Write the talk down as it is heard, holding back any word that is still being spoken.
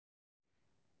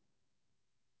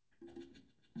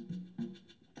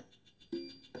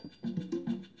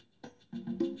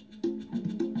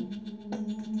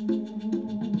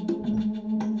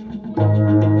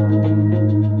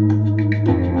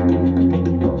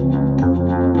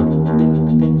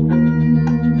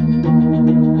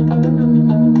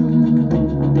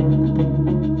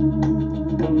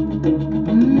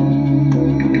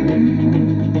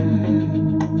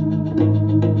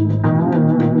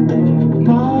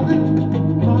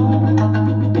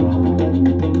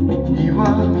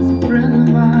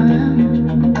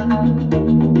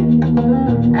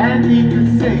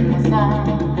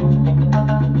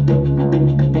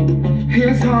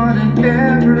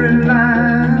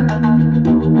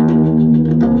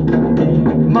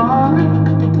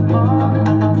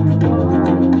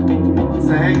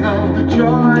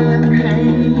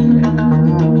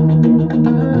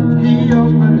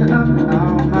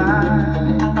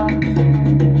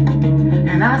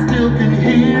I still can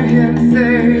hear him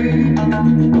say,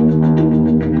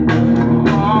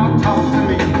 oh, talk to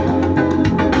me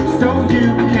so you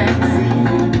can see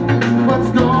what's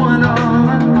going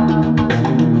on.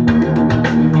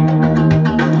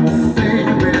 Say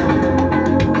you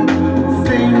will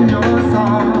sing your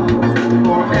songs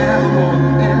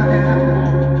forevermore,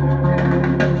 evermore.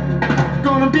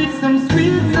 Gonna be some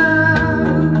sweet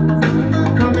sounds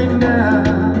coming down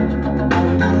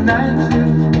on the night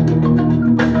shift.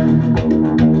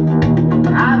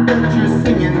 I bet you're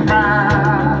singing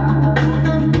proud.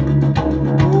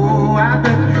 Oh, I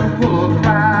bet you're full of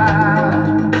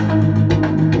pride.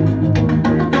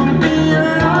 Gonna be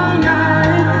a long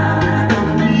night. It's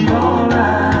gonna be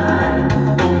alright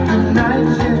on the night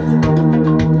shift.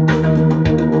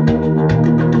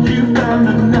 You found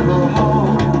another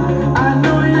home. I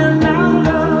know you're not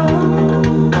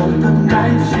alone on the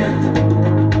night shift.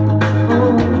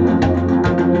 Oh,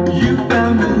 you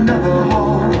found another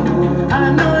home.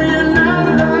 I know you're not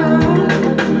alone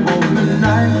on the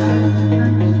night shift.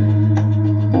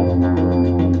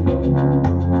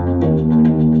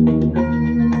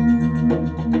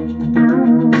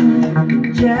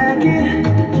 Jackie,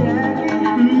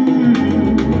 Jackie,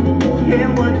 yeah,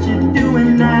 what you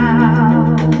doing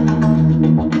now?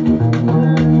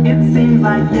 It seems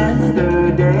like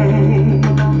yesterday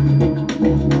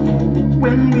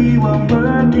when we were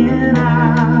working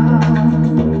out.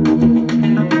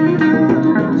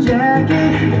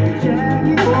 Jackie,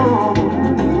 Jackie, oh,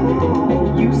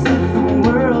 you set the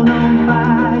world on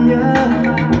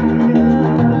fire.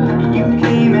 You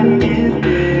came and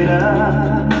gifted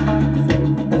us.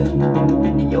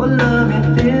 Your love, it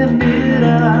lifted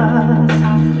us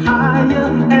higher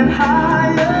and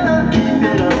higher. Keep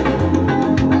it up,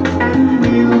 and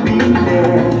we'll be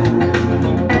there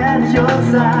at your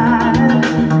side.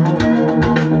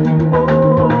 Oh,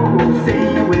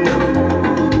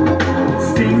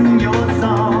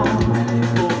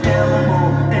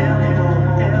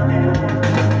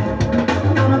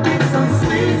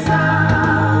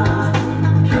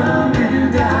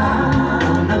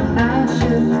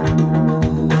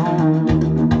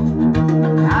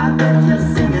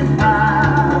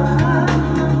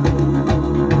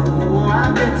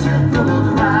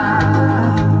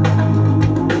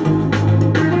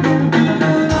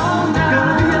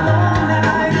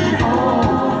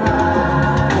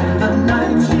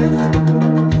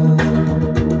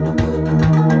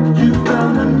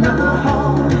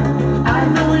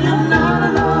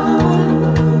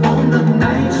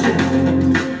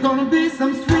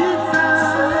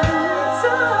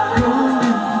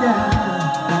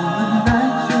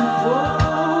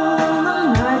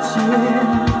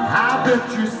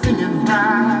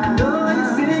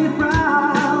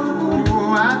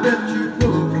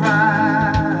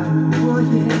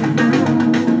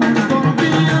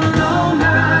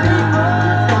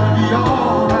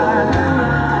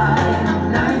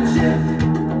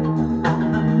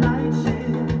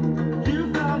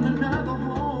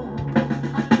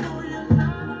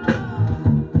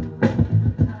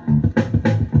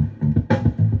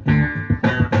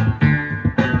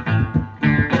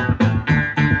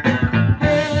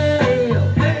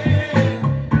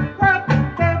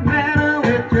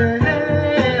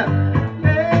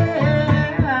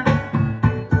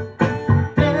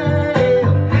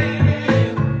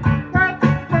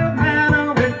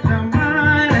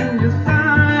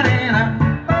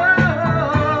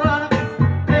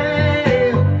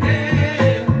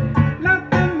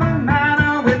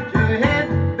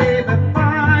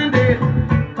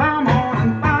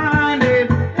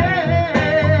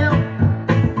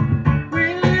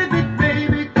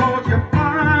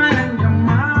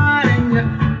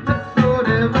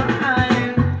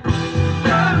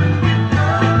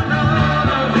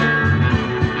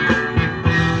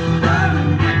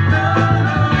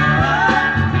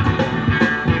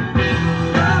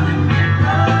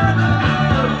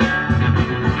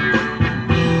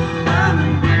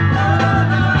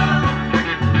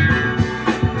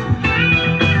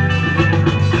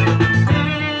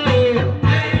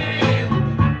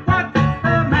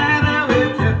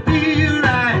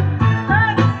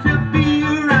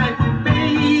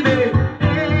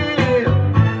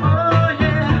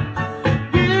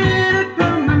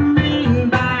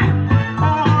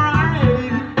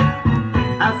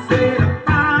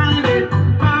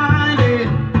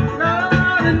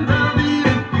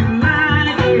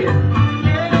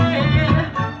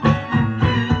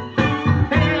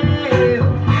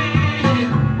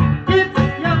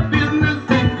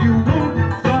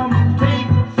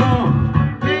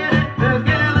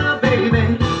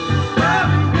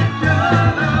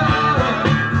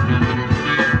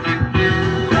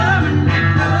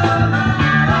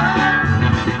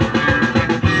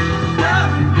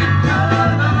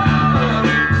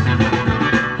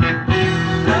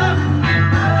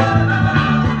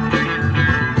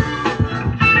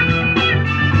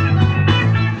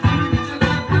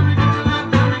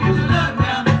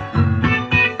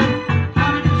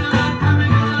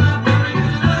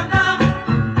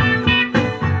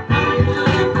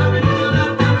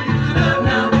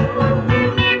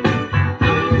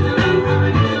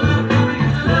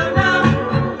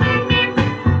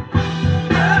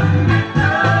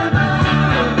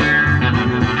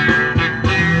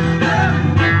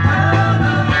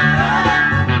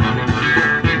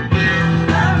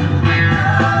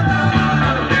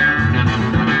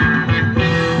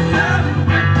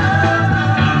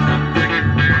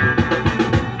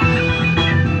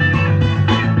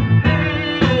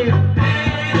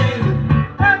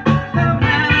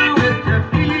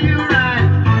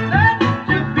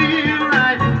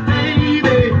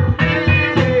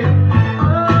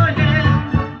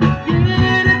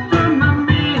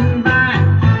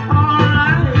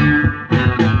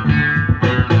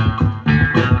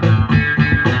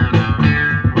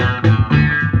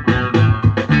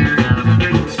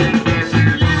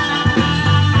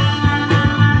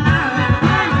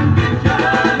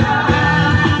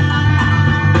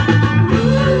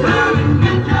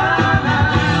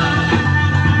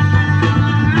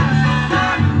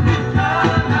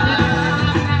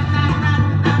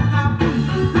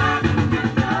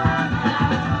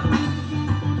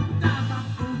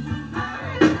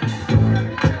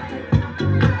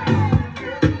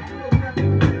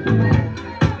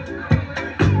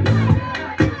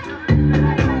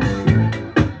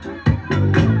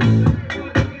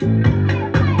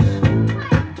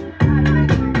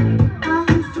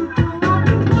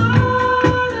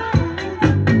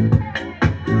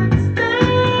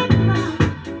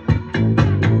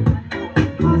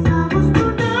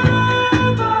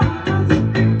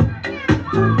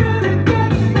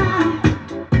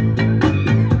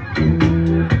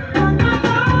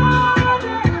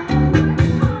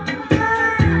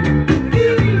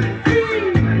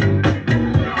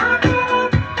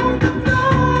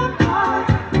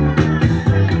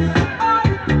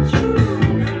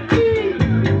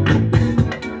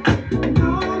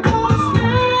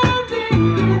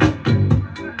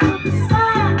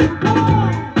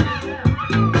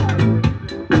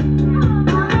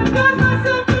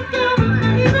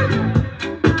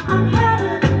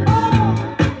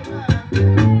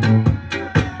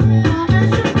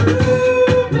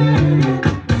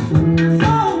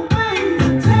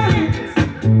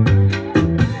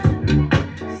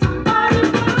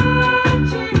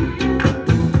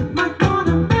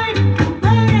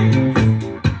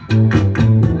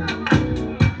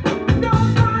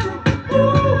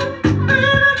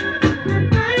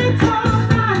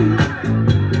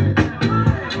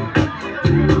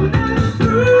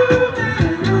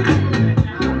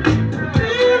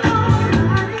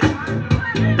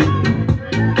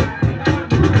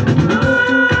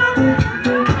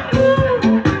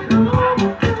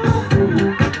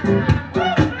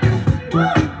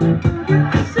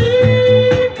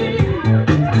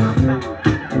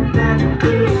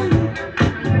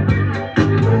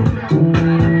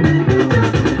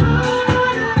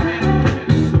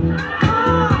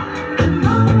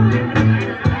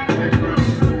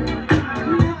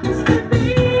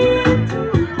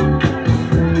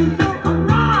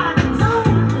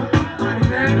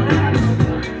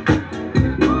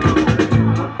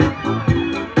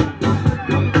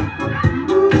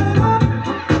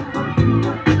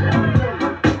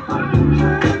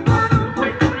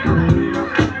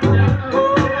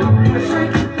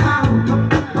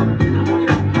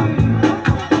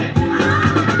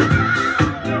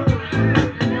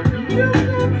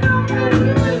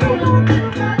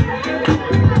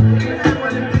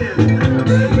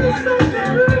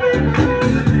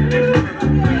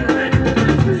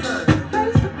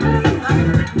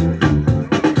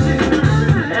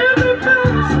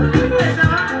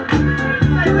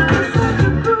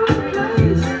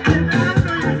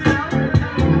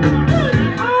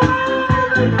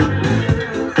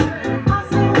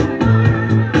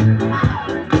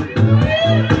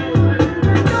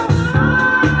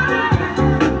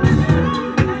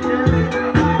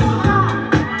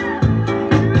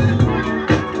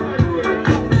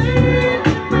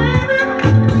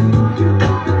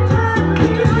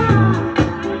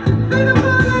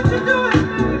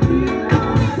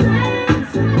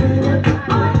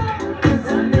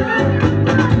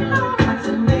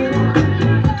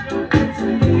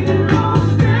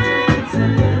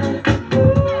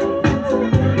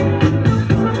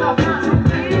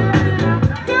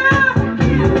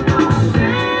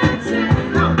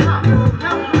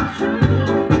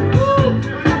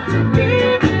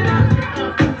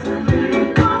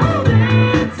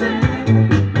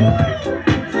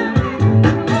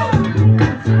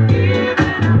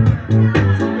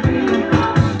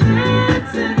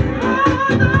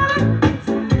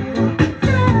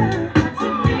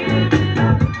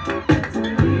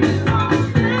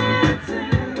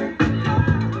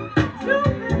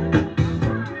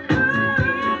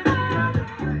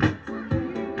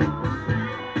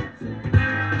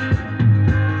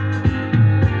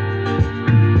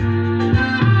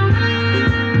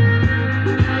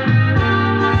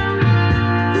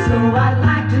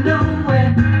 like to know where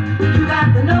you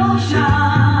got the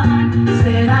notion.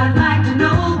 Said I'd like to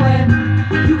know where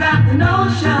you got the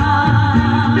notion.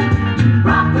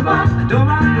 Rock the boat, don't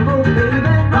rock the boat,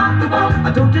 baby. Rock the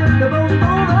boat, don't tip the boat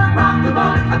over. Rock the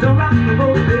boat, don't rock the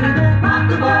boat, baby. Rock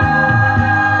the boat.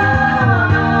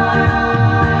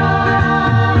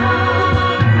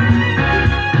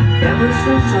 Ever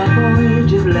since our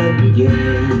voyage of love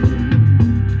began,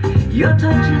 your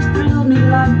touch has thrilled me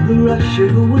like the rush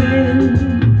of the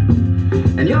wind,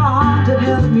 and your heart had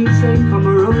held me safe from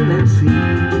a rolling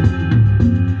sea.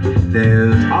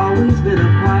 There's always been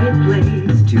a quiet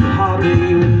place to harbor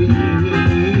you and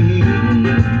me.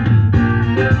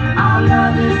 Our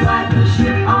love is like a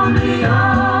ship on the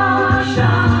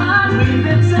ocean. We've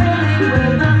been sailing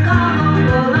with a cargo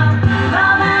full of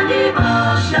love and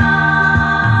devotion.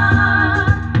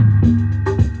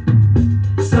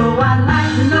 So I'd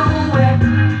like to know where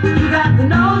you got the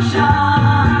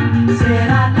notion. Said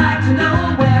I'd like to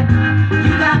know where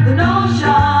you got the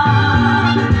notion.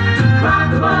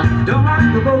 Rock the boat, don't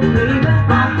rock the boat, baby.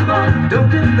 Rock the boat, don't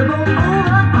tip the boat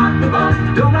over. Rock the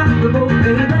boat, don't rock the boat,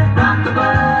 baby. Rock the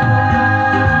boat.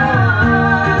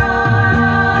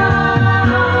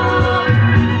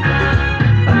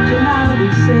 Up to now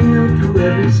we sailed through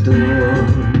every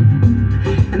storm,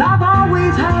 and I've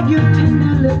always had your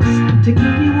tender lips to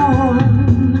keep me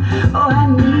warm. Oh, I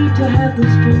need to have the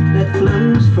strength that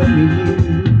flows from you.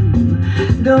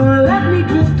 Don't let me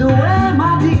drift away,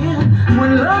 my dear,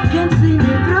 when love can see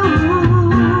me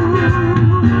through.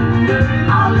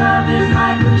 Our love is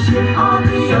like a ship on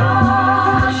the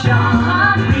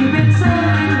ocean. We've been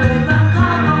sailing with a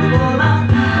cargo full of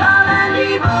love and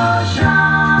devotion.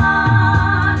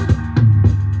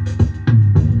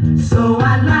 So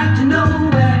I'd like to know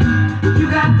where you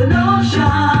got the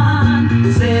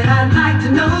notion. Said I'd like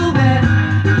to know where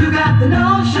you got the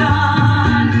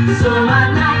notion. So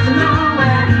I'd like to know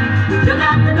where you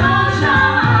got the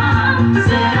notion.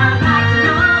 Said I'd like to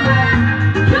know where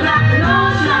you got the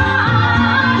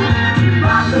notion.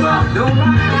 Rock the boat, don't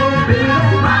rock the boat, baby.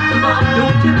 Rock the boat,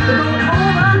 don't tip the boat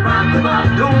over. Rock the boat,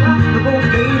 don't rock the boat,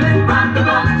 baby. Rock the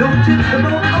boat, don't tip the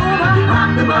boat over. Rock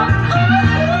the boat,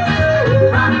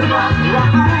 rock the boat,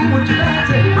 rock on with your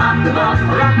fancy. Rock the boat,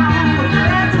 rock on with your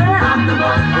fancy. Rock the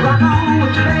boat, rock on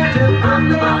with your fancy. Rock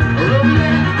the boat, roll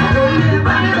yeah, roll yeah,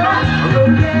 rock the boat,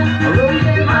 roll yeah, roll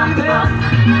yeah, rock the boat,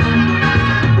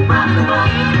 rock the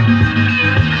boat,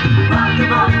 rock the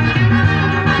boat,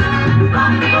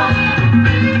 rock the boat,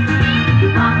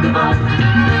 rock the boat,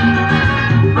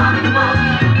 rock the boat,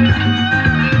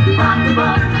 rock the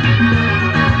boat,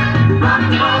 rock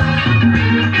the boat.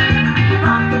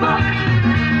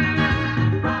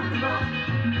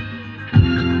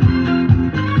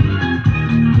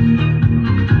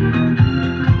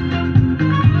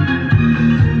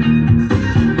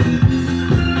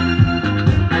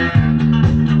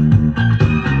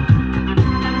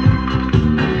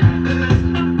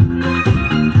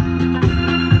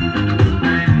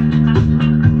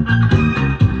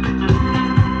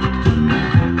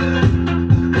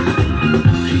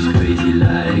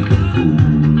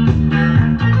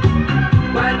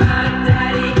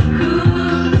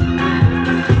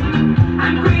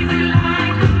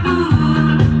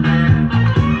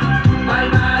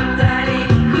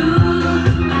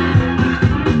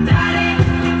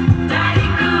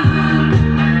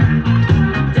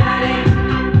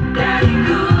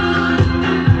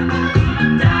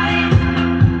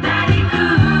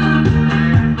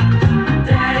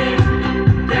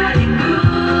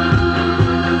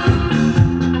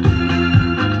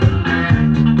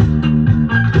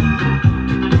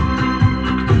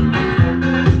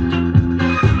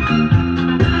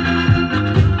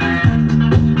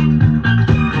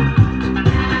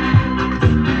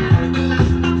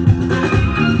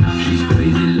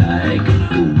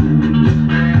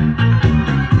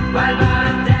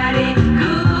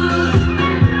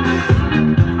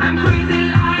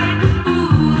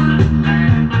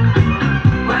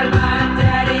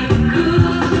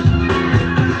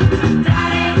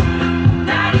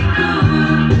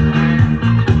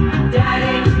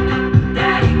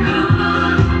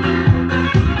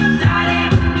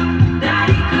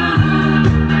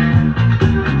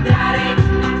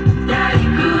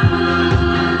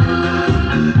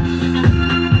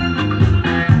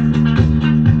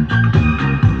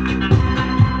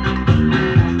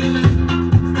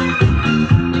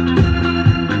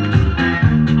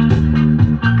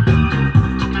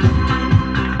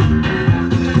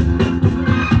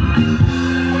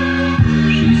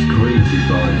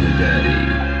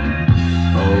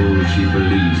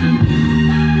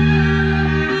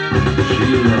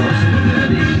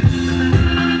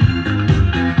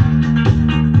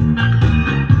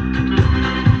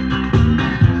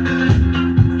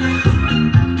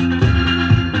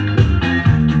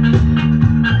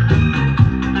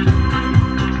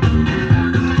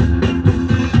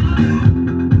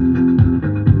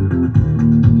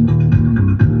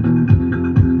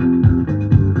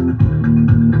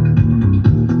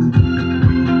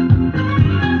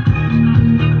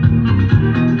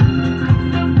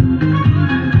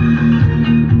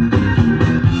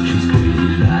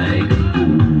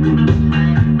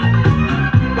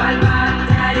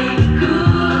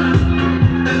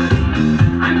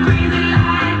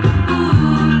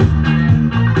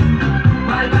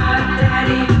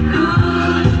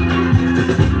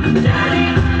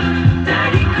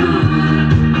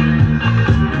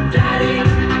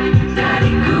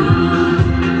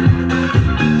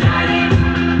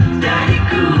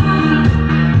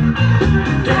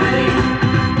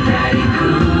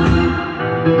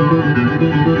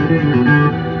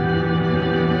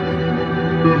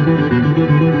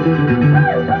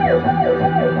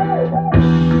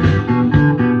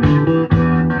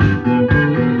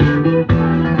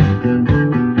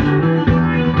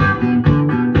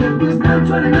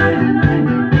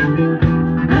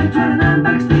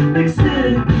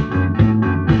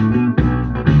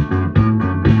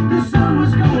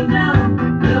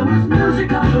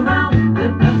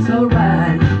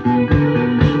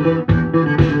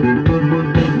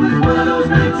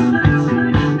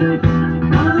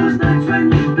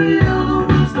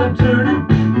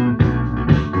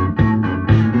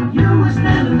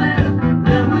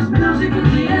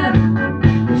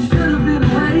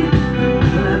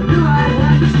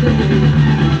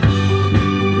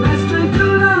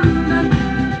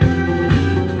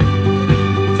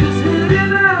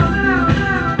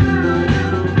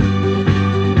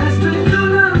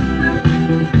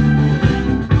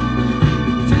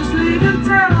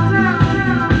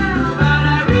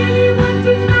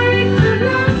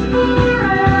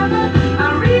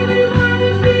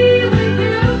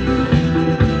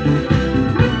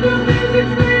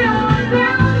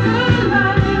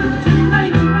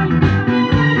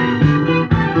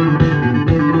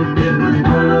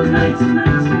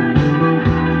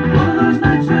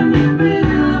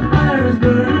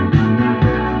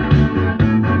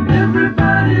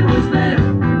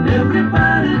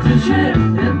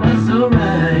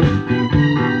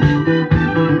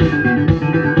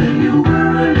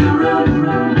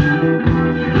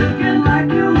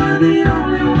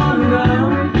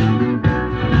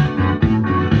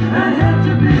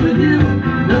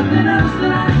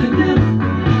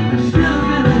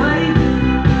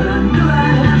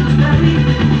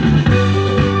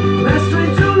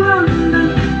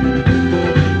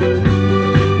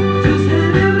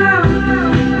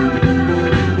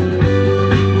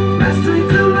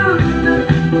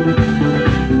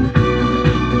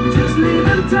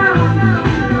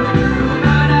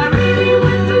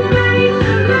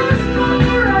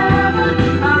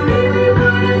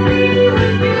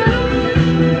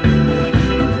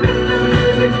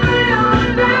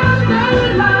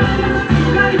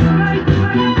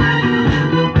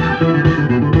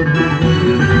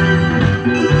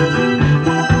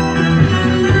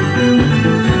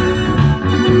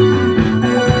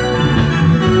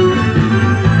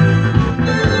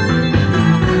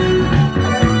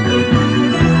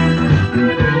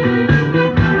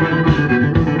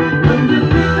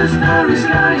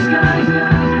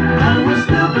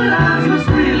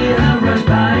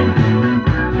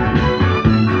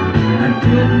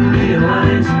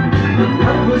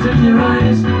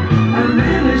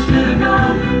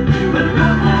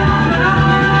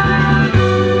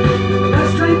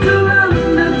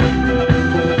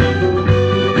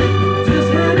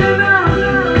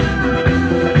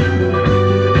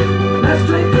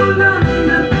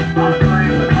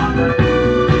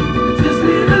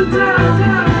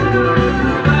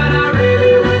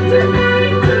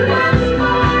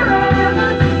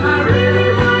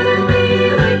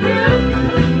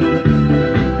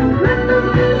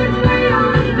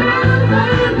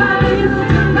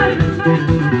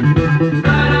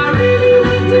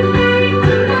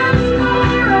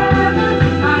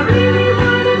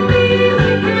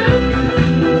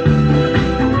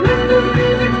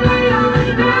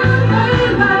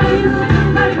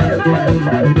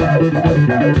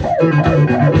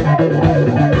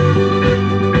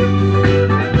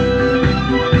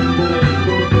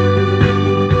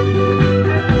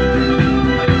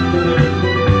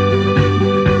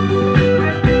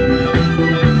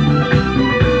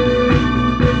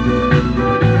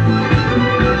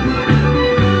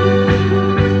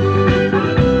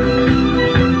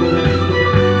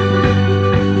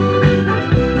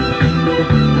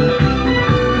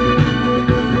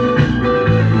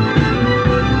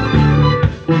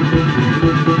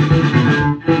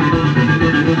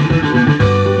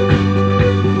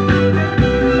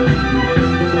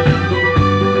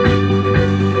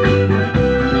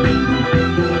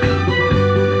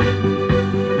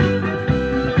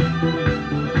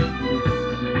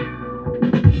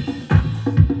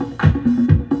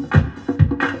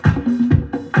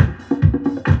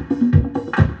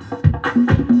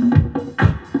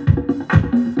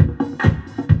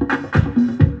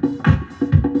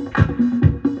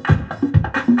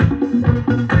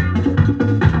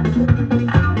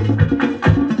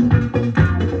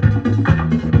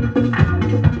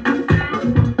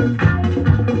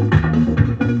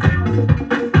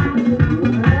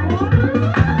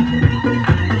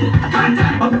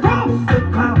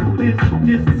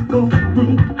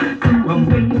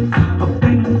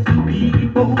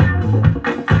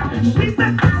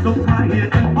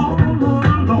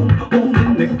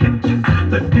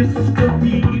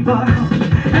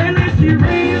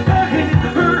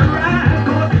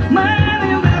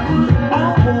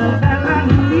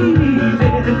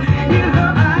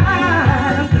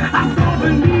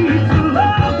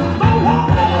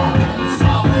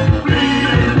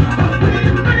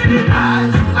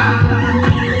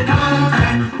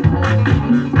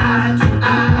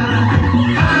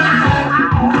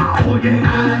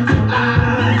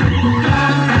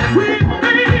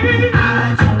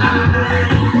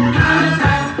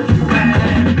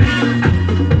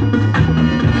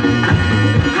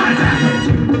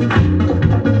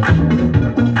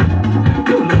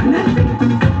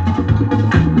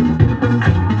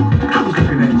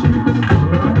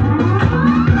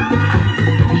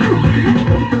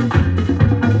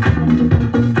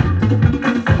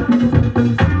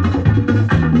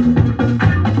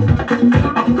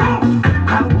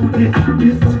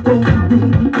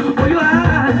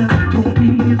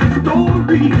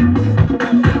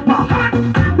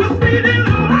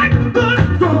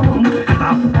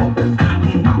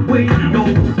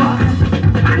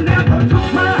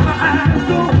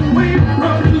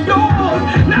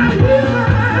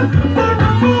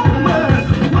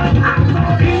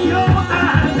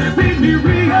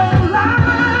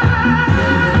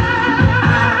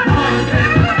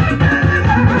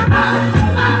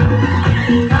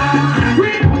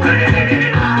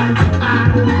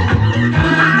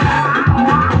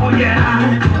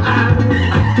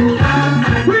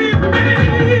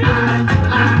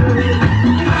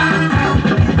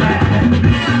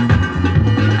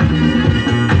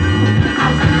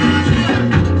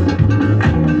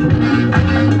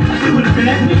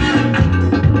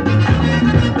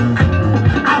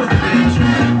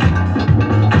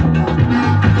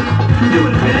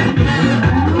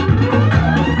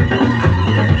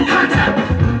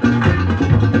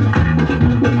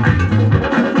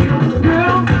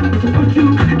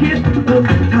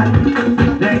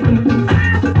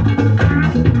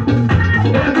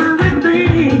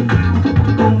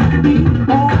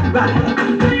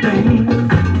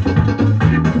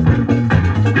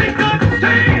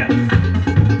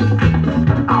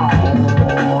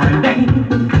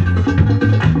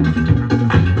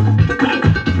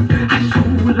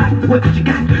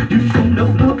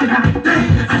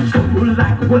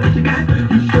 what you got.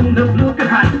 You sure enough looking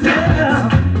hot. Yeah,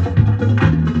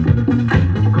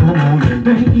 come on and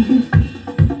dance.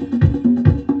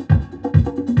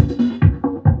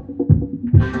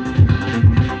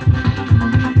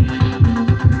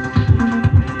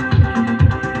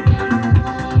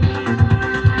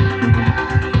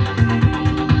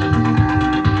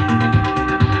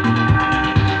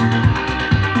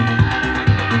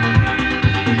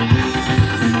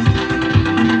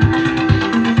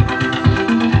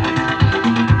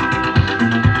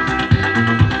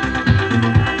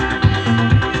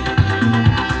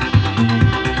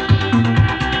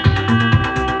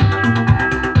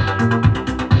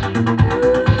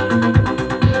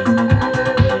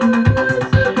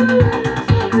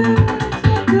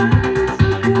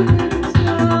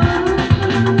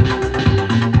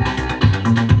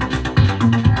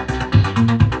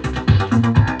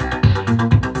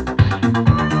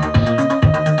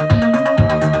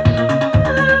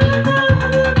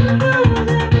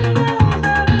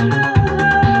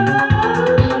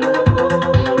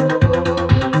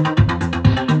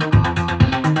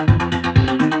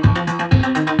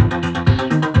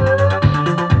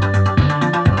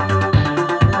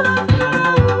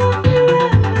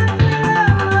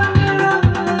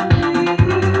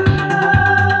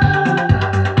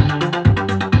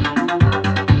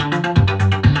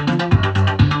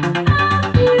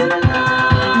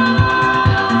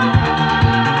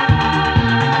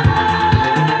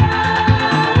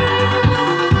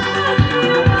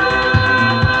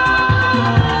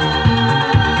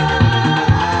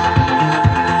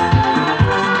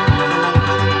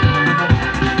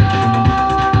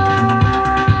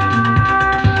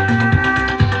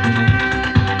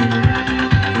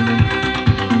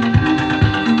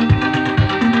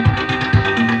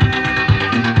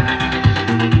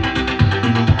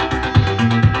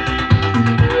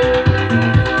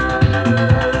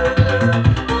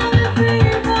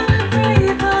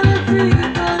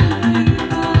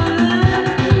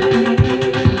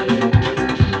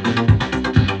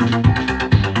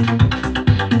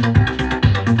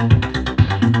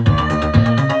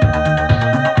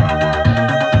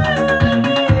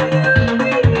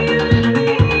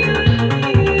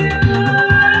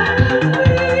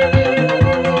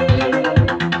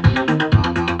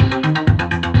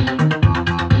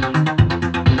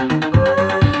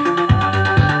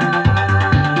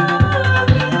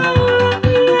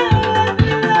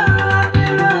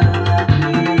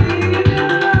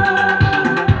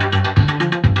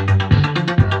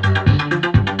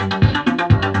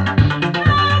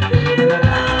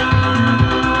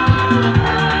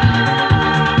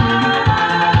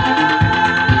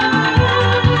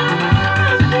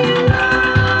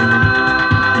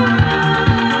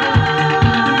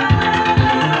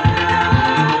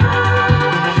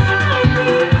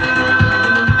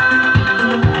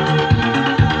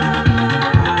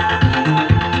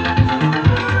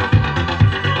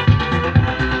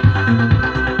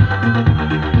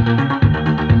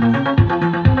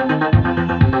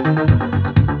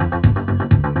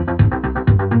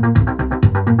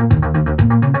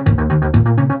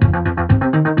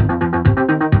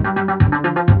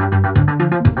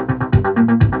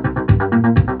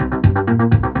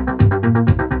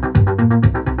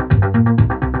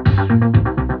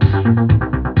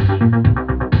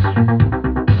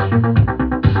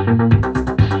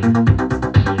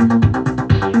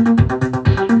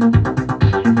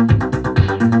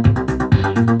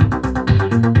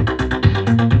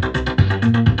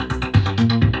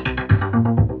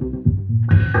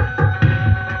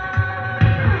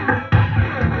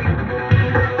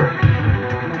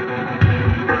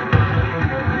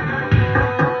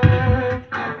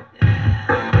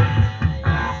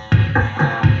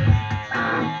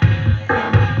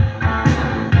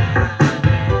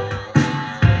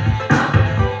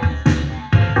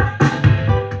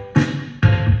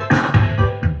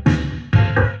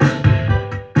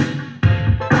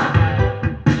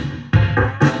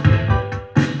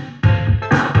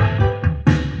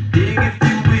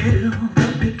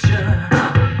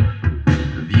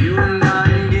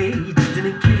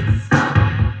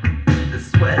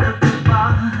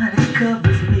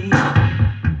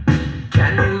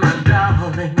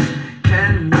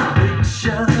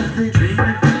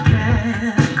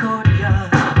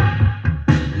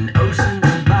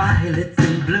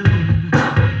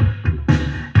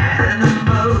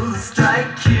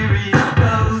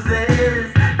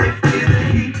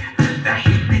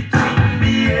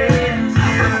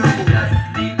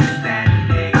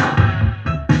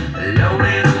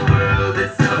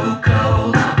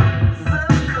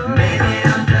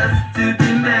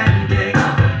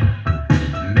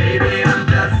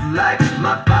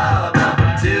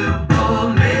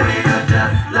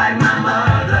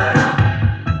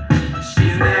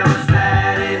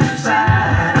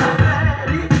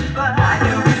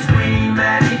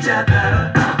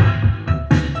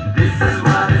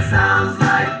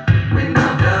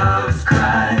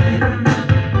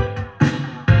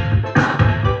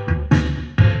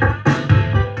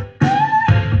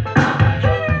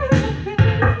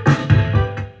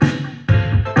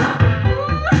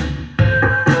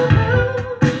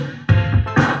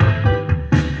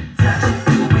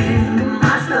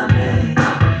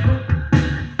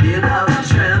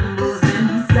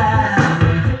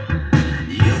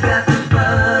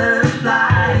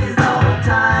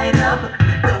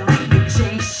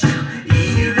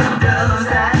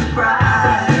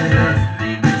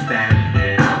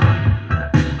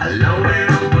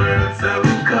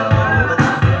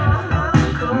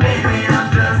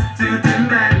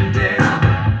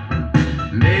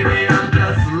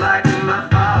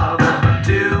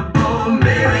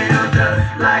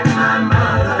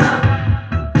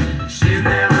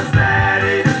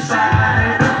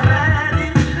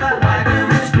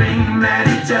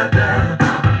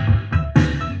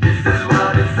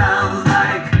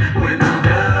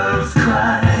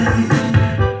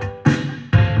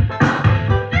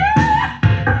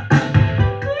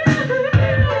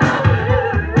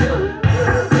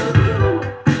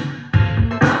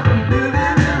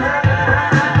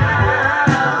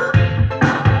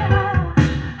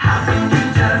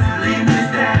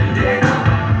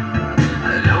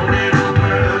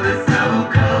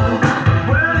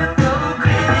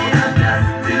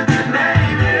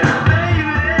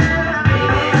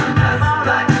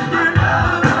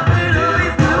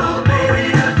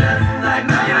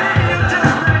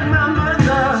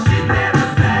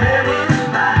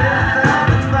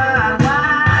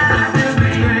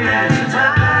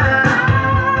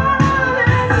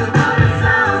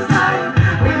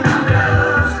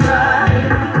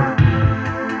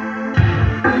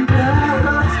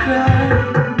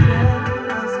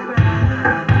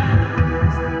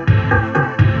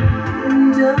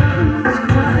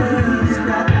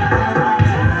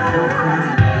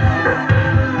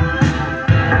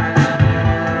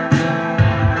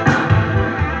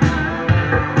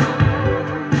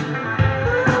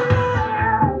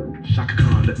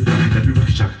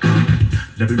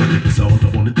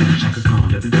 wanna do. Shaka Khan,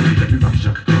 let me rock you,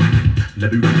 Shaka Khan.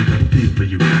 Let me rock you, got a feel for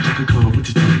you. Shaka Khan, what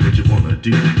you tell me what you wanna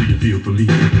do? Do you feel for me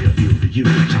the way I feel for you?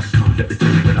 Shaka Khan, let me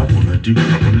tell you what I wanna do.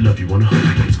 I wanna love you, wanna hug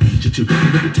you, wanna squeeze you too.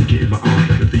 And let me take you in my arms,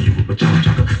 let me fill you with my charm,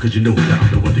 Shaka. Cause you know that I'm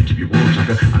the one to keep you warm,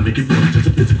 Shaka. I make it more than just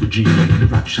a physical dream. I wanna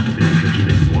rock you, Shaka, baby, cause you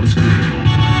make me wanna scream.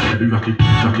 Let me rock you,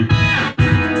 rock you.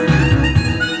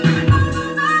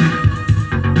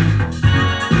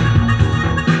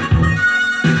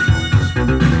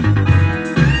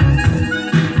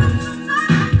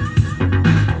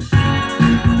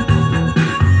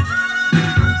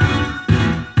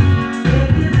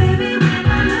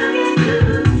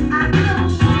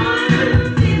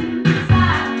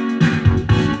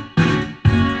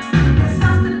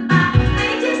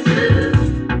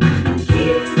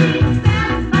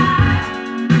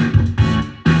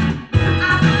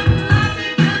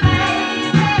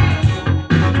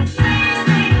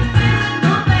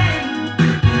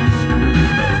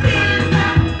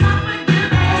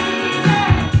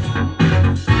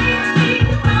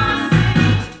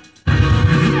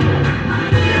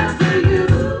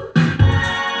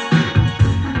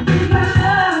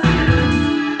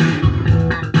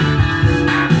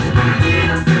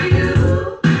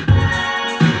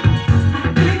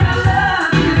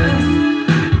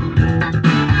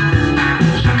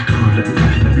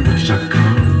 Shaka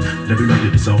Khan, let me rock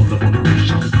it, it's all I wanna do.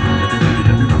 Shaka Khan,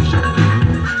 let me rock it, Shaka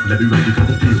Khan. Let me rock it, got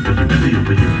a feel for you, feel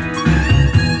for you.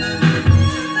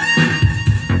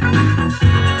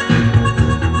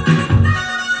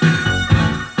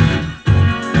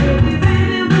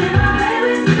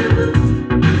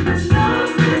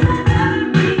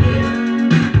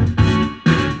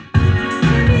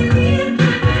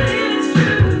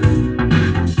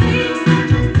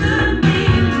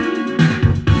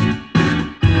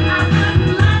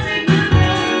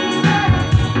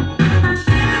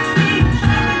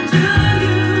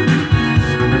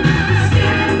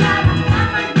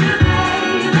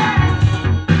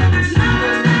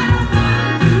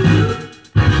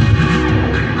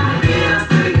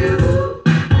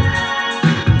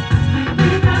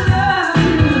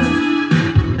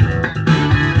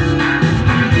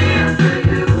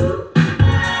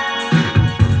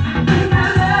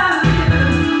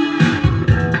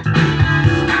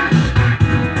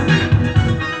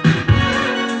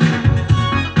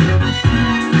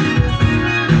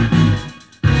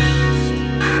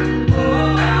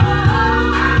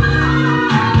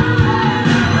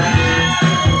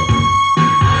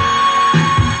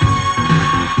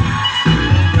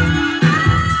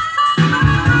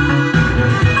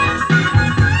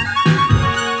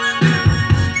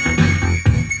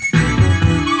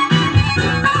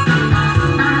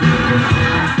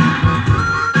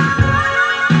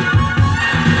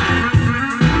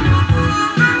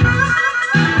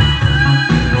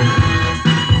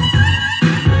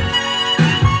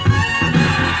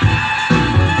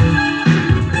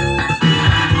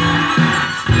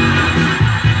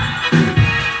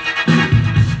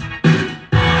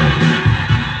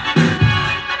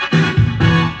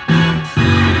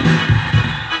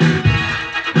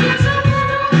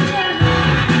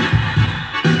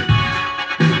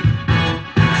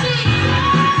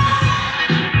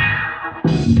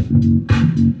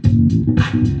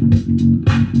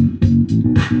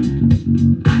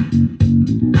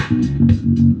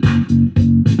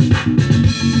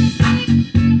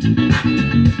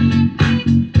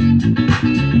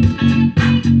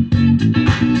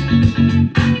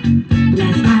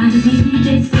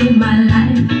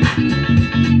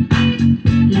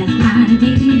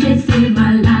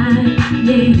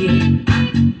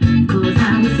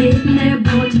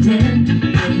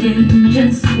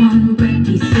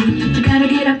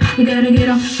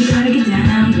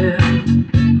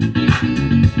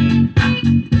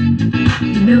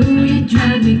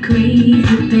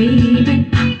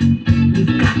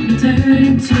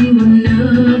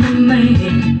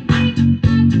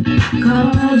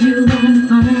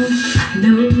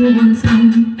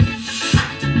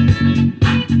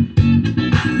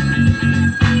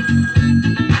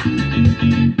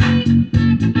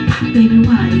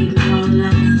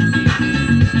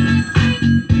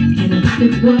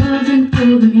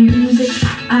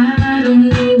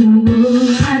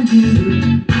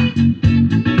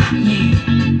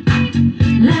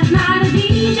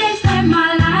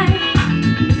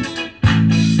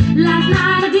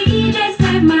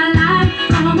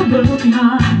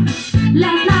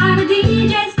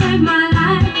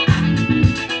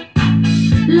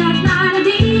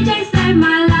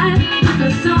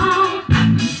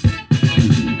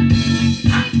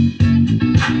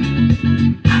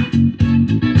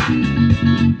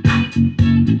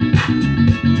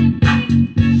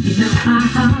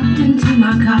 Into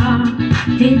my car,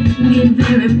 didn't get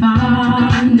very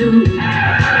far, no.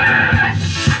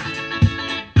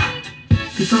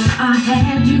 Before I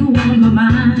had you on my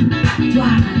mind,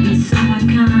 why be so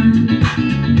unkind?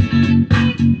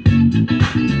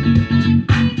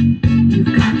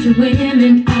 You've got your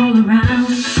women all around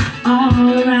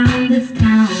this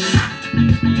town.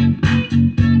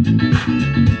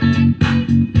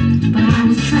 But I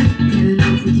was trapped in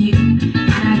love with you,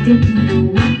 and I didn't know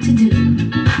what to do.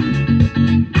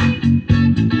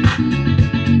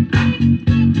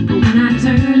 But when I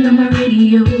turned on my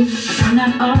radio, I found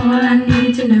out all I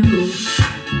needed to know.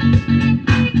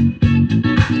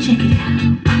 Check it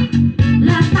out.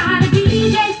 Last night a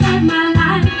DJ saved my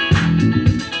life.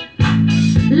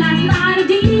 Last night a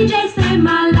DJ saved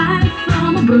my life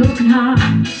from a broken heart.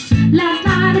 Last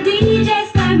night a DJ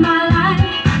saved my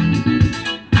life.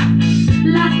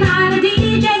 Last night a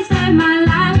DJ saved my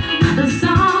life with a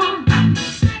song.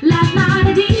 Last night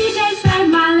a DJ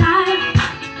saved my life.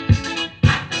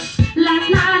 Last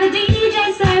night a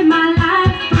DJ saved my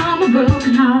life from a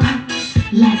broken heart.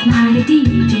 Last night a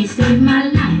DJ saved my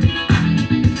life.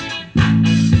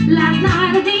 Last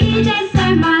night a DJ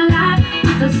saved my life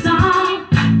with a song.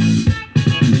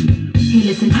 Hey,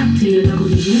 listen up to your local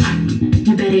DJ.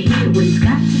 You better hear what he's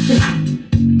got to say.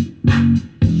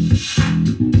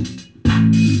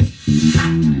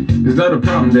 It's not a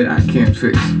problem that I can't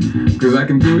fix, cause I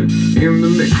can do it in the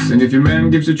mix. And if your man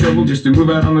gives you trouble just to move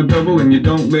out on the double, and you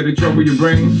don't let it trouble your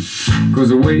brain,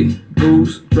 cause away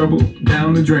goes trouble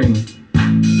down the drain.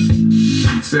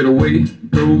 Said away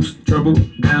goes trouble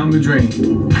down the drain.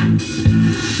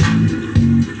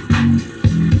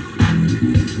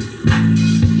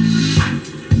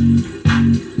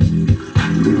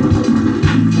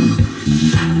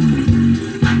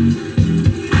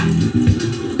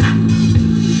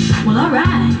 Well,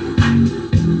 alright.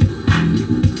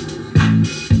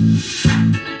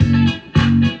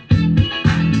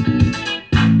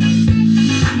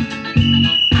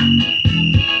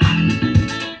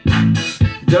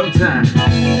 Dub time.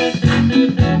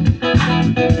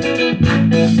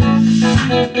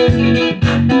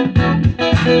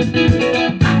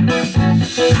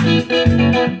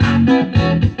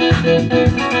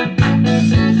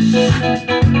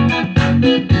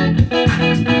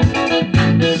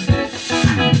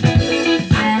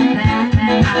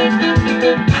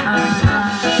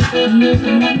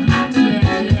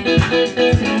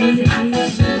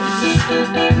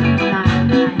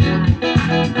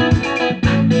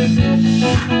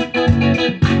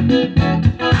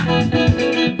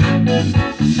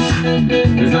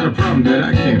 There's not a problem that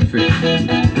I can't fix,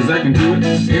 cause I can do it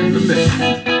in the mix.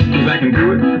 Cause I can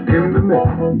do it in the mix.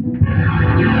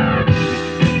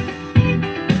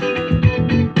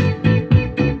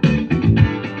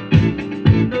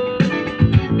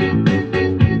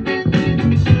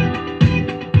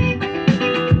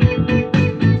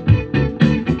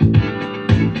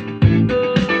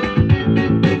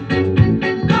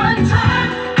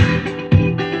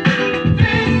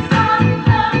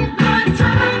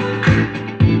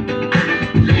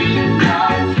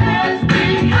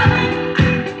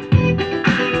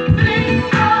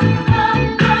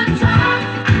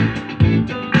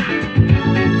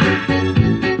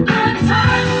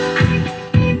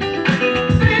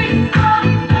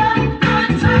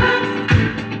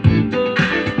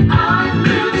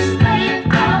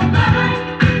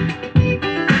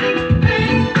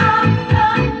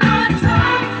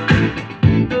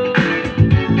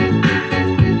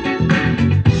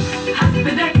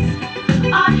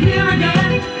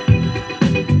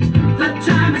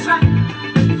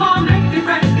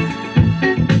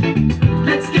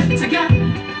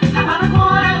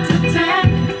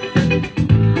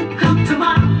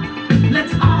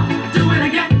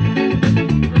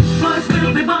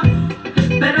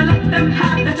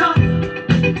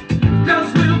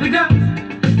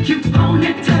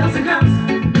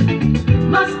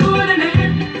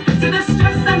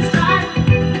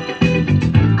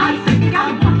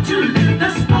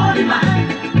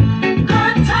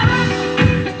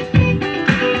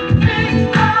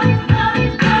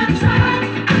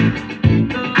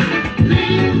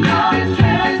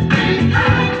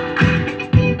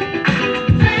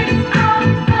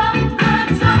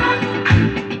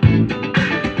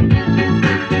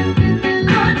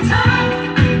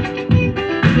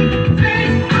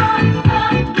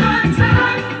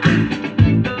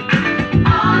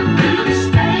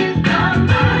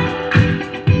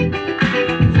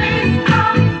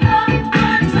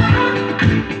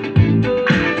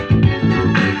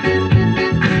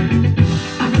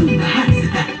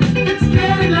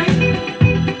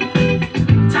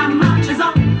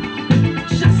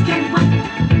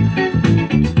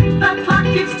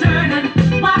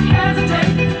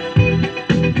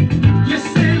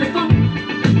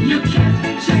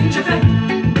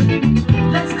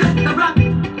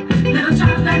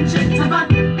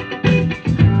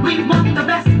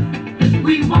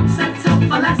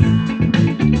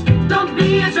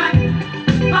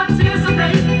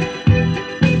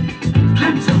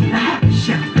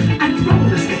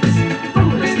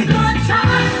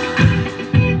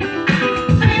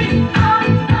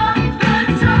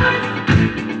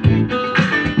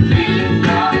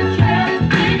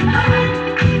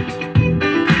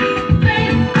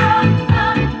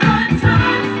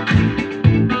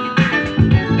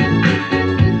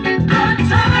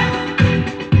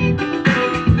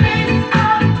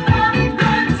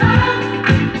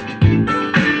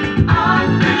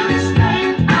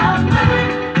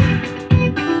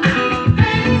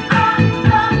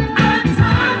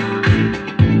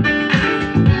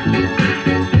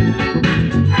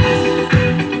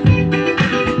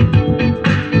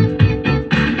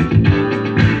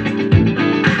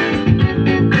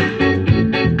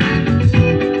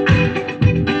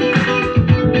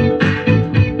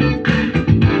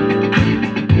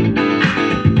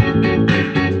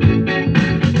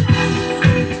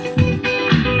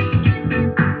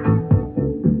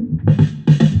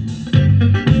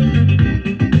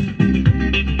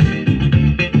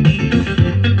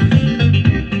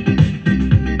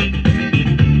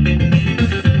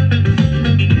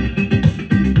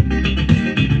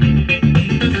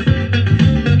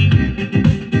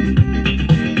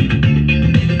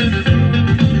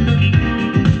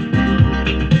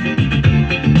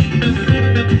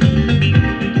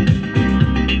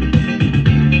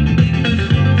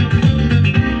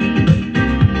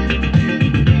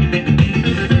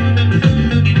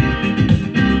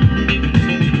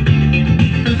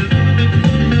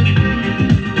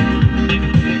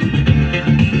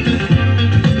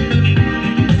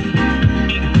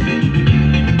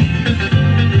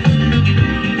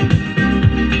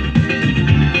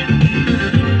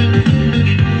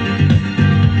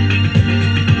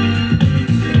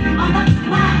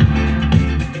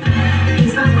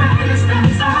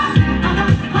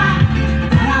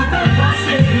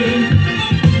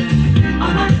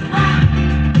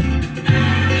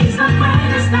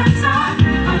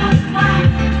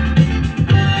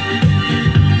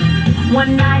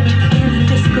 One night in a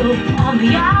disco on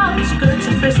the outskirts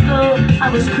of Frisco, I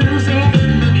was cruising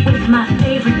with my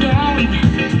favorite gang.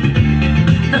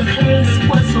 The place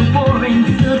was so boring,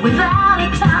 filled with out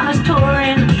of towners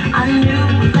touring. I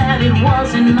knew that it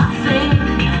wasn't my thing.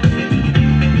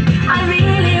 I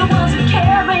really wasn't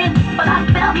caring, but I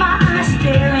felt my eyes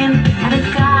staring at a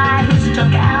guy who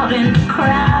stuck out in the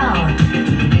crowd.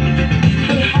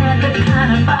 He had the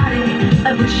kind of body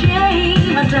that would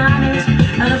shame Adonis,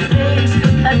 and a face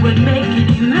that would make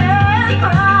any man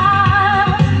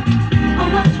proud. Oh,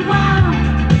 what's wow?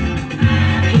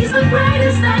 He's the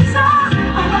greatest dancer.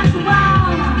 Oh, what's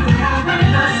wow? That I've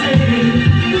ever seen.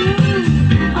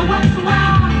 Oh, what's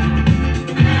wow?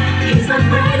 He's the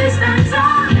greatest dancer.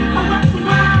 Oh, what's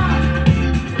wow?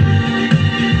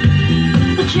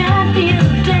 The champion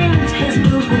of dance, his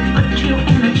moves will put you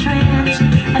in a trance,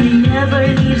 and he never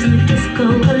leaves the disco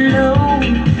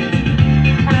alone.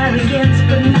 Arrogance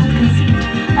but not conceit,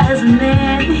 as a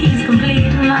man he's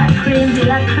complete. My creme de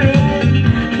la creme,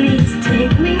 please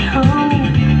take me home.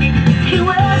 He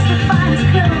wears the finest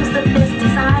clothes, the best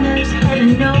designers,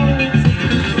 heaven knows.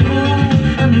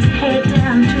 Ooh, from his head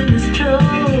down to his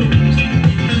toes.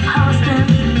 Halston,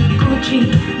 Gucci,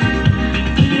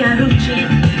 Fiorucci.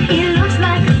 He looks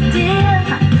like a steal.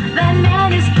 That man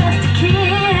is best to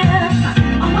kill.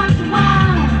 Oh, what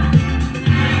wow!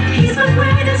 He's the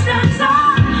greatest dancer.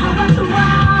 Oh, what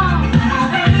wow!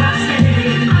 I've ever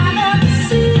seen. I've ever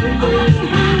seen.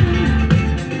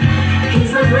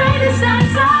 He's the greatest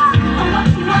dancer. Oh,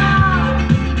 what wow!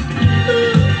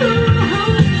 Ooh, ooh,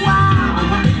 ooh, wow! Oh,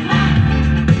 what wow!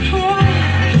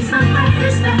 Hey, he's the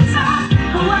greatest dancer.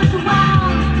 Oh, what wow!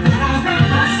 That I've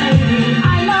ever seen. I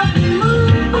love him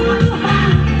moves.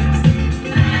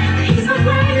 He's the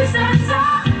greatest dancer.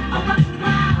 Oh, what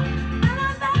wow! That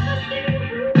I've ever seen.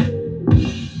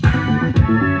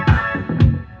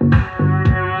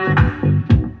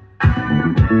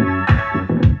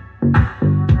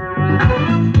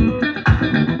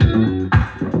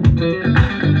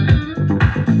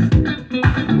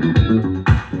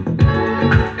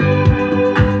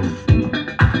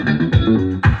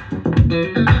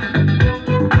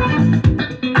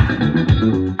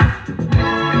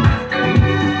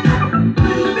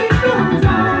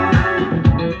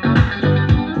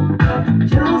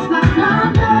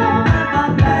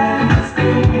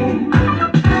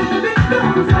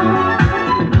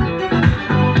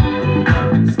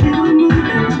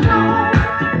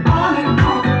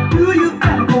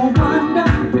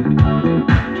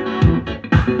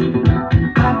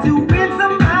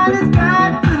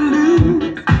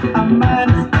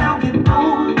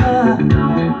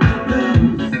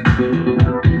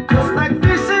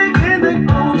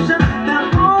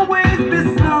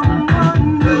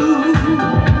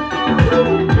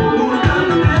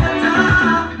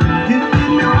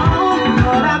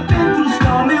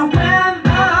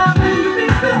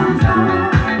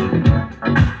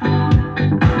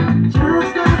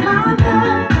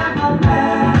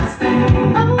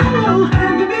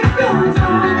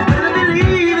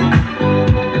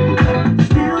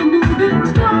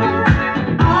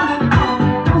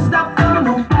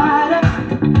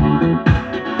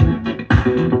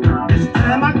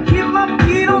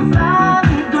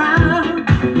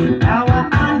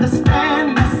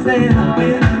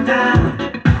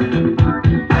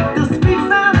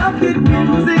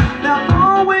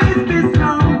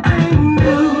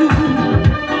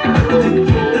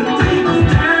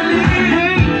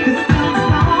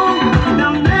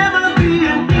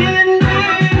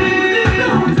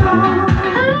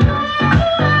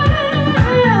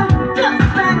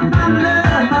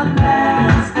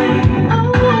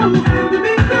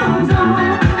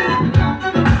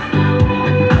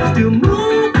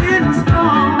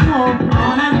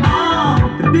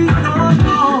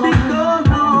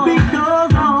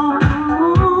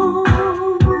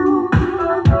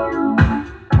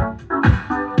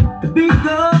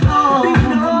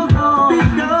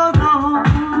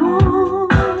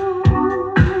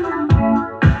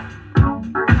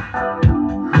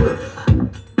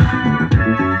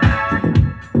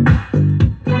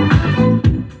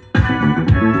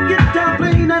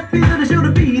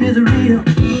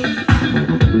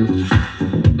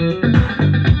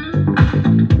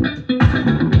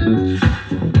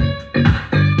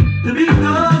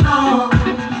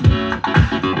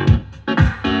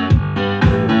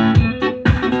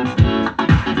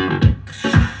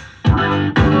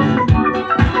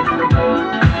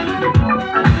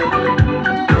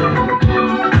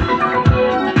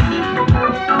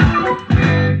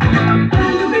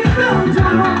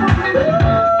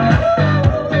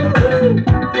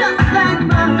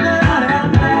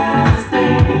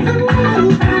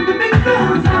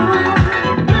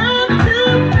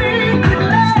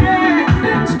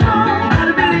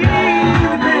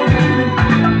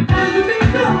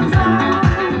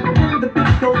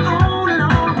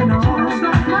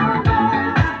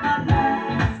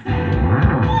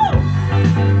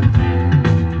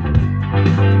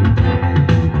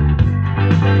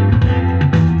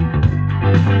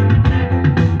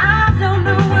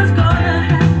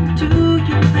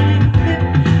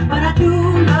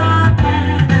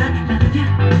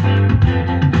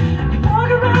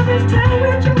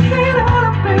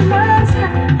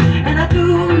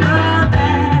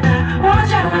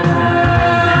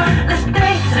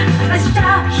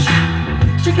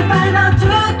 shake your body down to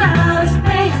the ground. Let's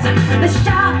dance, let's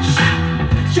shout,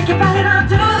 shout. Shake your body down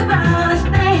to the ground. Let's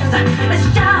dance,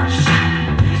 let's shout,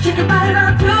 shout. Shake your body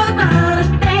down to the ground. Let's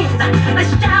dance, let's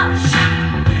shout,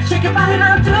 shout. Shake your body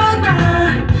down to the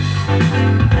ground.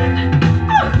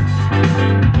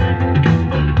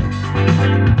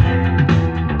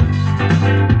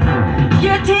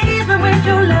 You tease me with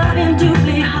your loving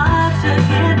doubly hard to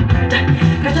get.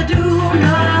 'Cause I do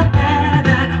know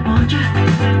that I want you.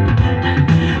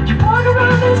 You walk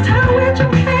around this town with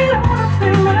your head on up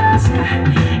in the sky.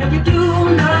 And you do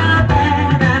know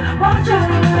that I want you.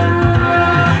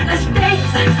 Let's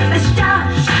dance, let's shout,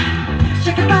 shout.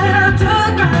 Shake your body.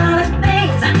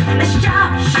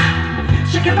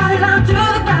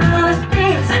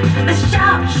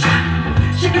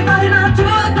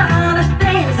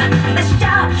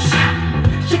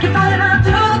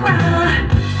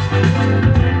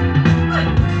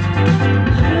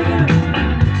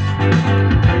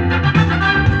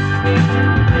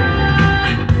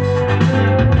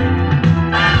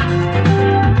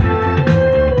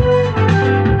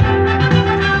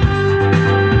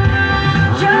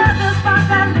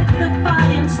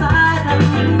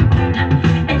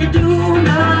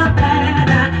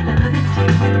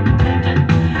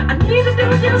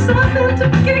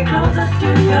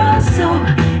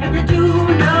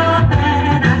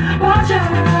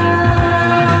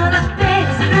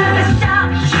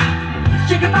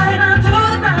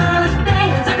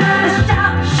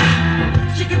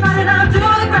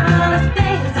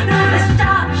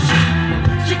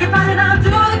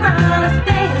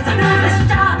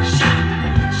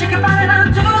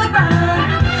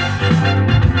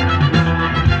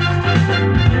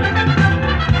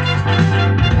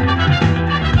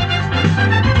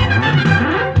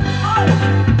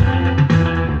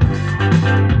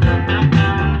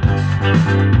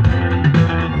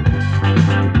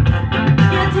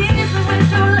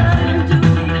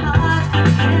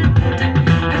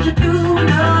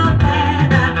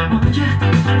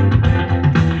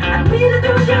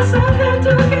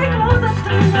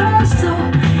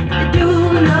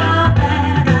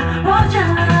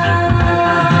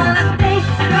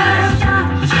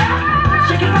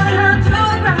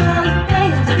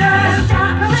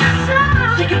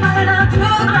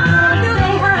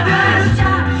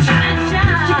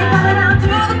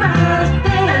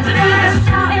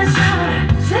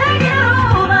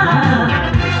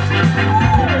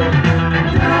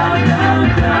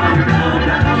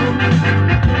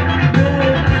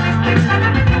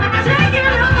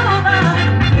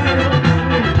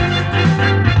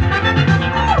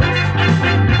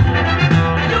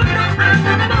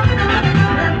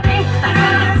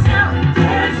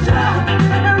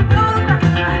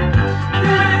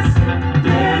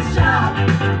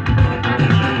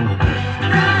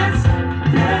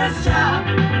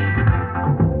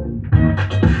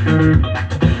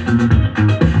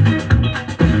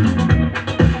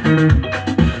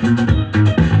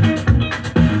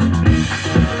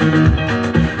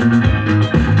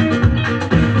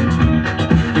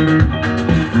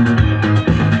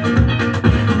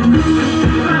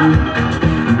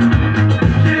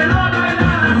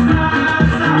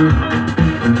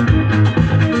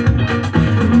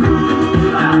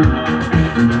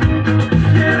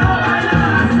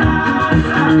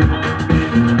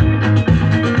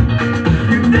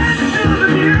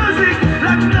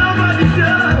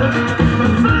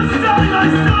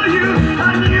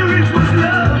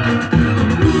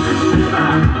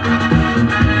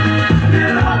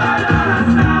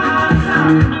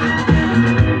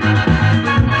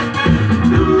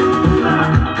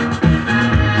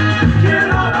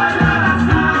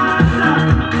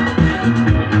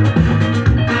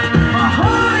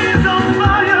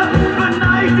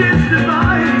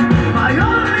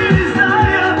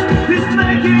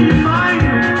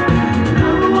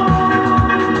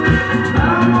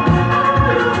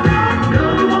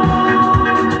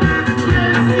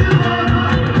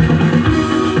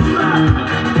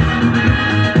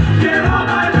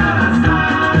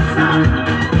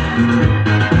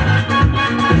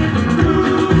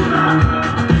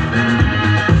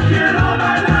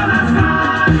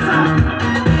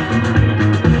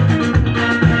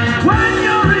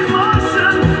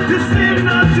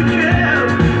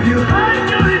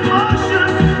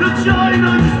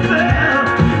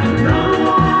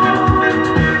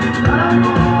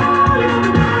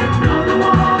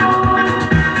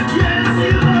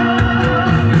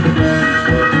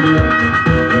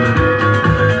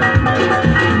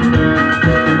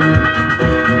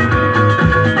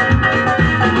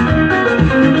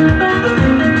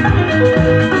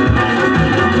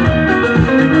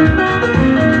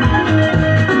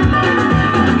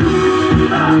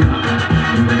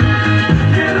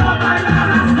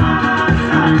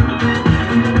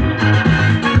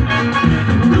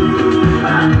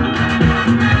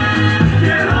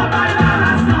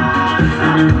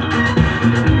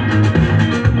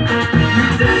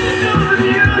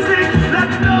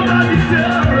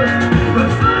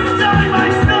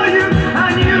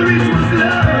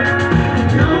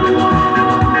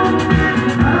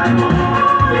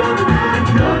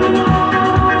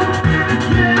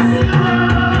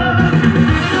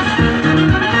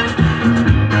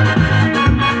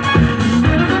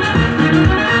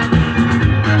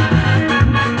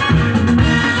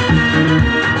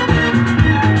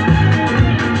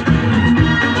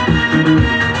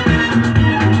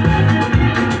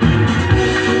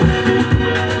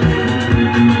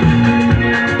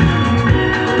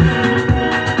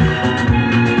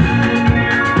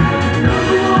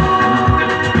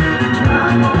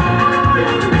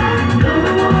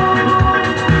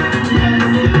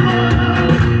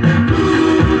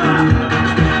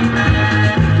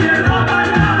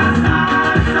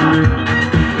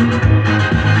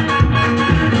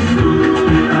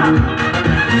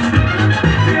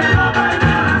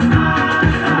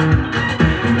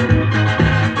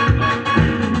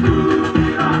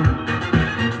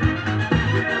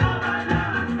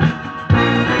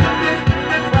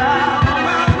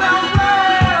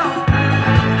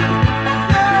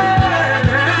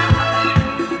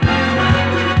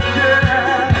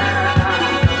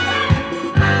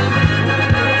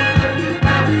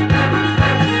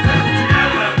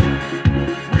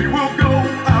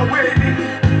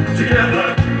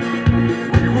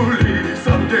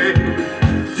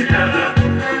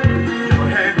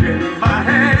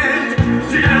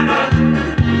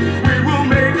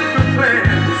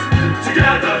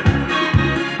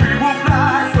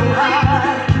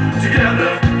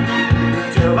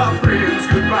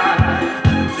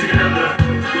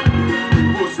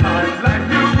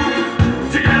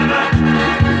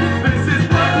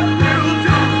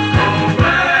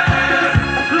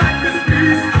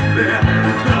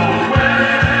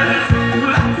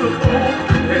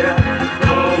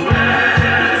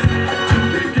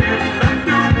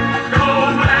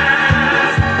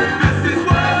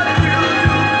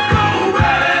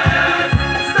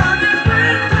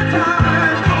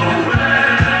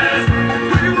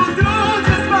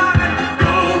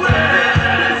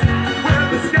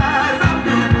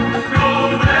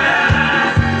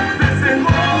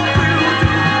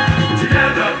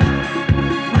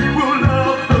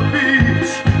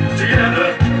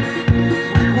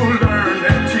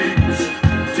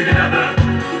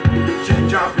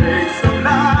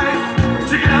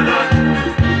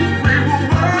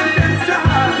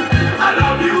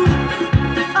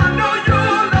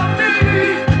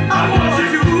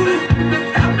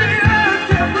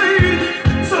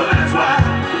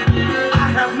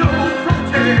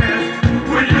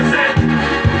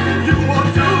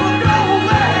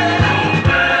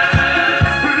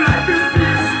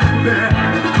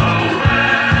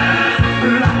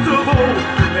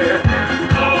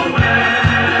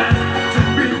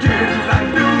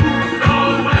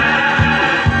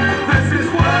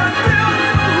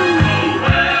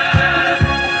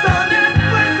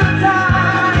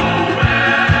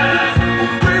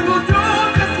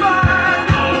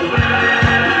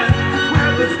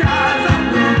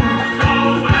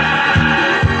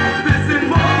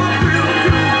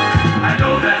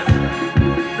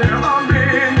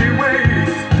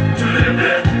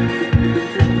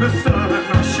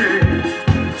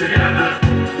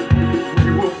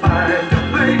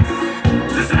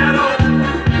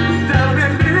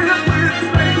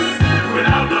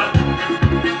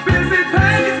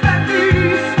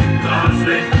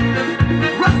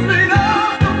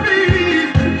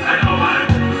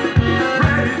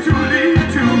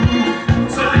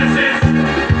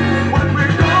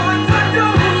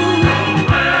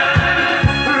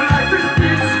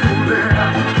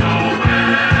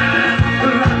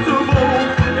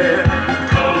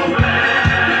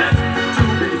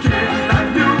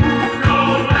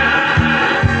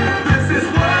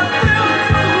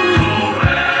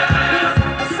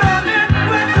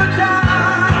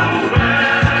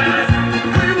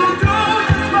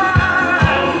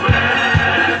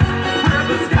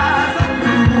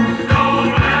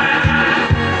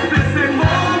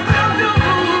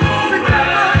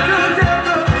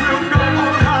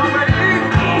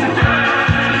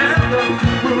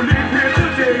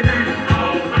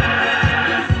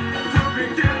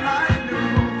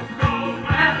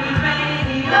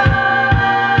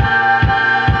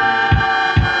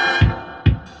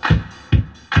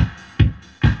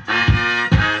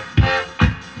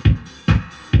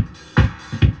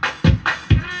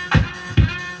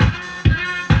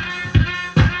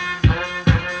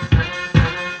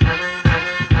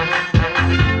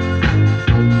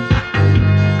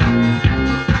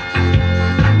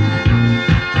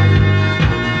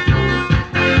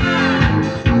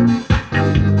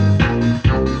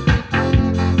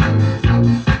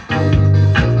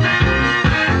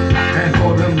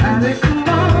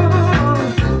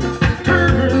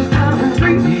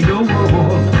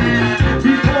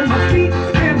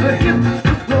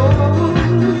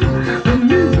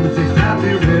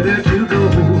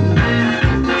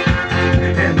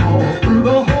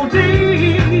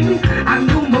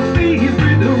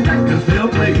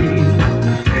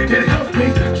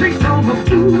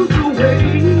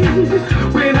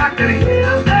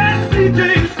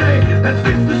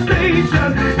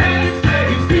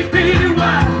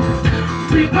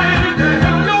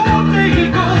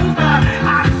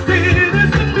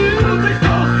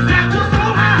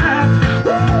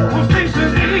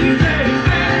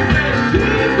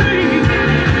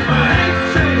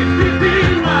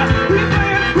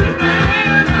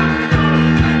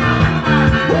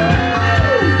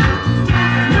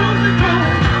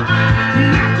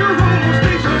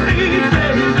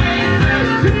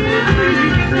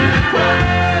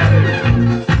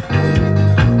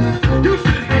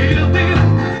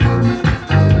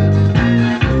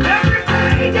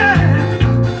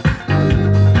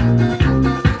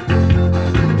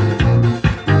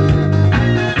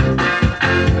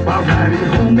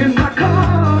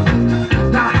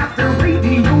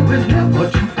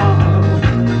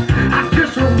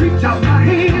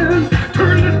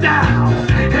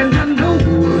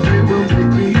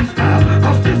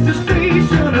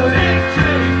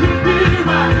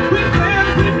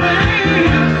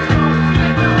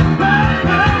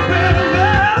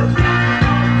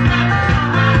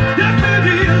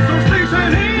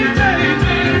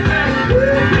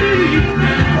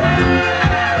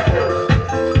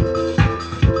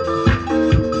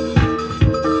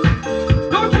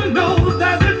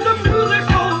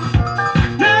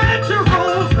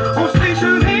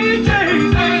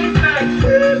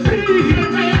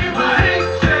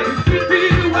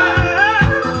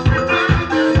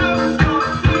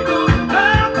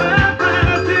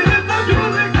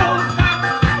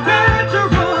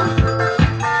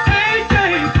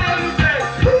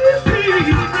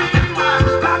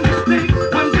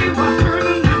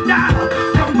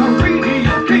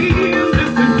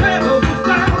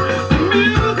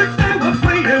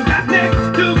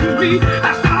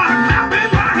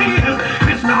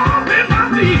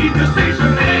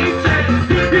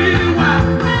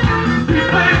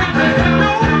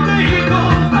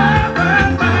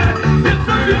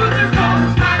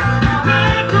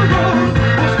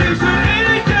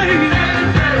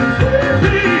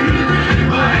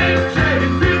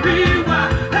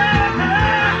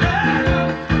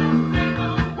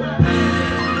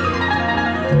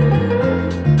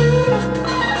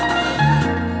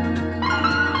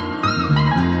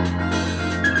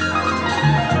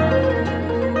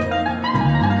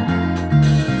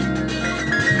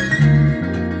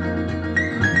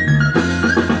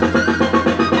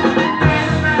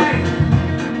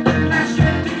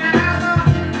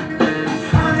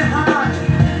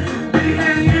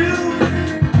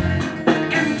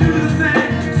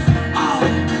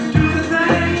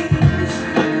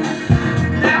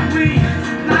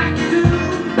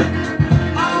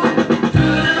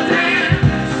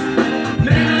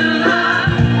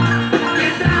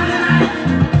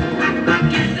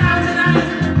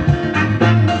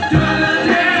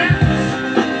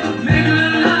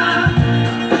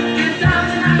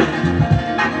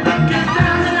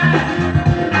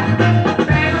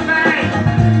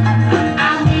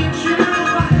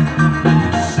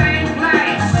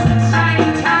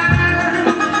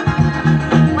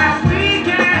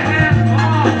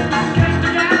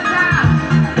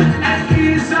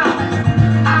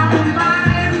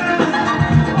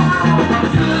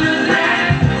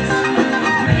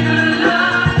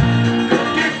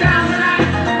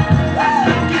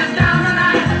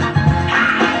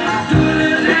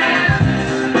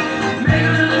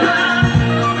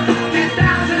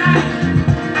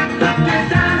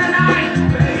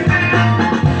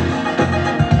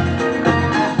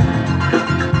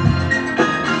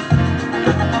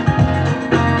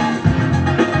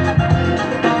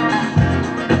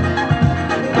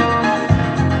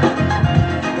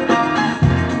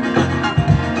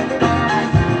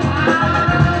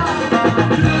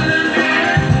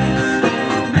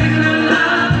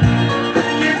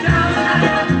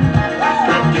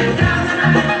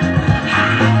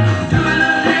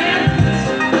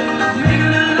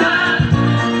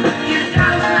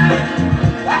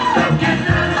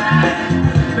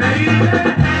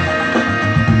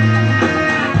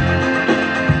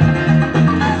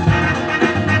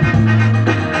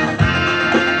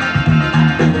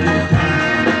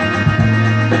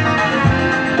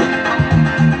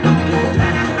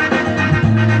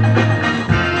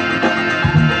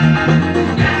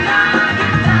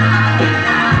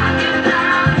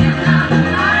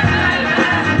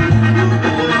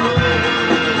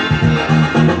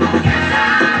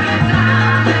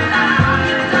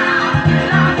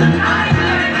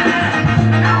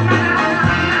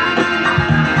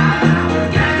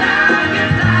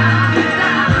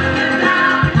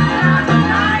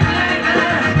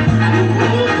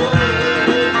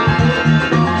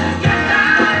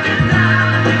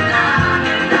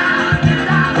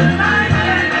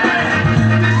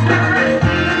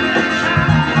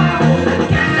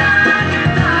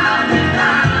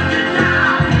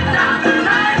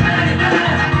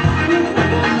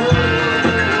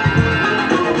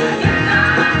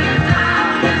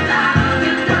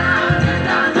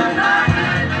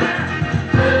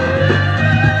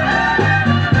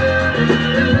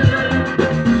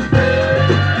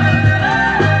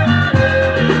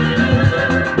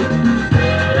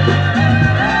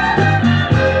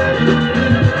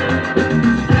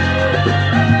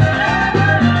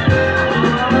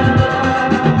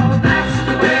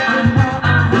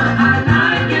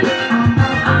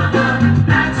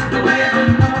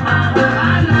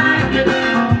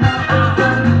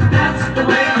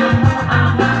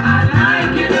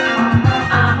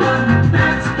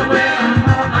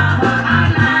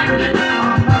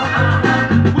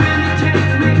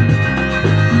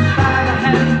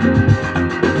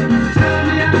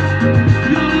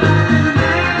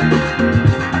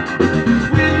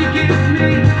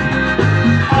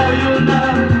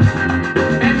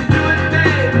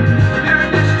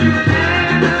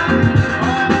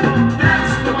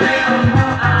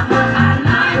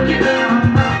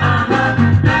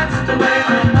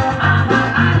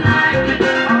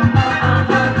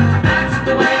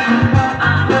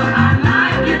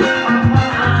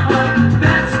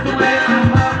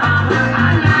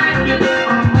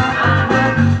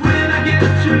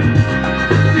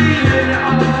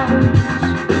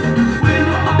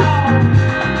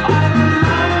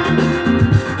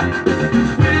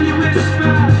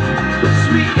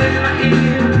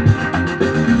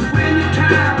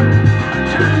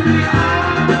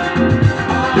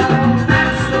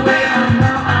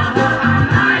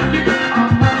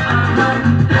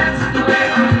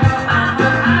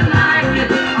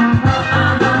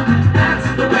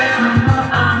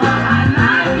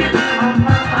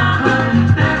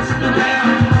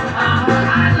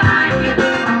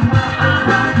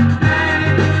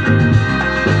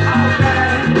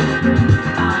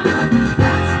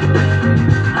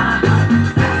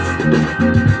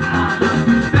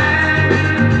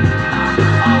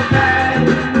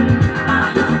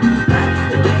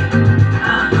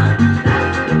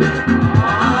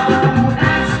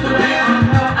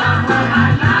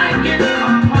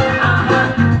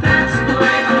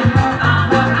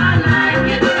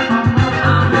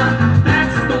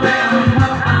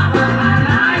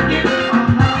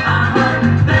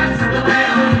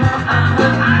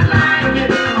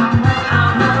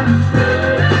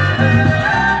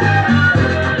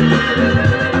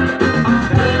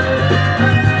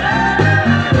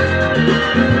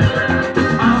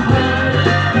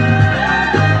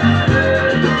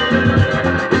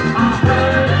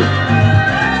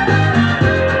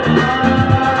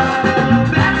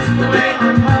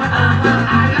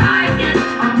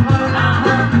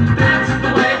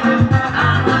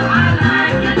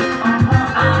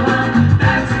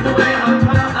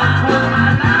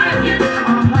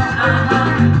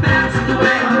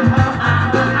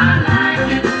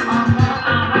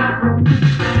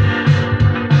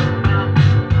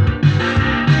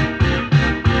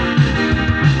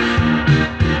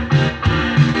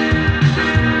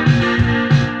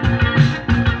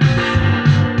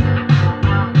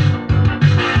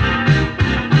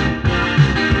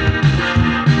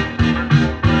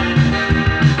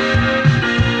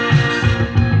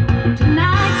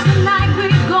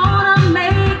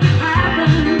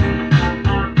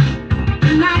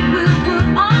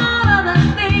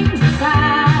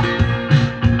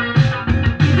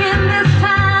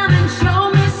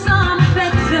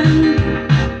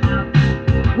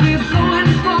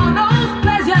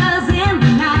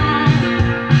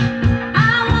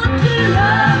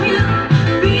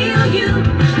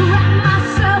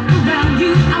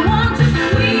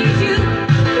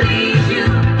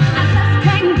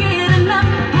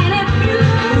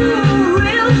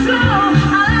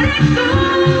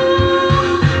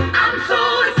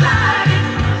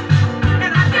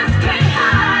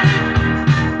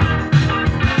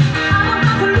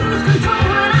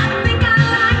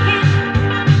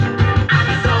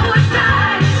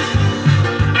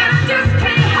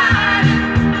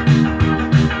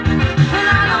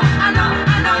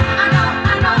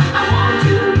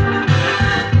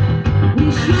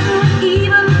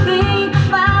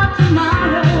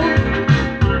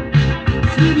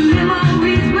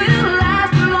 memories will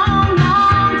last a long,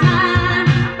 long time.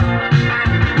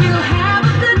 We'll have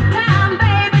a good time,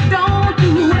 baby, don't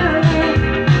you worry.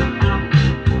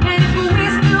 And if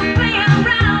we're still playing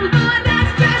around, boy,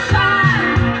 that's just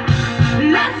fine.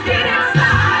 Let's get it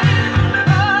started.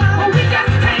 Oh, we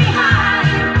just can't hide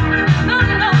it. No,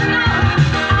 no, no.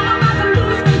 I'm about to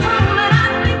lose control, and I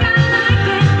think I like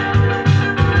it.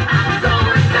 I'm so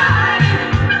excited,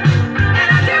 and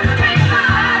I just can't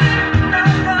hide it. No,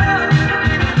 no.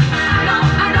 I know,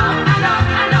 I know, I know,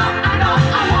 I know, I know.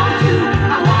 I want you,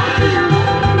 I want you.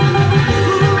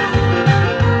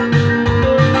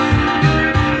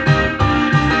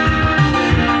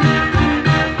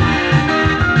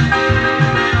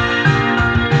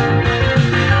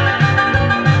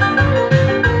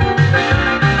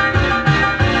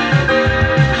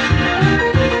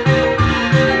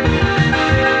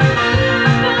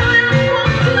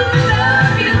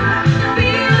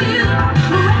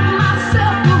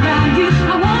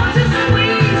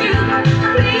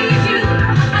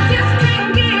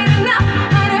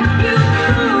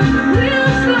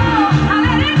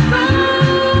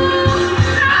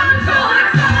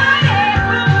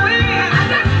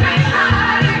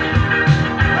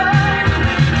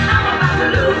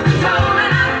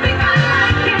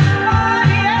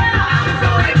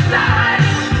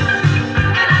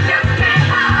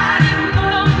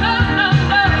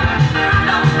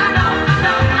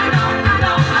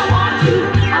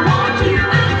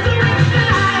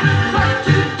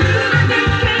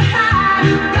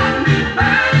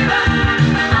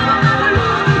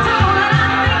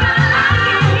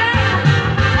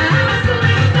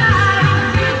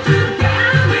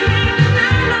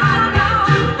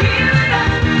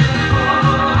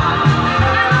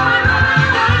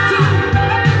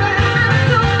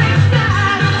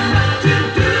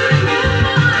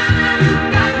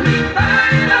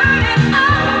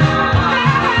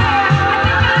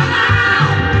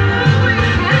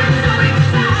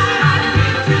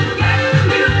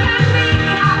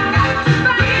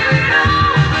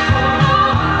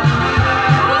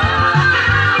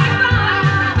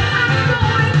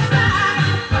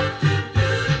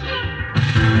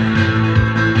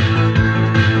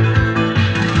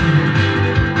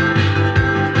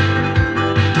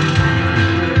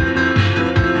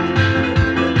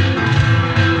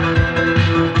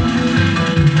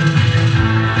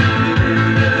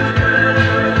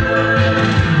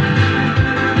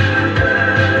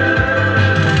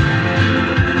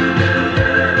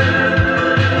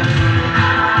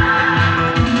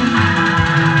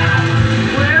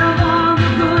 Where have all the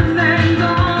good men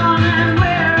gone, and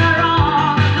where are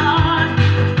all the gone?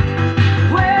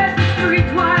 Where's the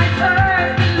streetwise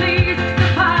Hercules to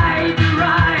fight the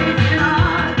rising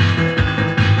odds?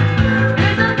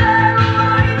 Isn't there a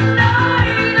white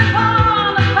knight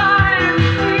upon the fiery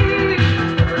steed?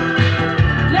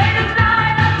 Late at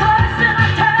night I toss and I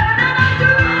turn and I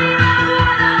dream of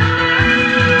what I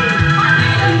need. I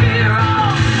need a hero.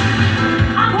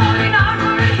 I'm holding out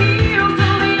for a hero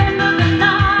till the end of the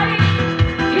night.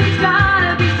 He's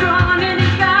gotta be strong and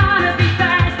he's gotta be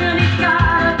fast and he's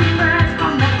gotta be fresh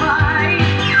from the fight.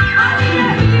 I need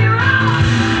a hero.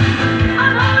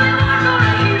 I'm holding on for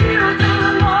a hero till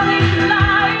the morning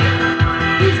light.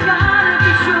 He's gotta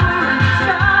be sure and he's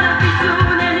gotta be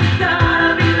soon and he's gotta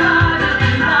be larger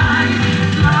than life,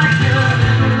 larger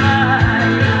than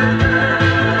life.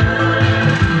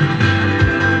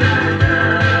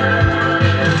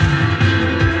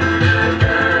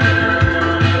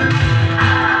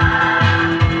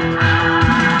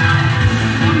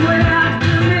 Somewhere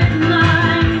after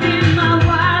midnight in my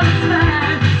wildest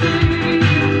fantasy,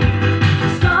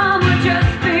 somewhere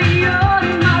just beyond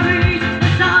my reach,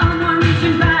 there's someone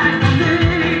reaching back for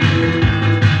me.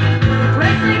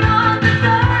 Racing on the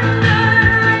thunder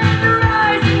and the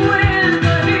rising wind,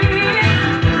 the heat.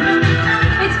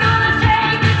 It's gonna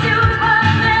take a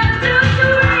Superman to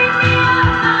sweep me off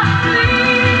my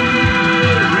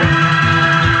feet.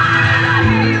 I'm a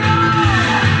hero.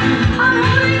 I'm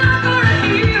holding on for a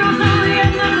hero till the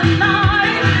end of the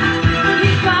night.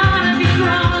 He's gotta be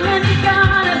strong and he's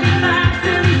gotta be fast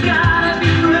and he's gotta be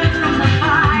fresh from the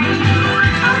fight.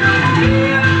 I need a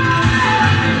hero.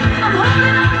 I'm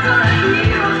holding on for a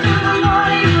hero till the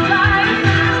morning light.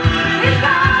 He's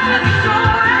gotta be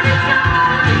sure and he's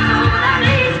gotta be soon and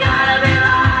he's gotta be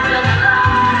larger than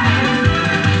life.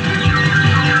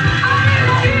 I need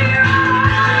a hero.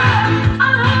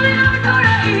 I'm holding on for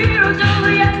a hero till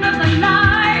the end of the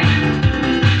night.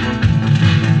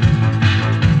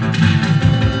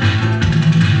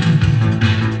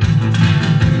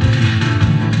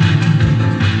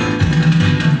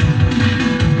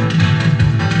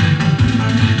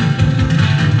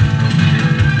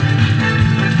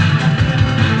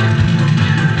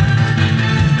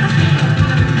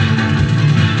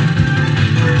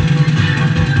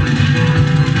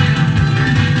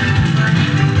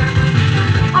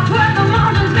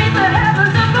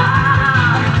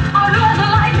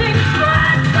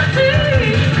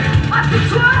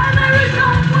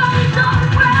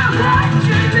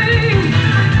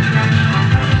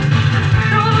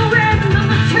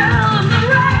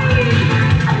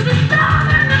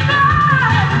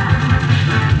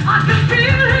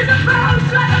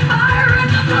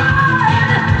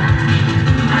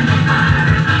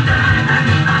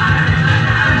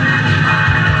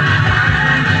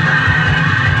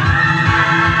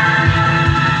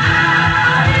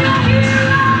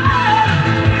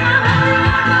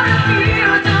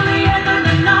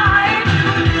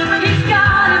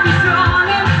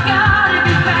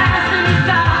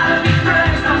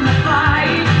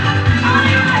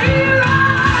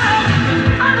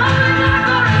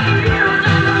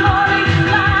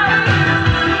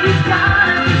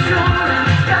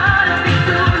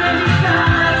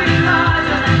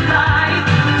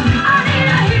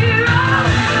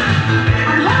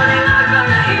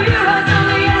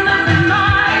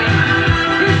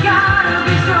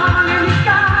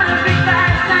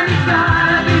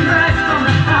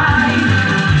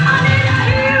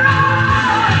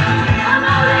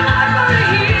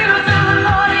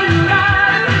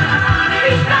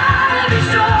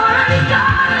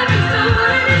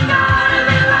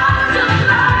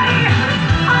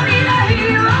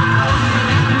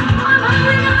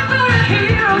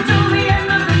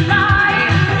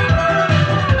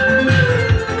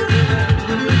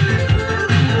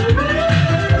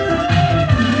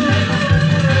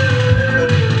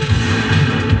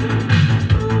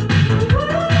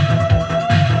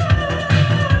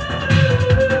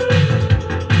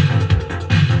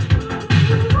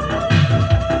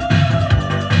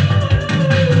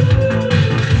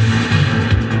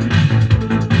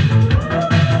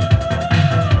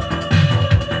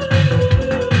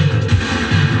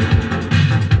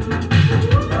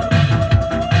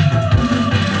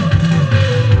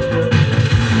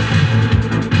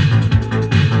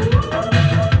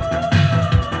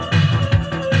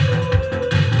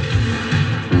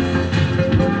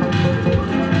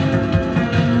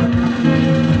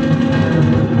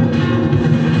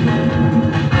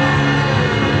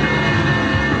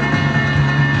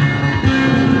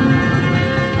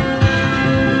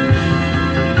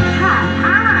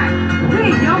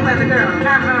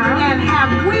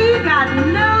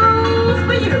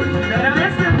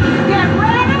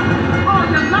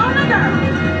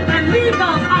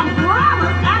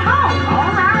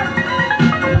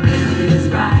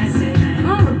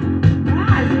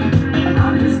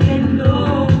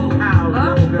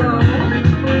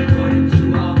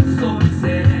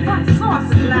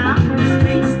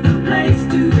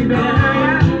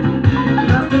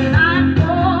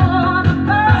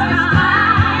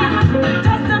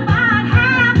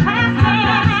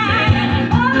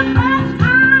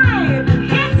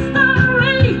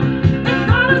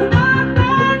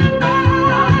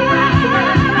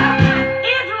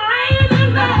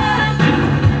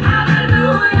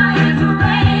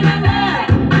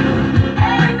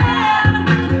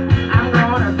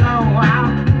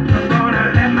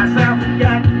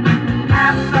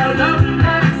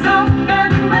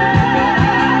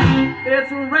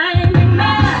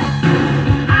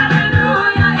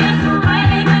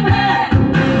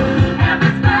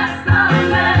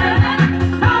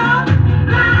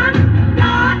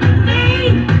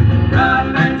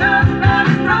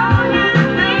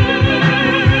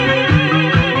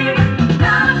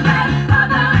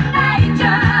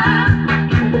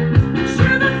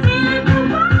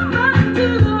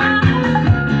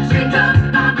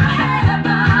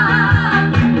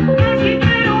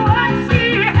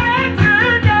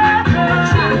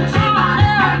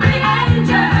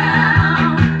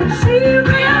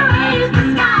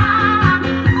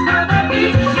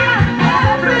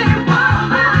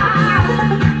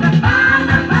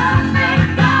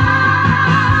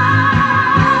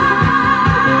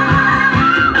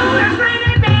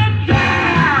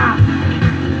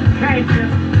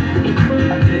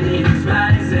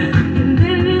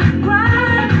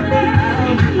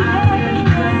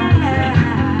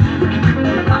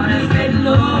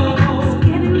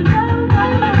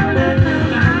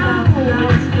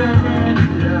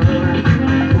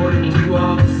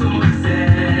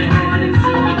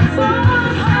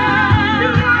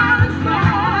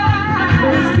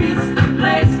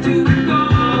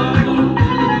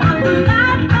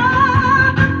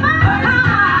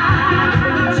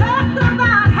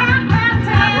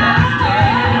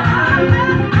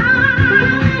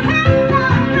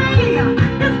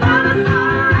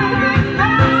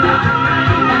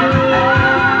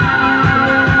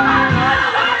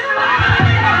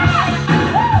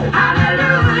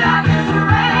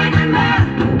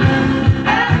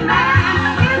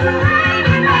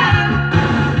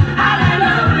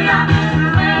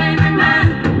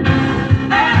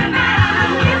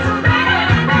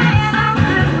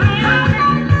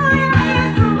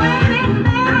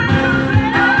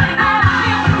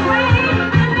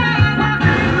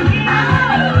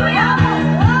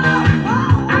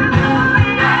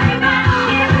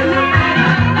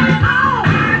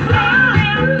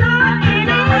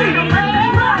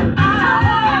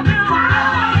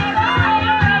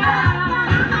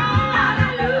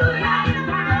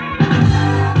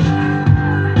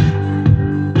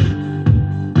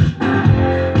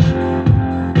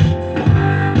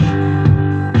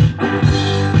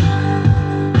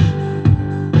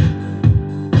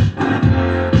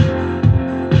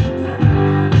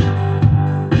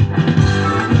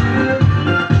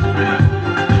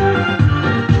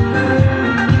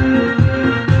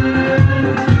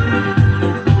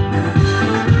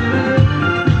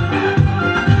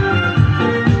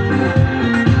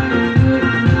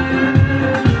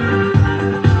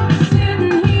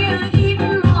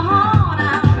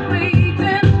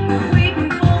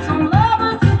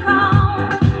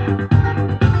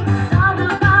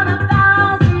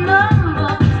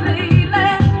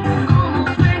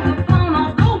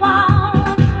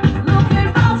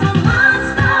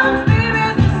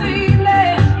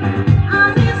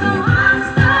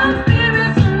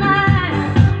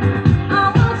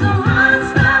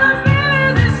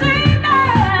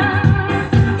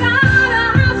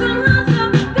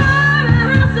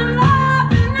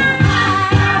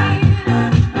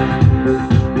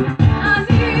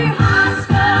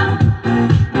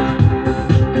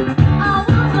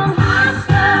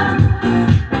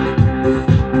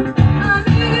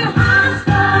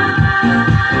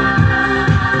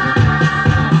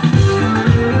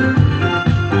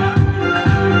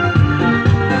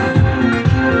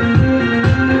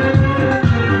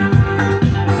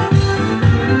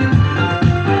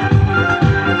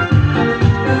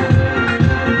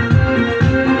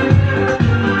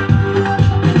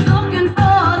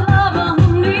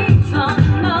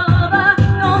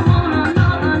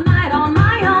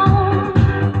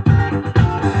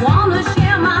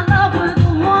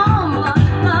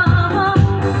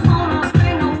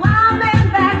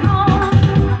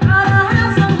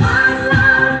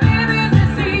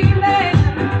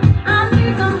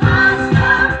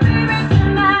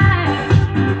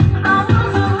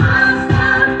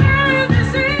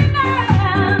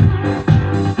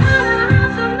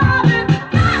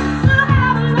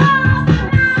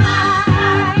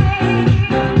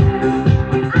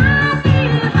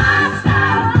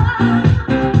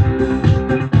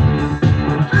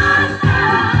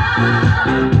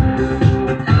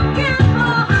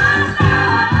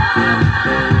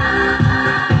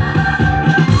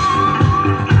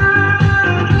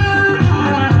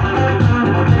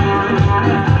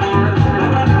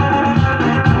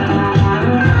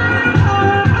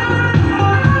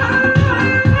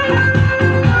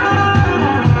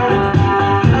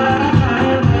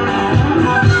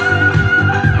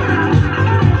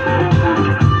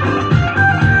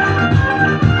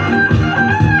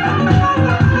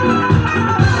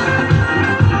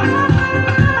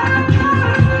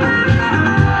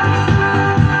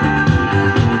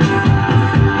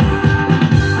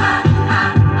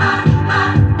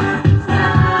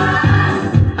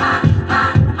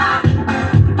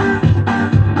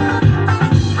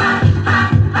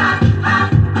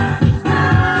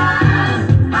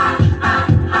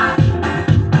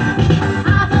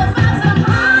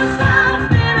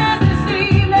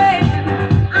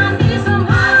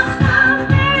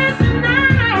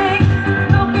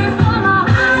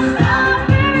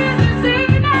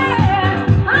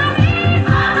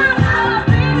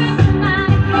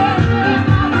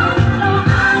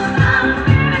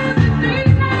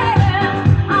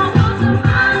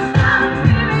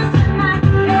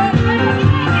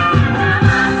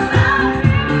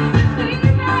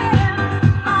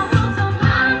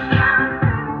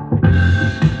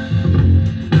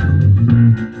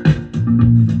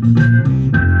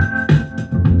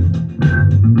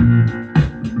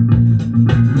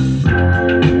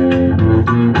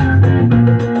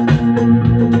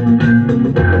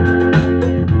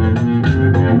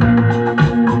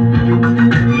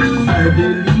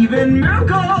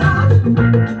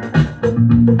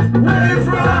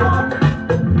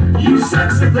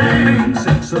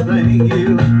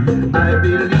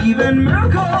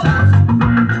 miracles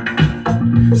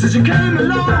since you came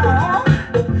along.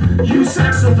 You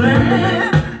sexy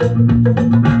thing.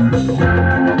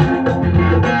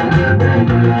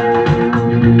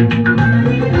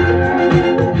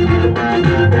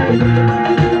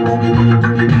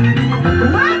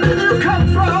 Where did you come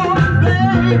from,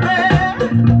 baby?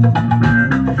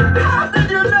 How did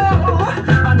you know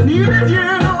I needed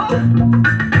you?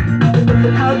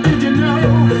 How did you know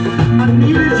I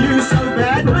needed you so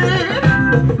badly?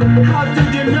 How did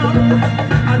you know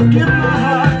I'd give my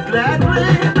heart gladly?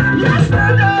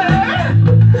 Yesterday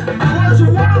I was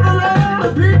one of the lonely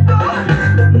people.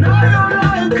 Now you're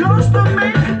lying close to me,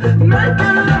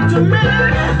 making love to me.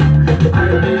 I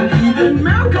believe in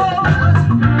miracles.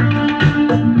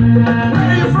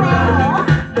 Where you from?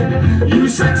 You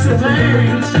sexy thing,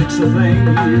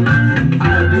 you. I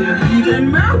believe in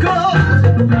miracles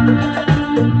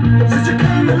since you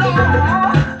came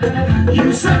along. You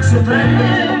sexy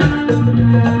thing.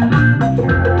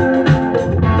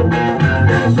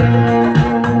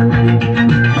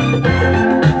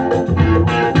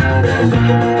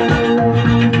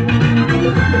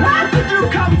 Where did you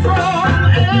come from,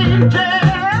 angel?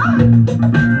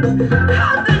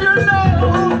 How did you know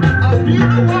I'd be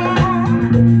the one?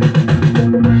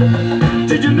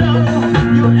 Did you know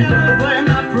you're everything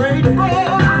I prayed for?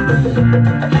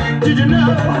 Did you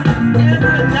know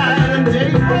every night and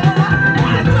day for?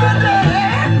 Every day,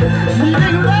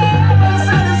 needing love and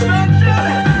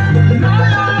satisfaction. Now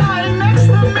you're lying next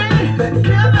to me,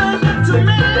 giving it to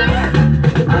me.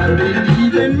 I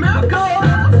believe in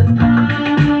miracles.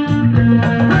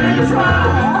 Where you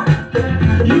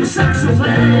from? You sexy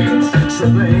thing,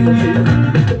 you.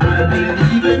 I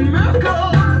believe in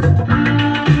miracles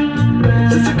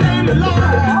since you came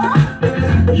along.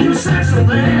 You sexy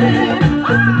thing.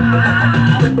 Oh,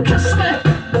 kiss me.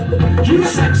 You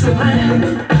sexy thing.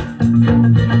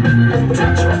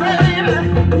 Touch me, baby.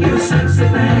 You sexy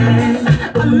thing.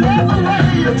 I love the way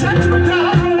you touch me,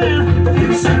 darling. You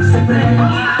sexy thing.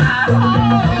 Oh,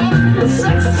 it's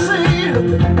ecstasy.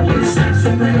 You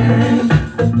sexy thing.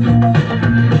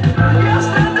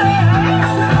 Yesterday,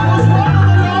 I was one of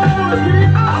the lonely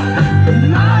people.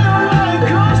 Now you're lying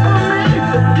close to me,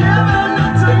 giving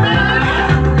it to me.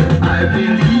 I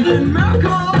believe in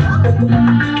miracles.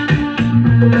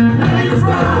 Where you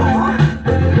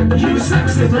from? You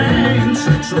sexy thing,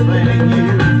 you.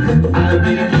 I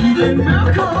believe in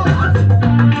miracles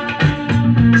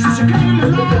since you came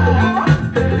along.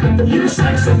 You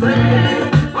sexy thing.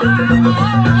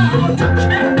 Oh, touch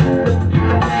me,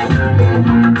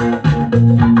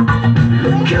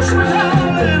 kiss me,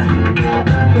 darling.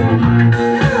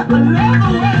 I love the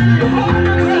way you hold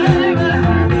me, baby.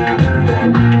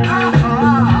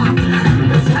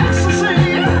 It's ecstasy.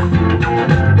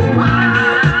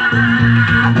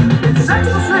 It's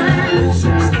ecstasy.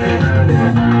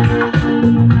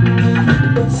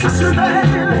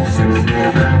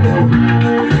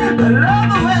 I love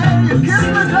the way you kiss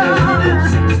me, darling.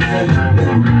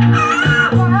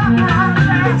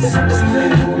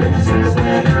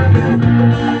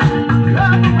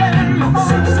 Love the way you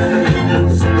hold me.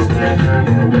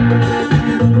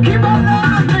 Keep on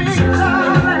loving me,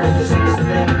 darling.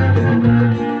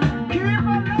 Keep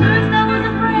on loving me. First I was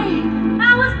afraid,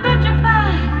 I was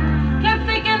petrified. Kept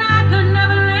thinking I could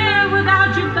never live without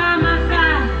you by my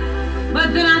side. But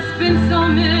then I spent so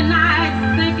many nights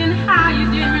thinking how you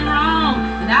did me wrong.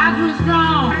 And I grew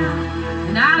strong.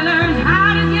 And I learned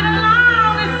how to get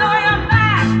along. And so you're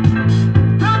back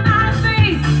from outer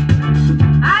space.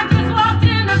 I just walked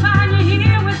in to find you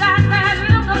here with that sad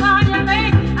look upon your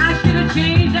face. I should have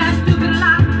changed that stupid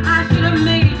lock. I should have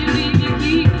made you leave your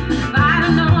key. If I'd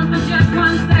have known for just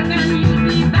 1 second you'd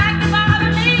be back to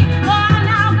bother me. Oh,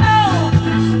 now go.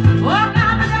 Walk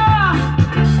out the door.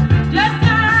 Just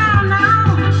turn around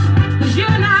now. 'Cause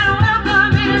you're not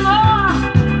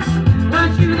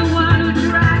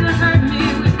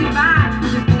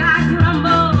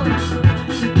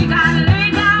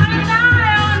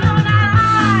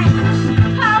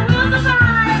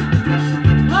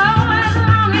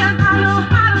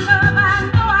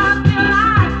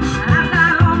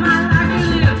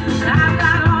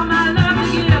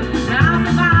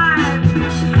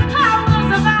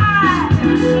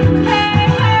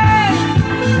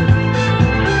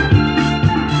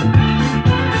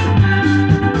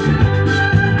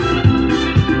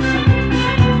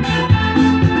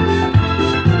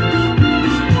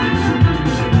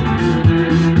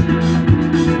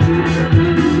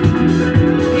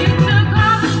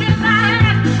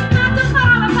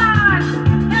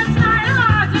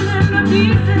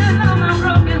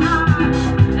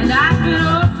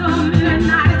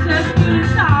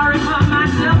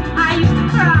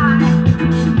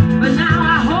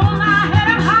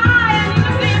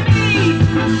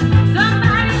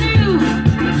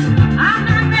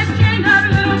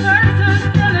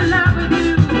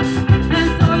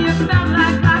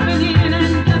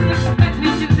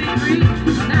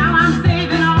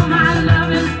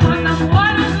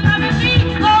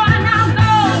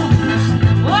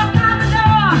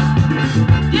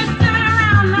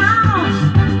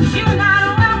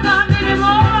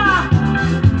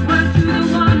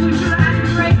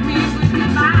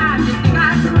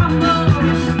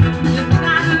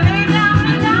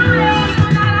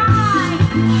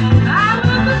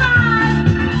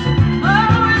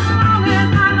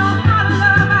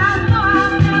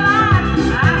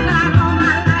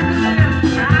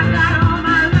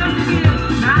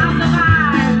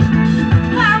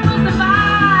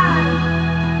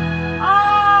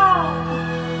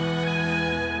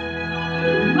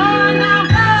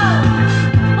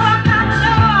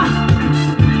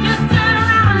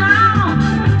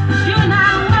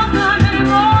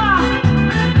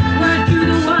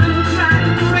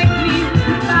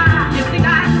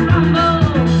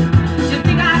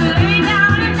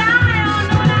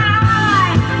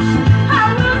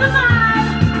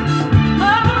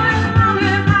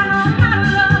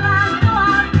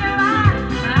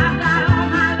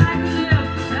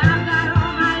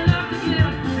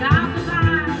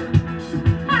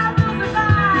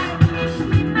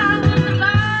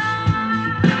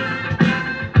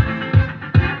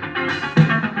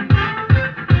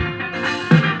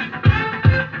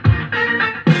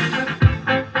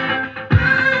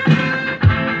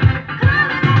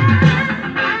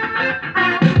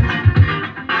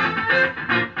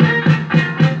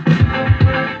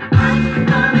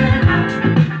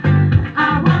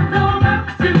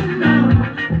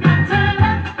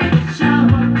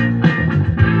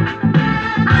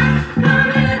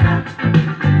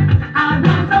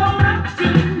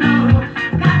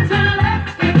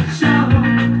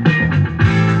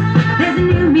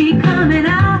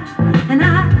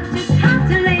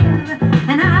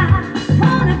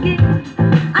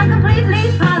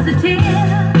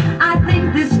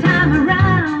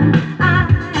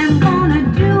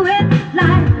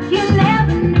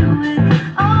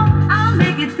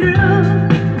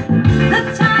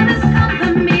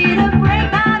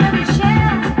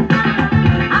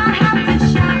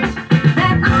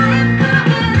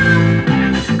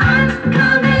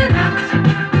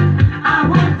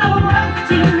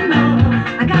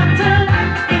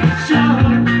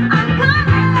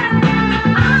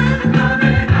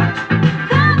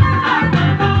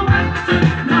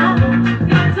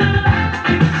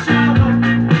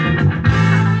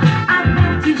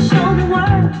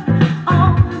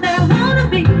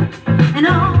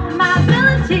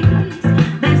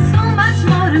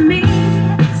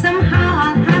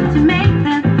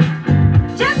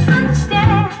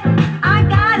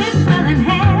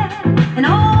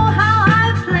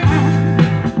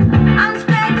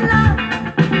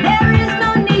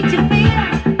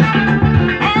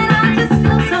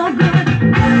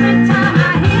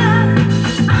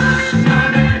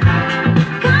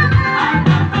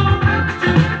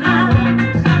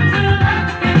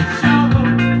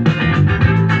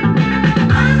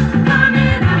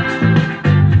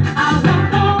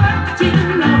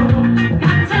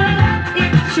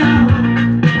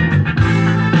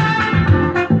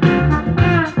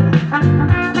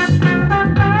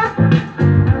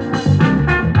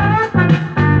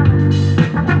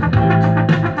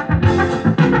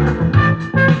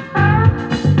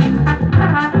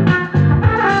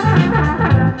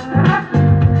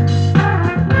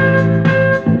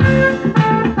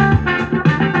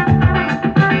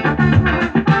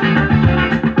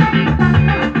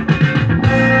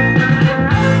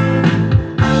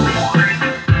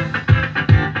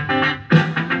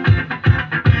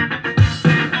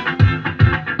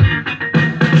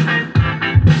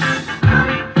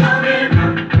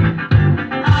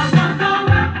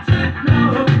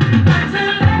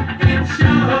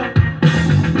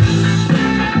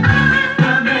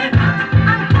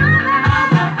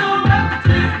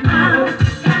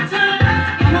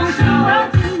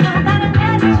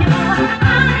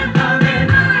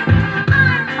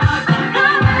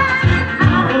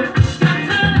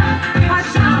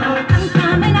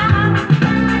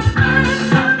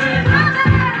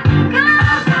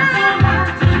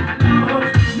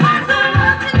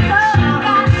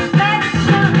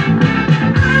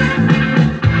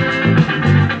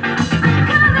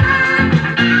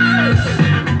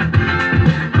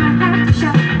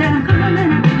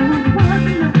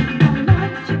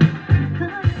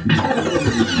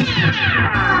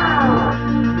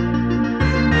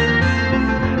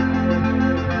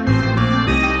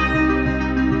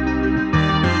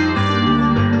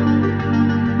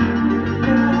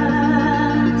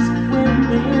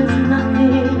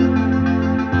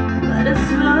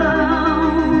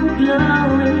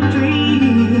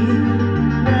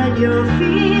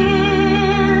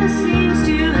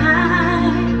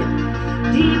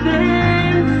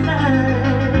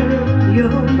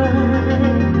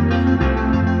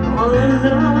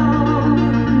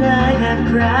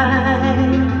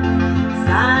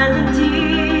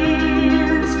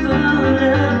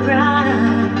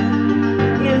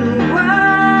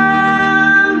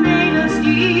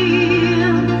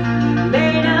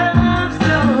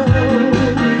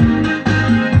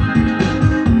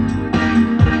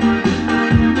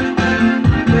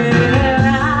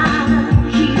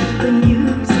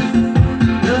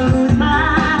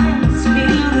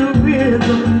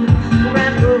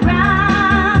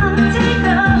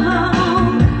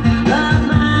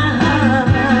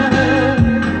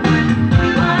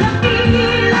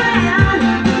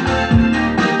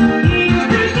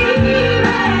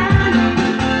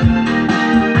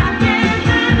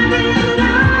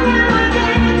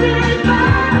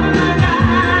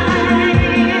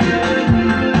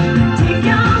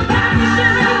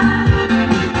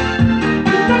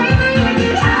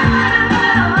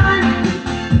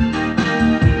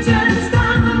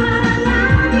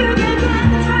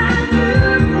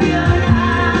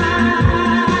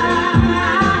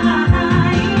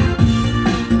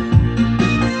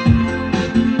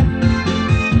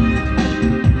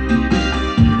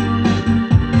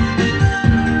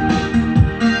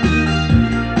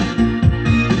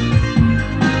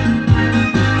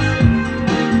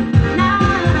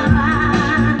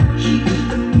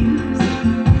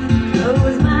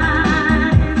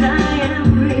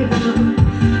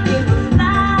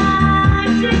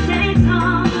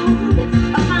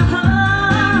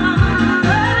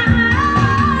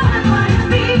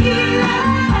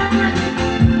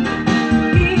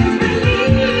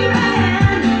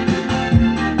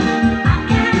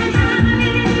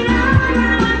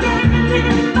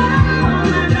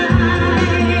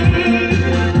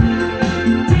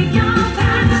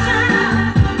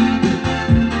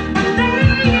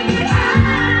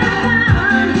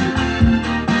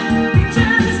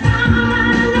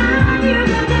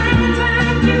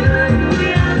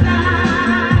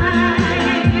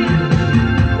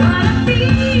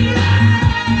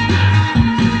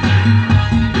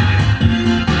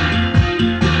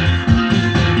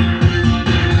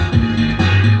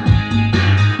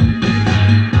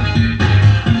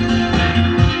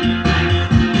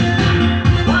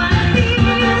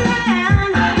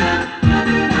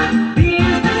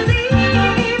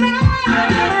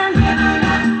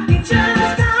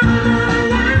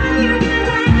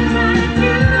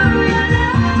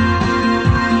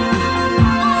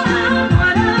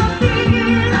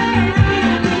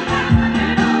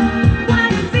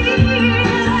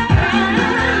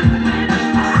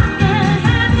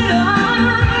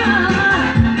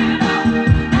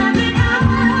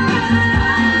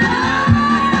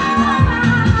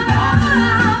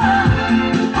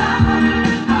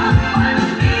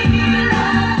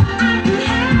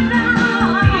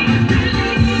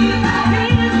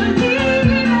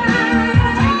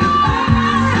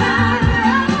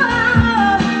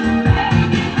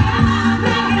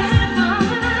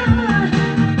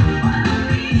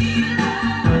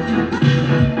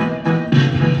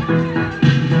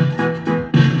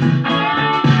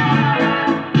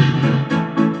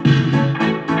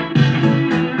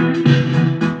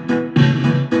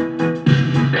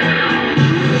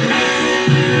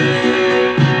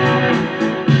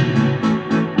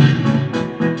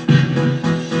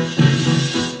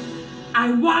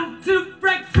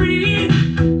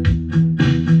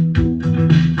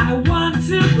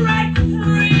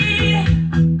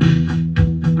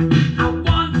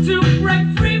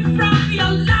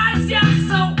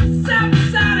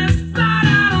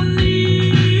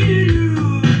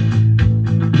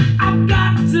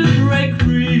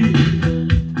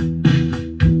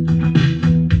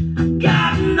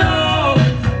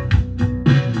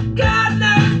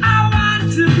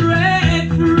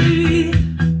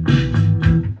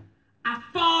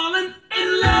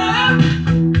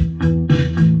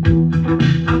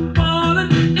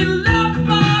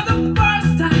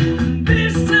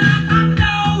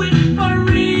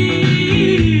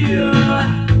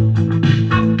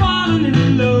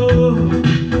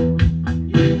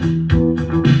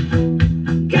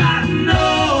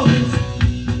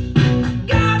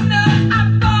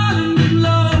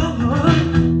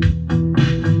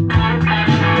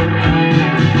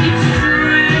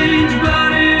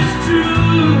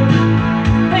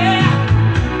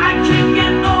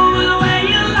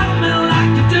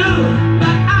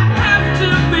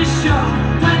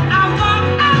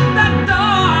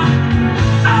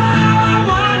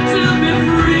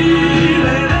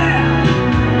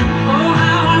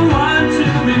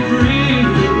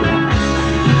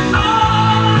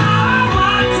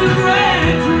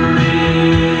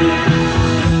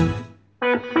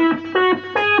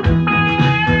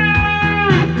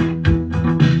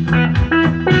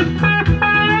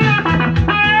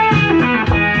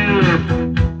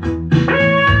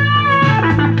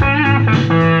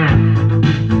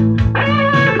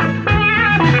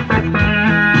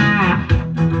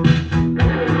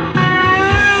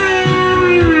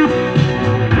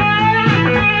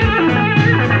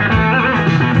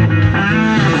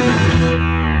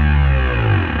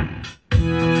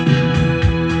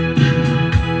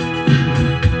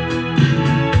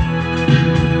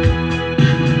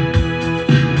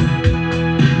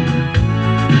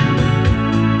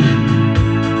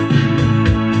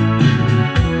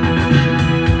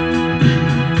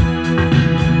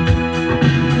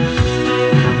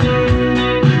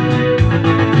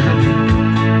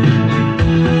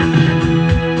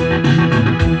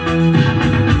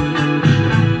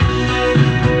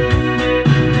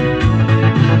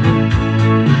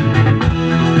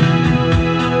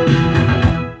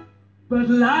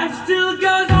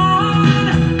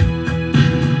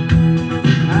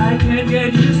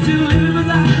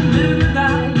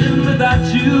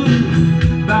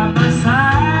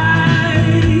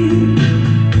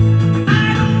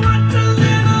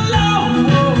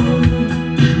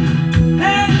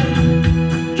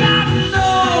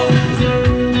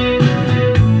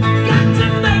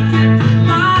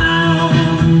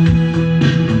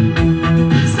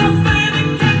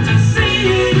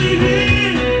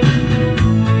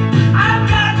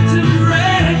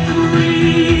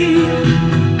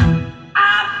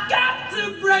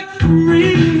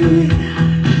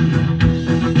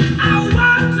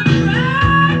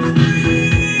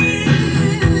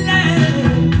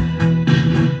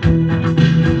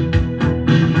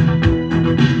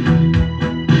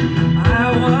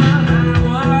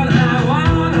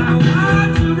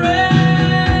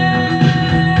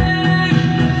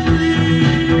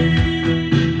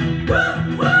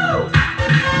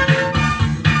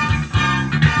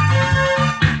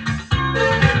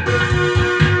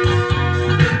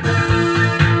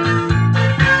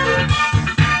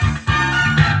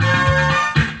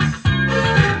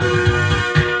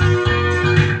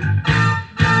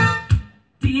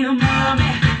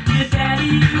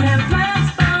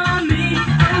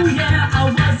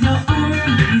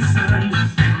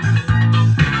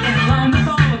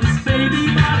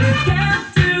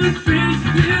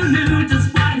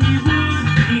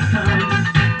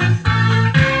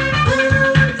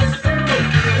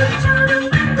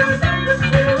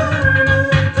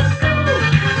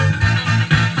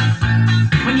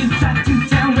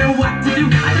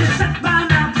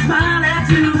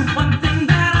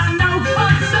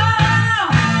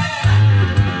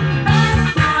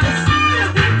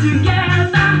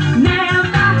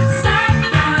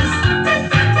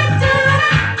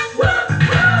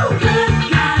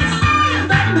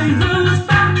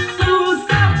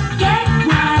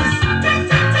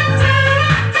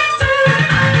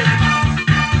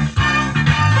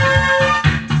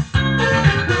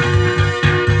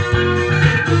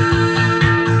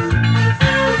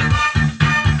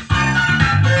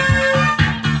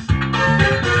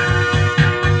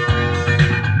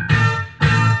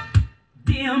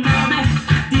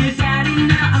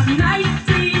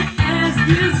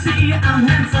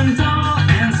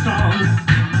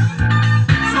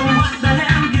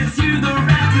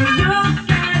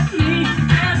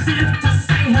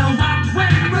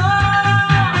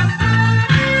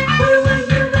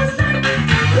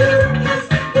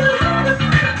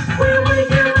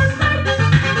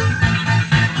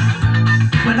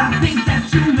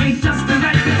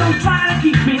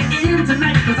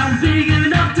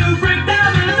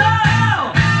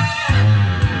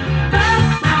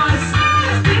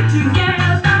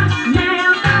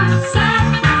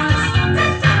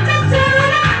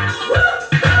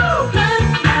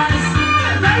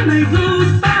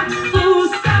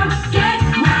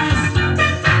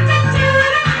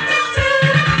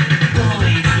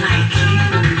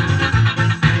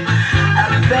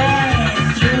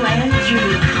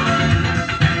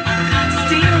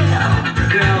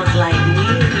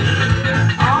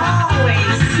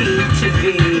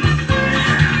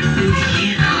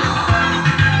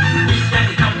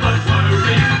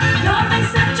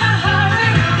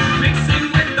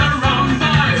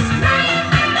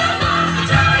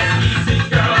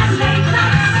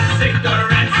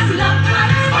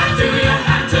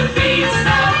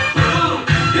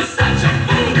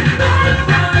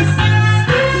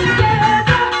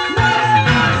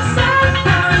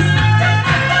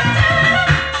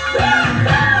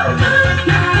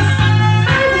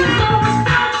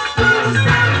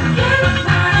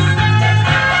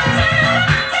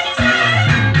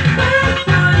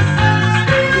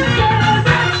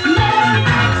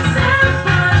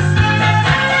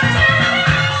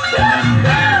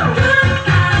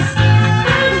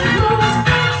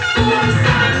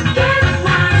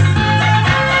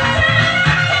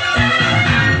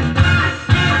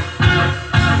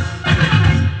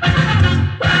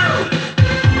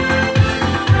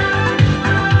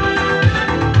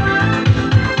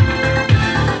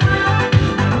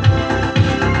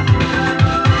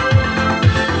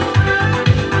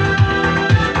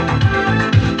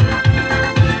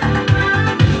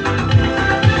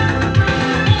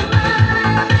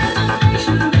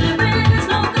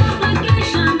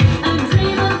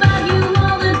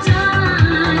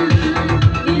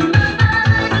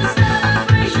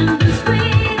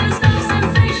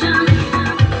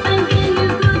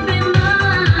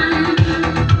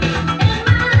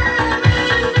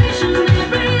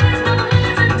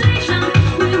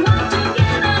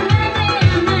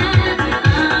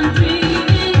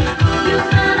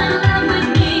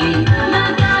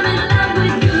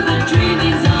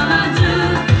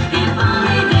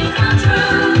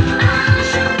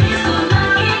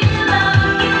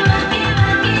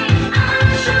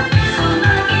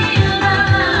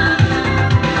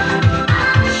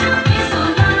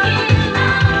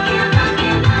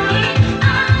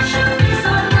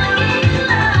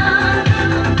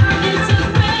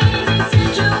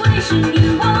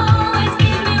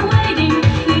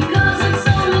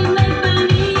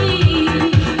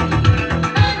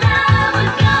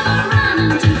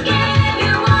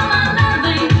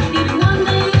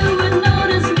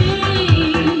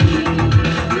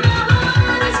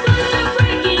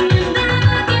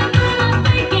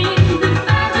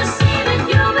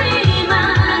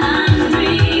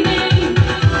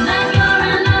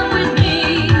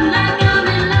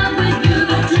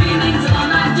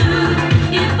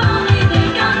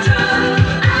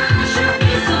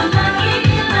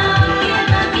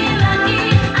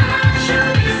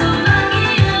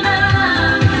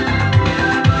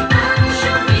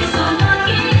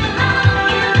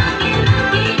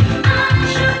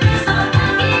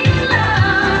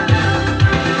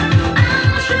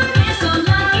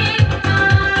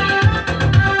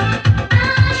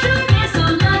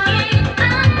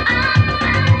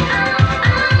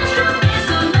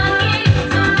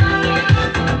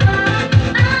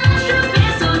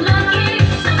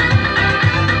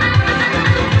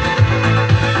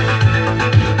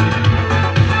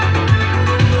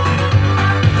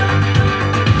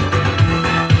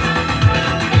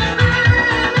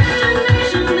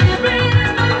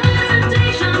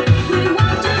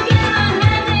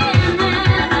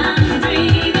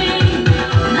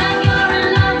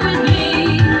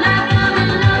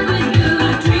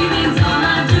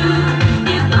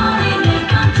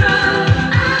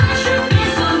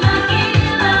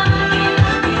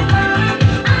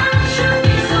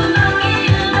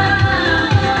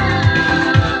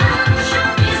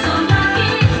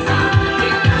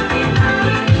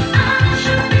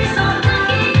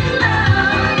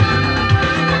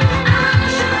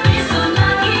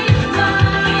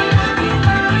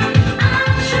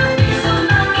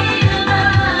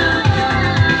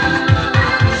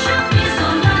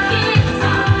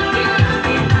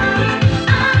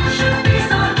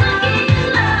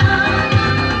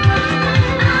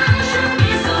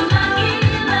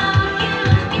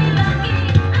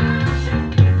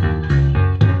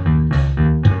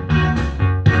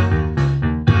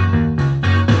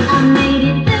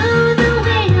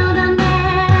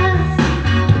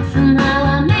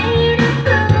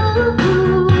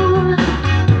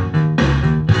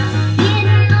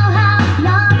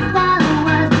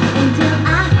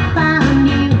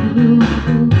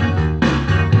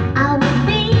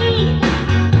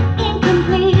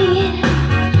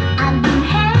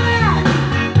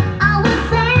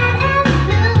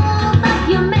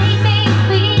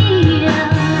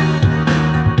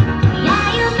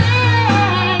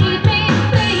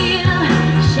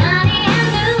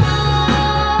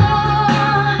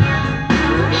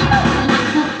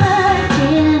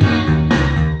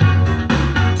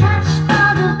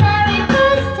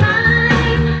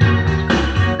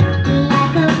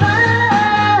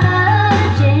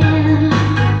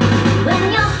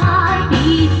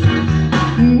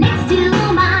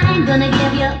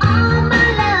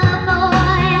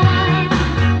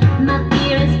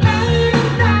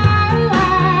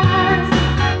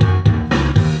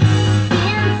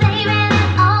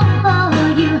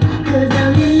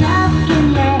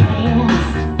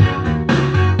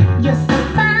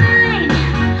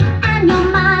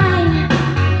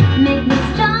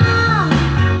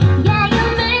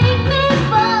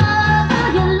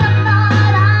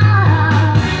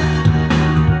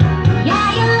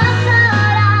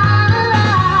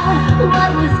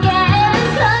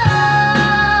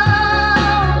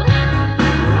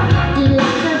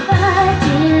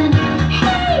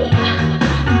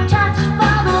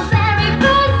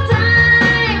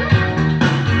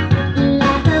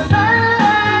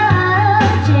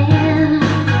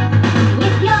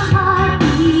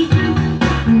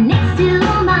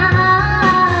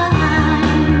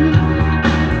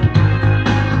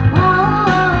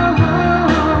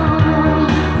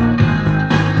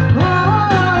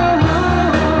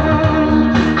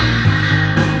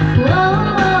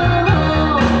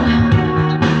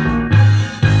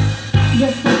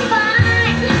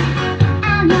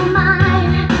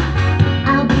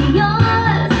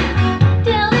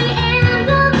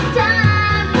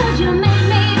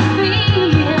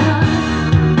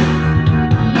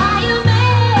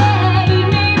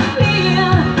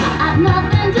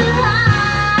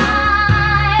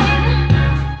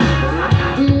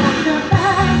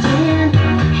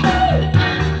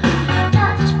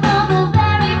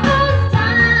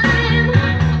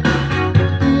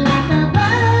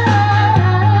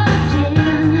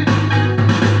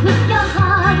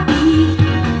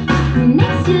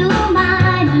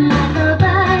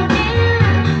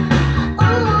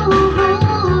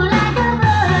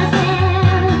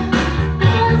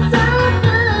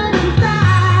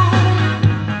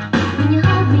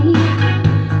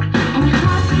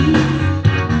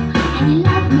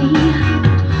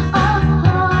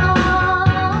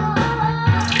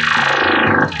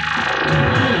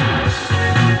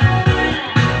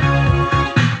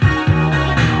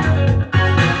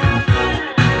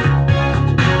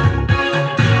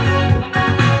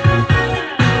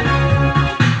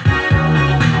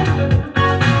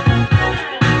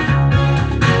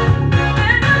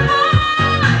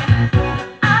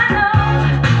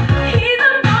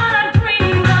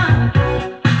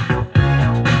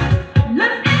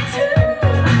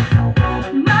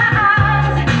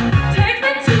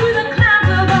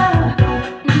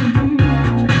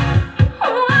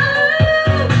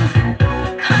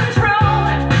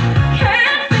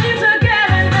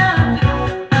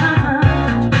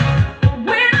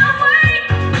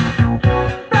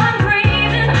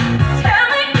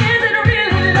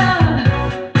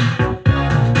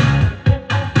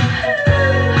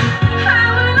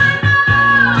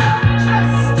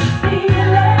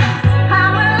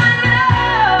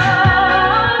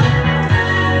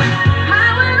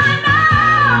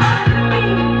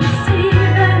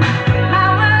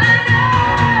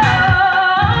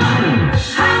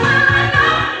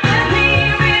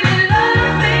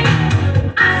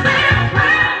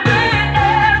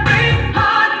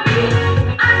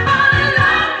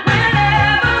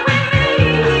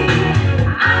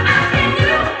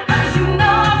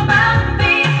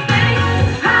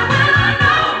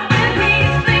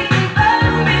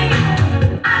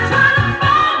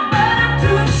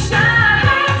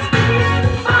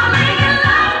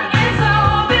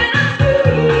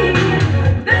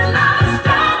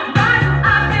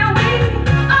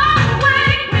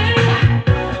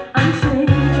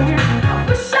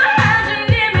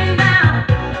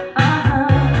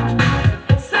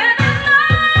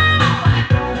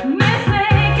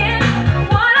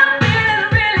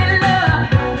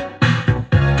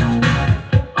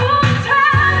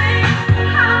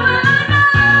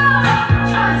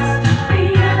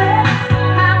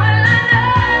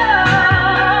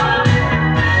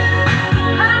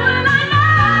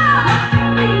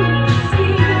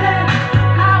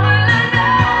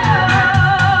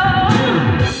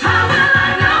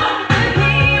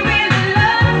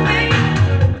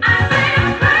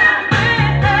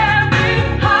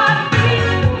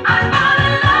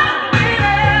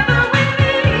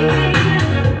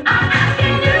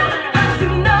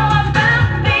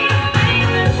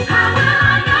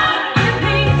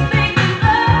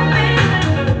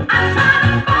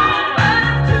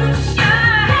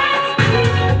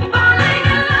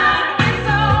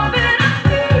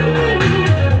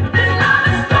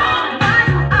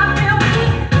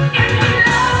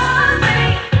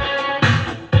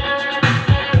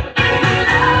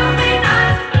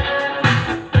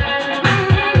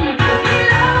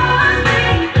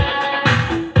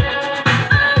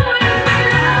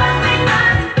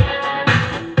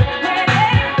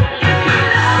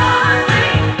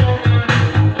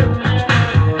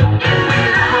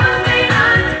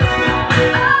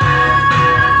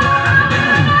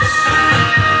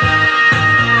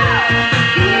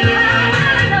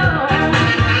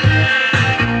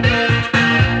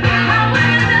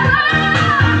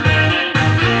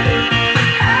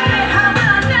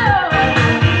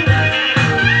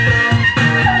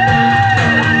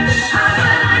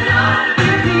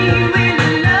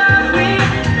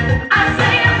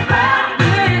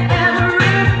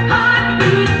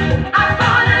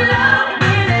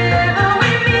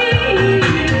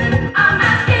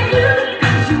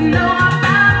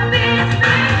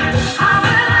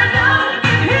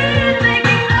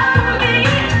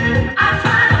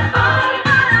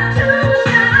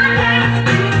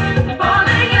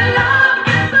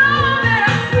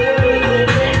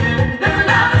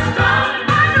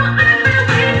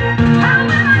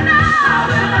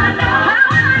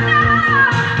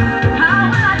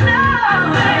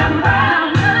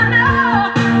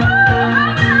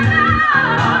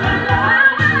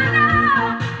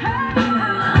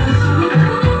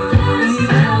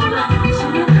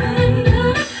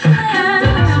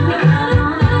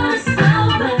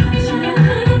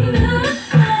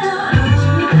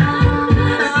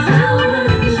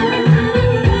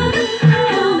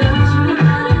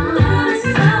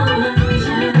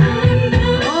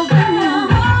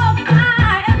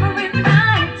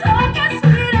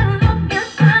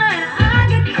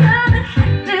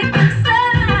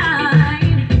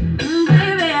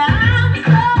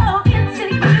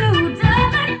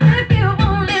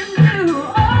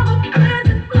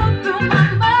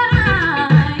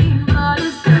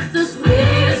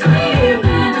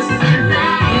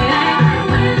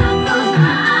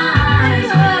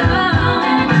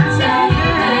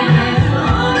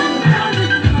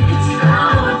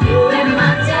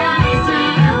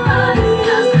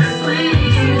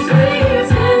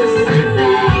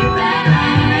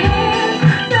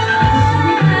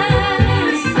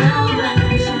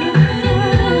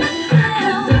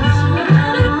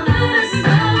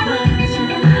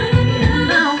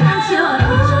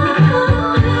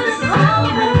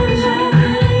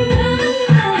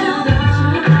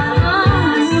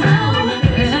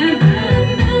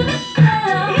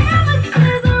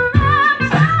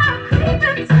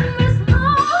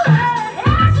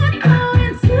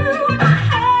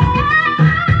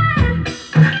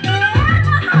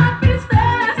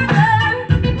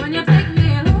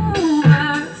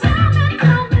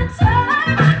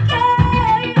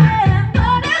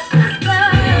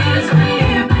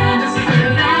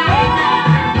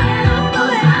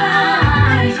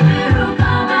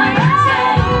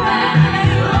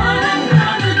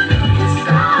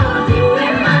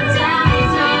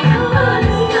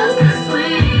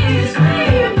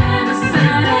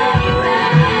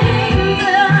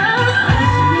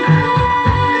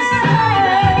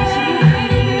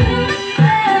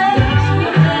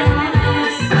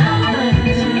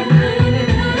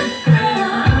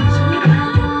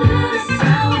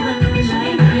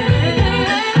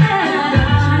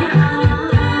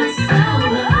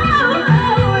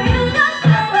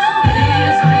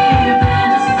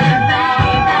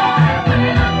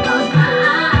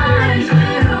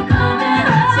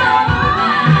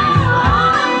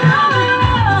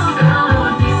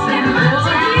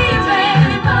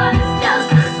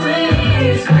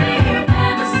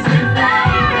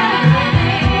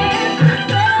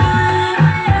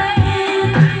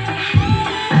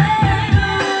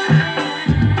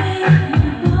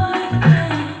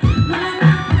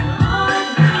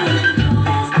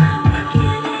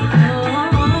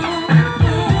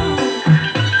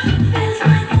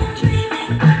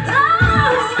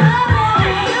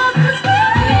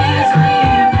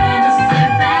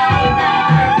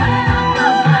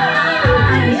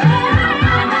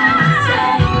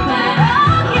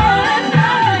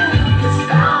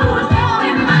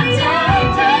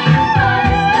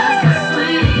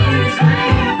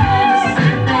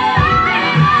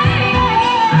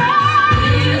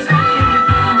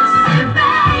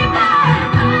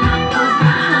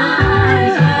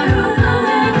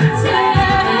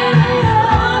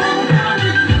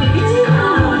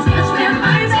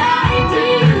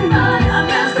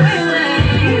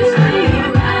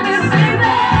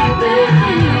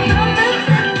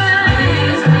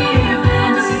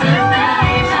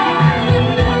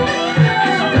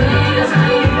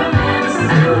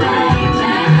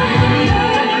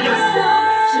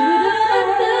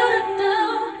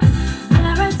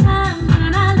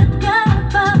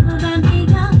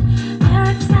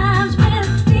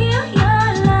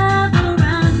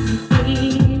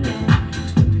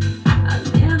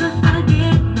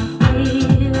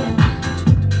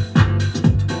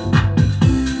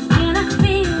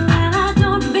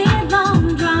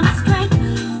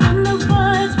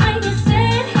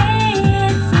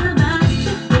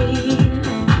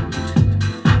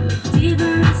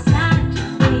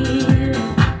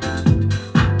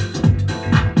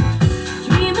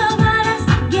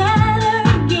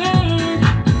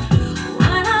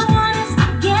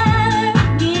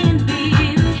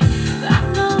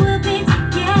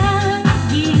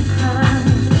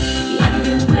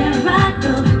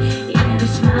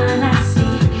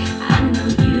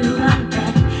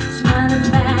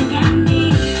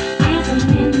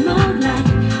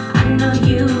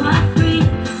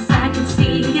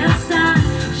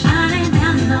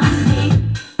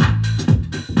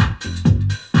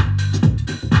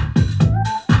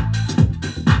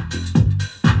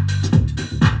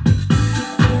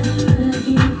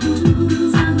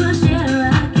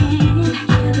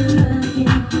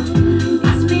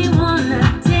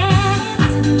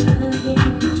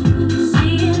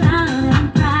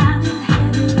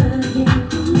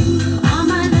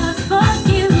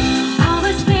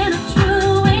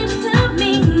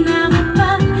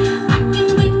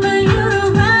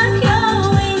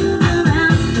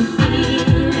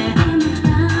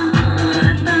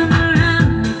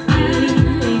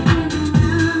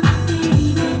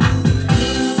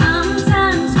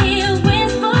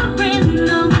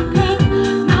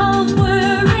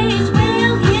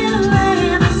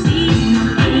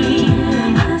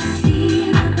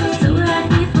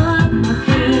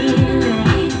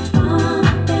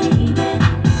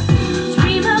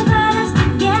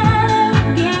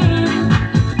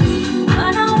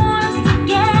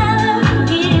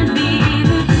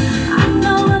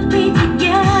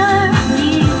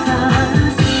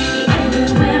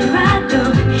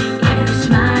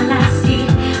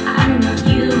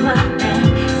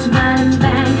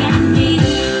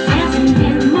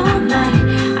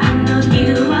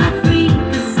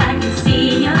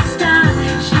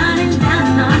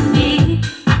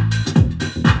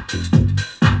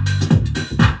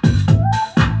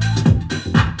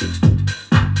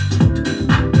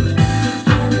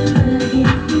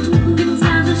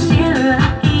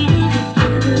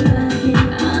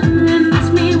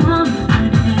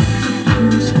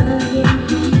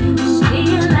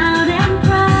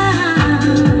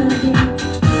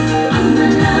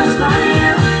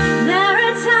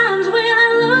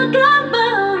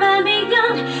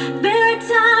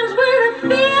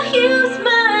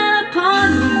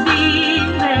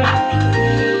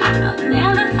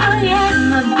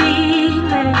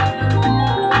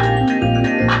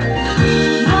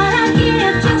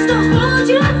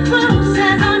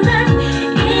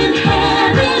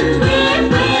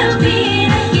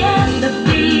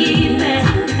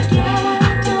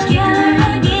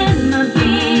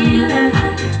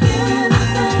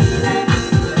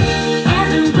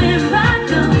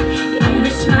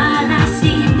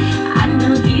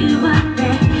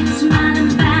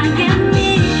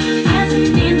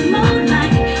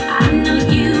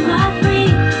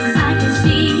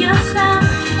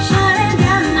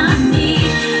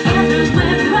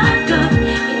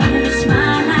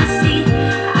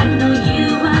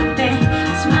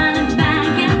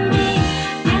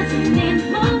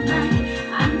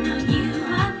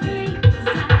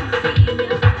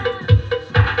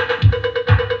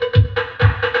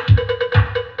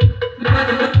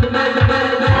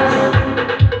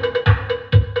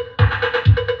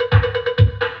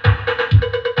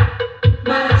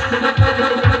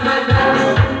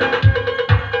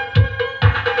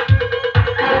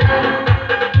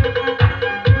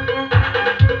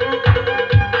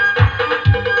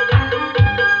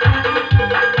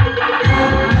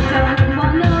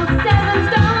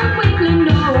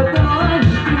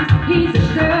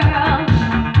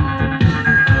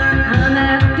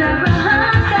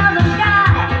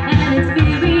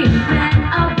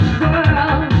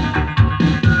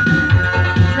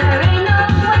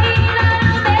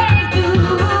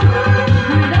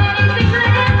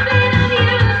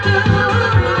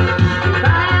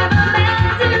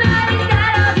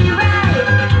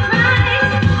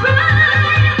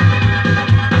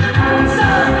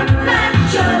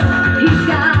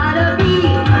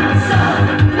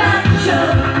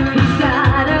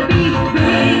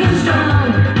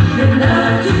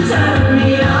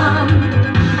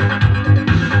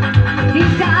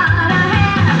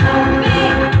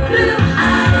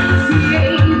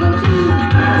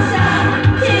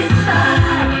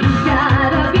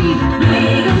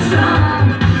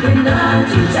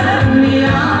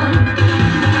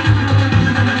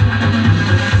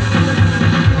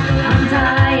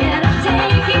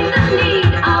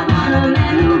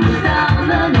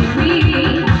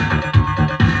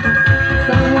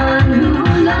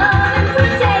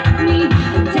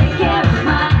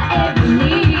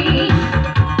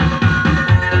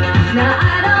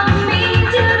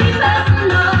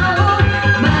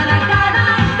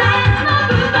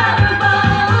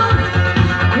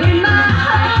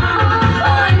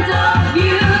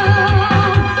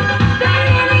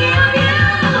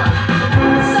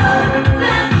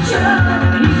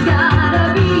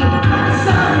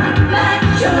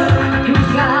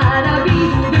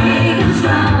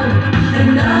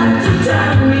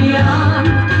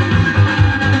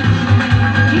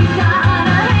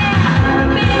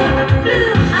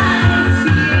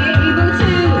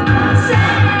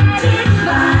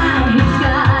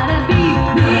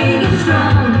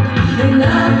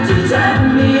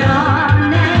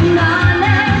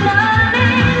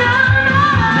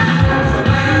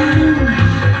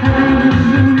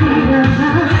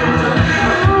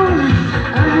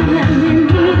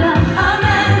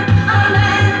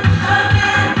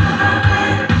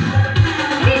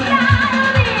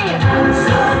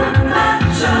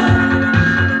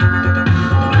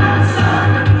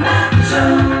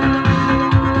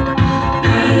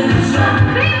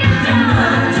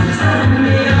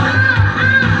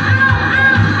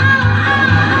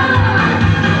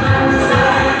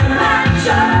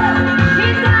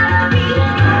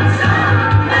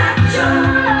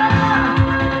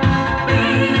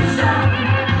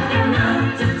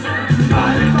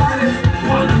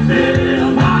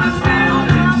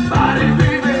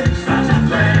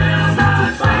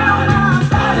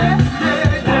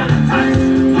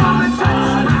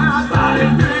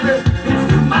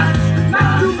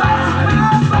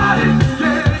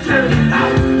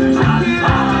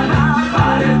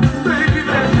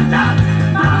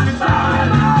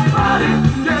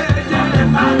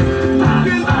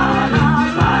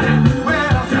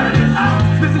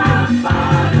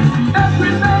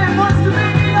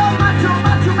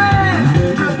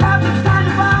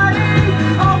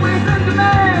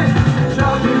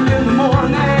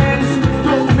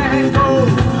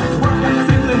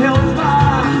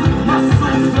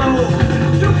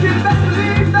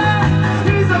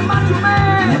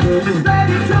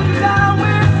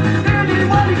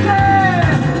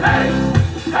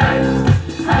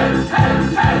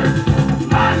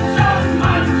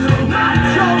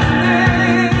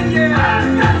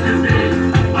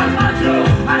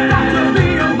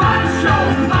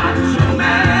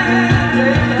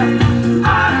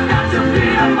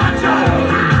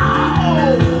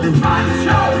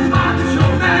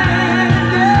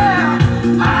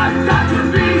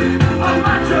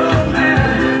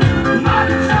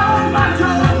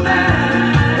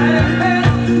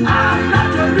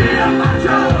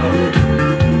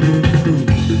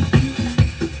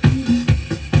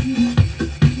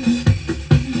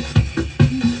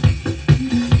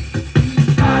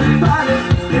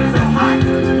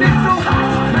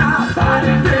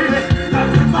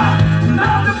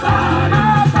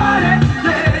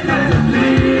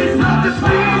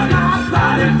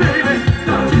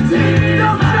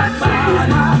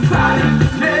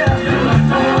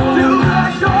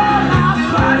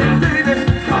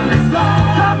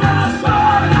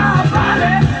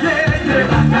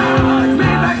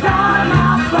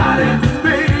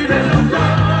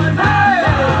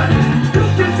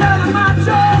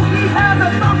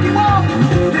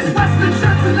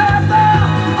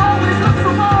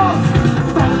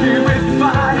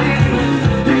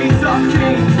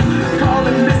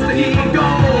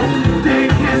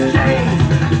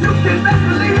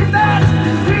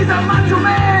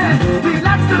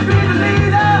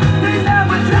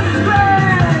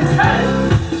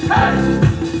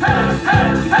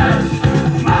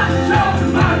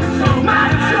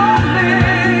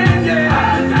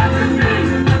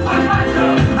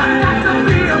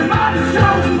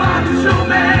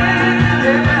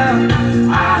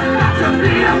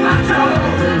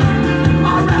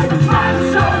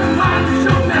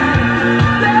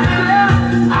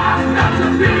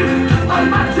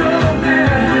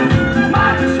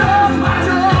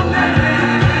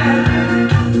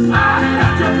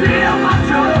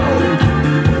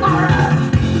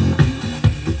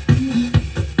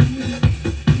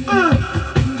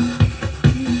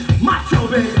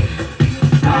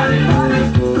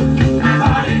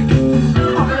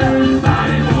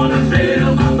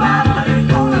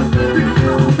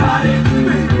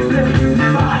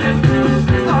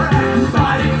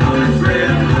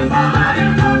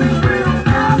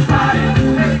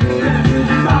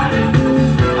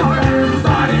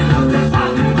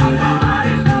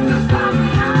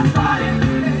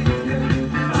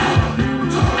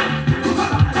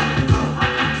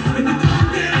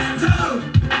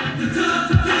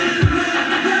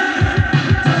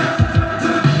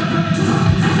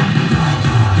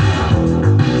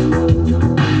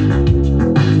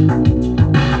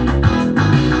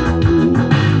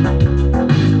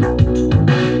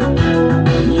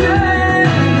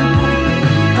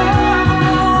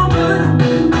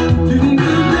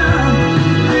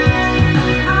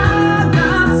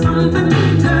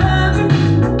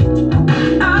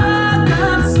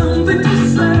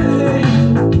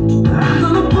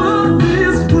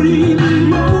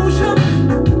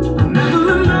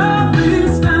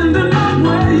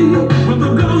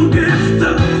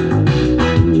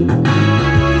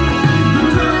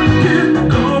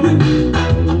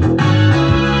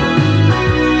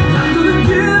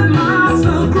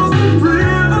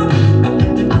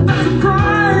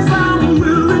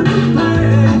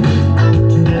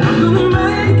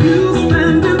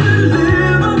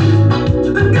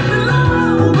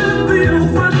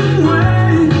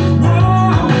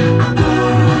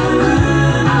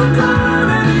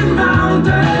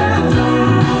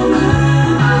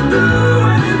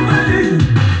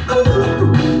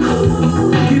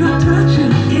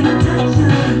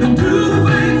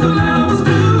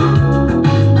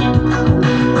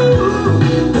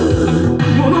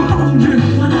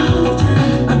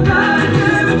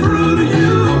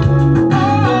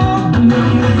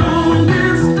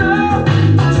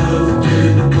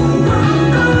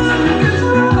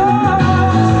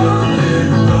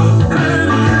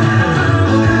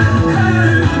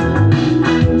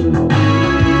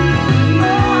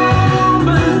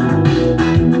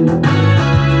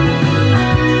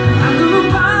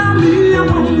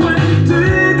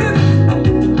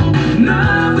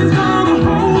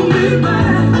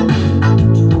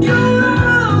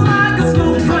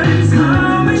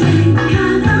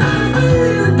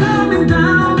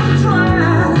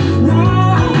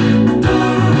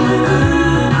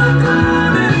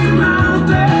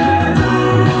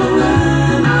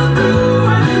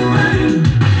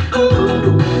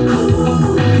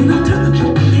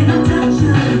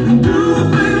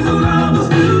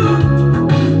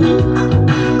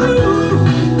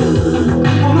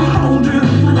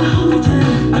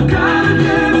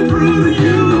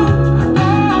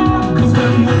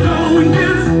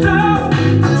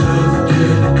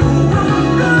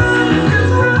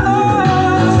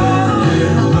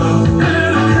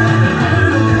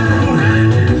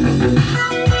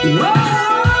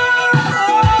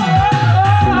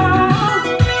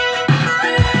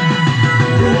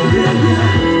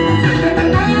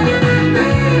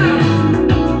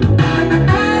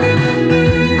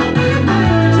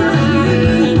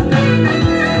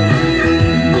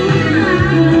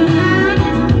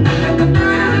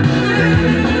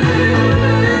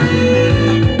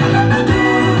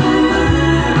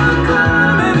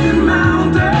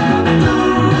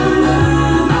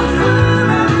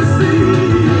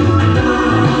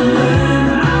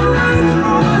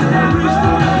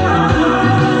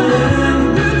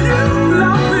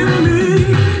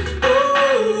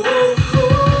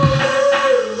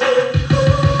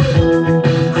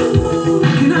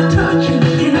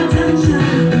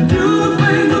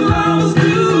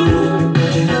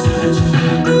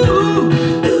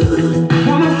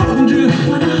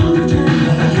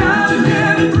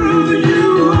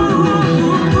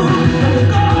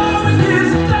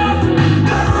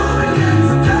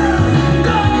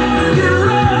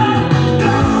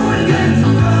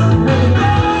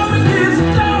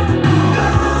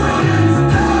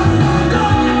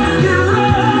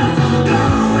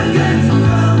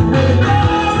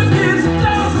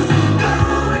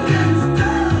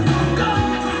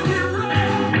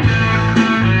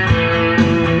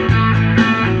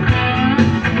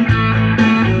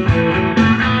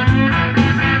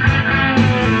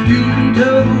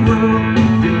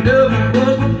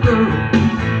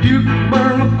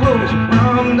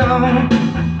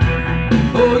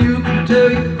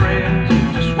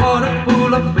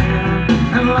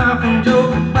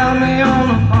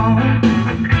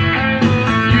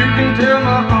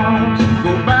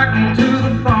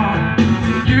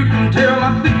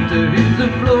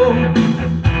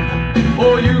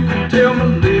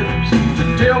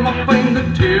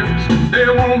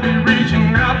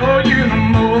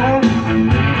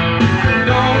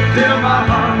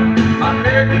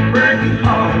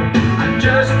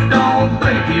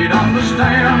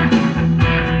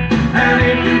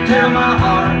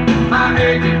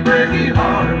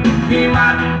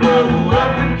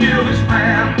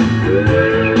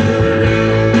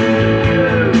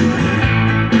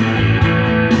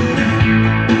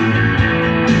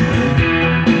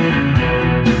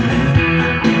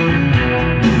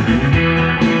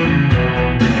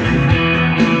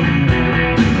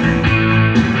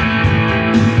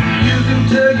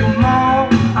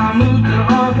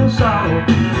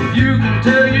You can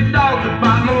tell your dog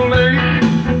about my leg,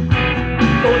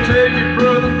 or tell your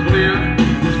brother Cliff,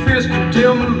 whose fist can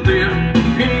tell my lip.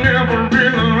 He never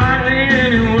really liked me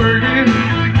anyway.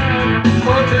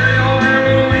 Or tell your Aunt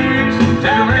Louise,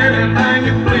 tell anything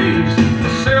you please.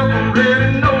 Myself already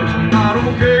knows I'm not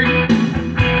okay.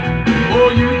 Or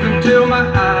you can tell my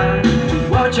eyes to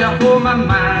watch out for my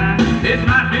mind. It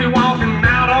might be walking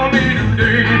out on me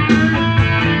today.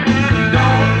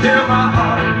 Don't tell my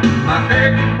heart, my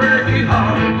achy breaky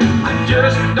heart, I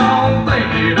just don't think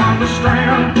it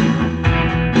understand.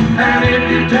 And if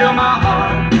you tell my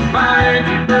heart, my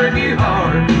achy breaky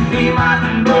heart, he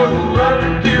might blow up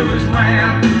and kill his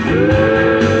man.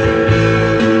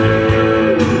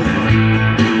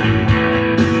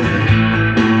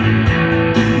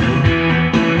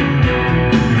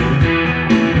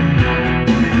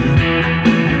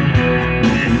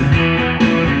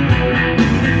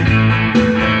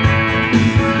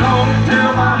 Don't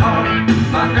tell my heart,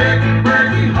 my achy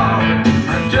breaky heart,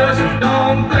 I just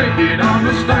don't think it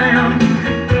understand.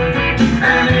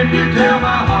 And if you tell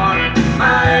my heart,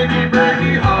 my achy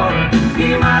breaky heart,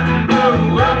 he might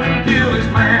blow up and kill his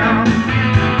man.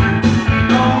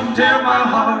 Don't tell my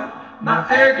heart, my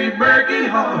achy breaky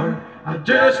heart, I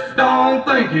just don't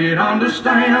think it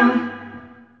understand.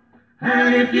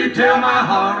 And if you tell my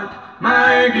heart,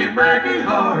 my achy breaky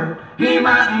heart, he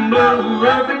might blow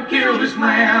up and kill this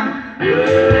man.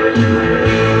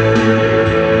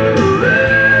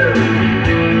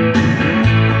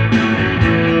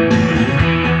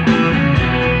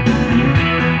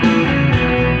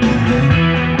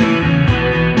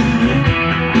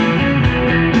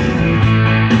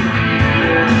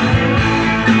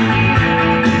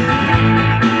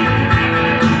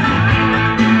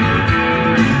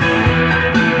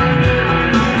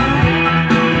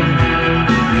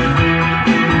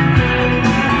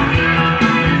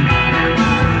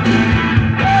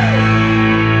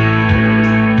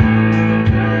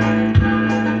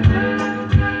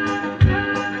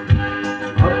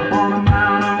 Up on a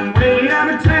mountain way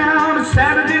out of town, it's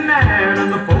Saturday night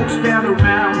and the folks gather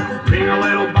round. Bring a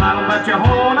little bottle, but you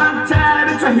hold on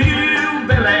tight. It's a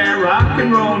hillbilly rock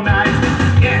and roll night.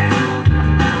 Yeah.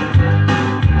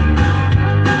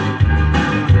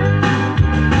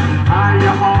 Are you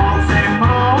all say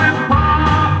ma and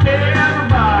pa?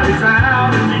 Everybody's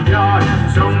out in the yard.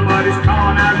 Somebody's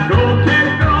calling out, go kid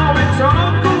go. It's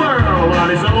Uncle Earl on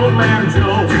his old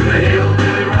banjo. To the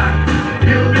hillbilly rock,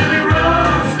 hillbilly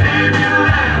roll, stand in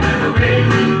line and away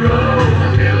we go. A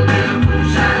little bit of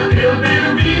moonshine, a little bit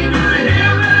of me, to the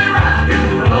hillbilly rock and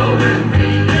roll with me.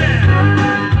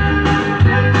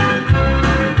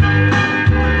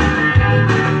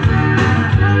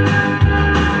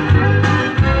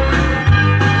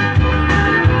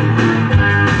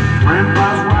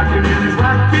 Grandpa's rocking in his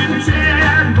rocking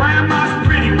chair. Grandma's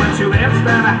pretty when she lets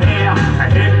down her hair. Her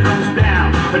head comes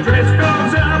down, her dress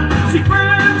goes up. She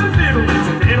grabs a fiddle and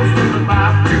she fiddles to the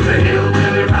bop. To the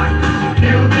hillbilly rock,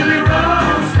 hillbilly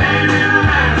roll, stand in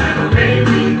line and away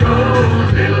we go.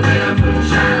 A little bit of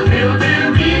moonshine, a little bit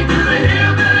of me, to the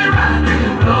hillbilly rock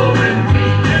and roll with me.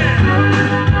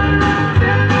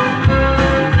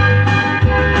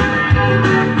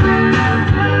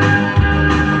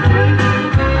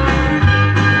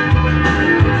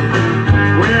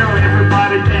 Well,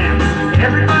 everybody dance,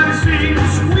 everybody sing,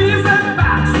 squeeze that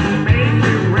box and make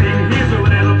it ring. Here's a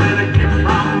little bit of gift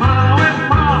from Ma and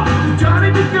Pa. Johnny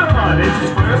B. Good, it's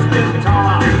his first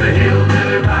guitar. To the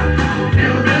hillbilly rock,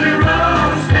 hillbilly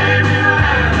roll, stand in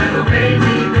line and away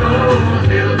we go. A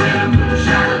little bit of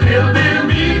moonshine, a little bit of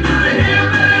me, to the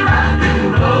hillbilly rock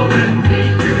and roll with me.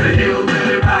 To the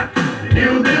hillbilly rock,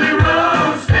 hillbilly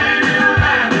roll, stand in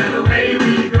line and away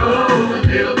we go. A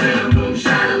little bit of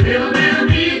moonshine, a little bit of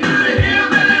me, to the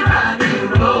hillbilly rock and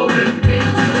roll with me.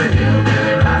 To the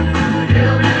hillbilly rock,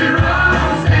 hillbilly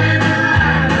roll, stand in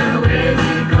line and away we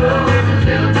go. A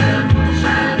little bit of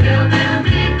moonshine, a little bit of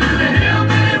me, to the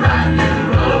hillbilly rock and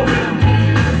roll with me.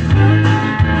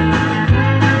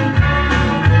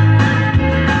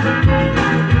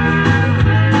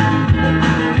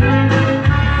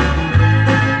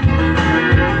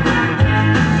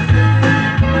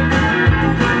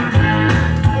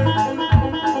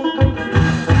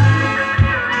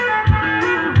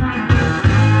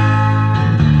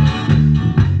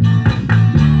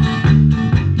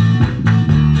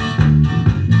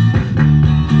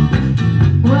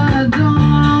 Well, I don't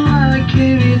know why I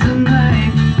came here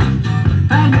tonight.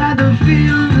 I got the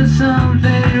feeling that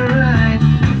something ain't right.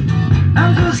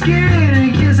 I'm so scared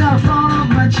in case I fall off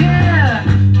my chair.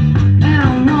 And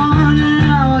I'm wondering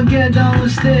how I'll get down the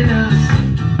stairs.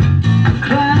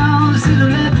 Clowns to the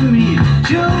left of me,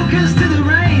 jokers to the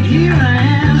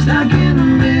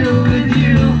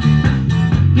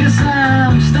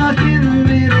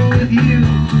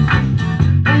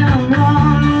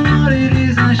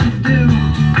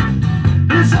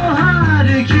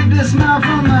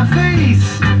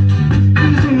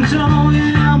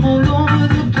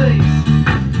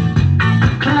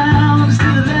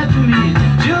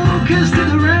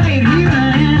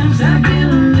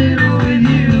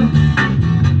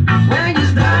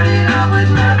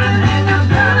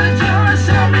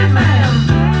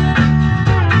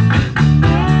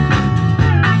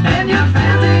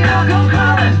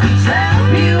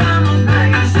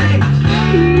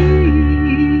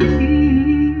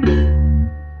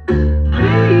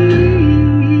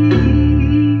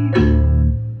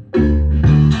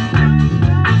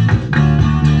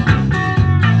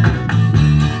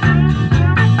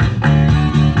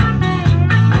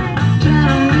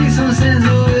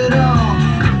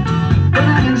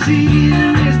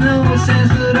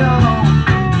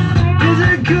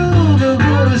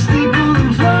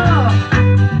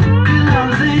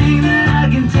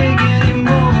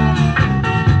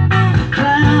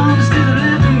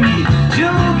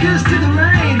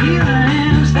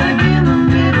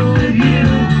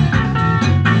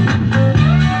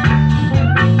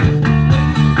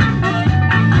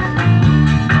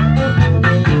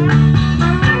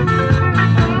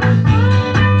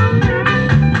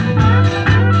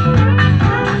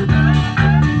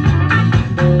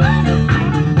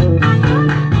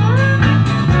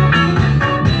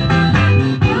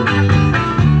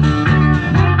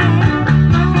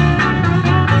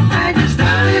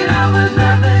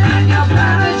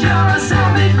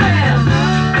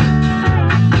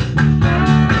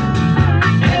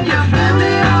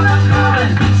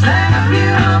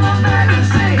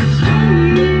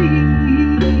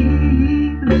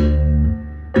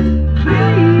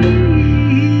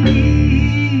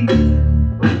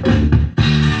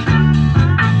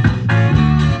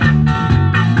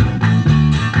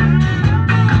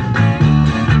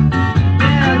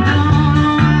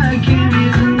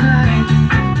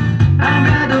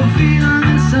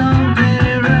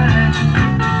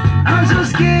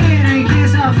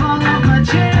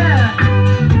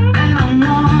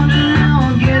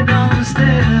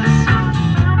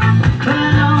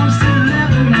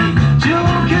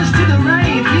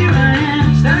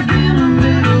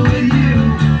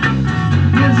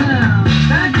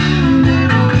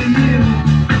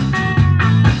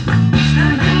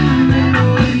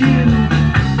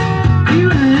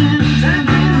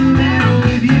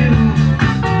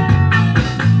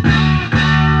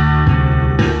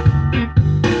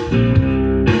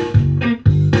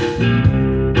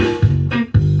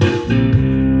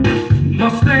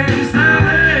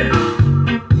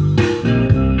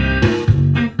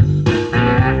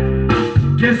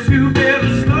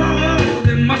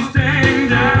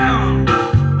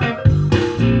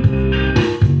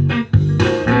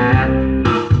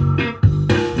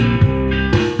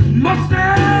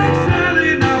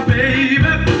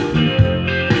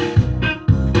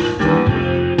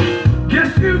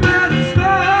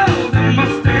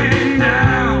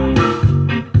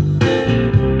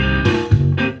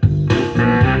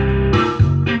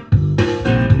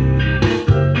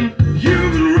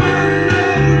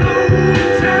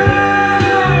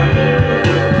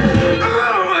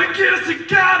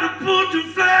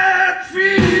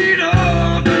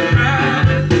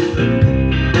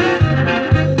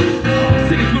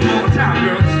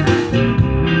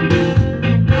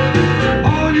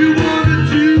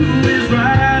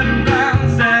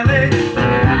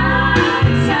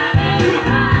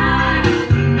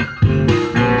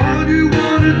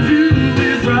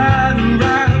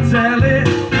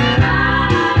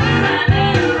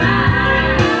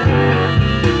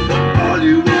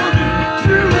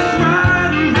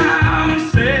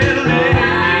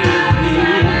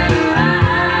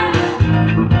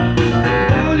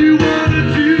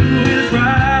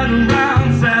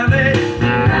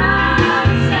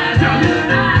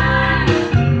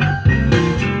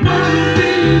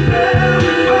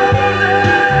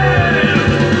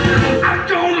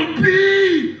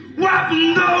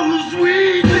those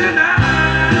sweet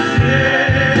nights.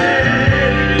 Yeah.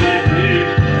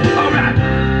 All right.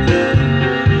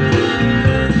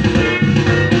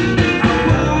 I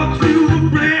bought you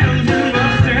a brand new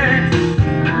Mustang.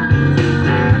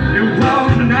 It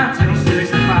was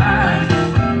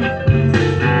 1965.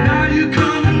 Now you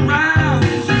come around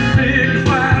to say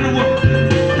goodbye to what?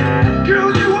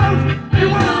 Girl, you won't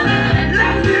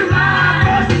let me ride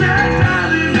Mustang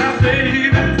Sally now, baby.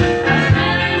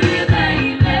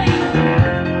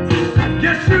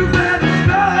 Guess you better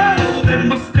slow that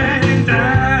Mustang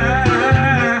down.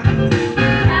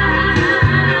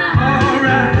 All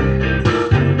right,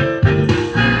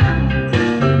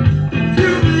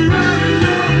 you've been running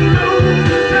all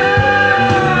over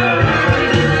town.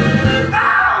 Oh,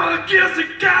 I guess you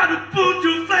gotta put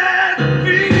your flat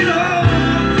feet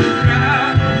on the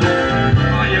ground.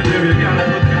 Oh yeah, baby, you gotta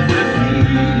put your flat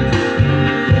feet.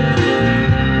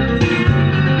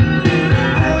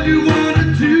 All you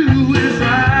wanna do is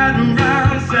ride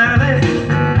around, Sally.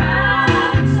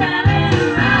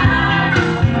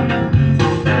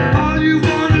 All you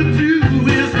wanna do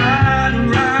is ride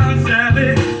around,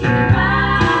 Sally.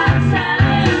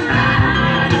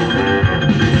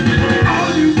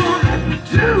 All you wanna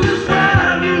do is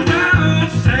ride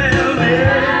around, Sally.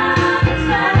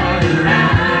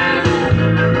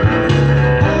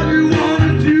 All you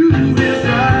wanna do is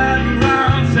ride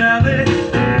around, Sally.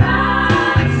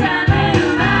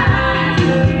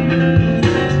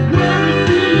 One of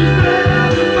these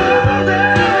early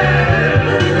mornings,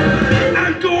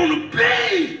 I'm gonna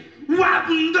be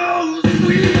wiping those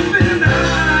weeping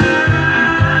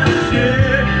eyes.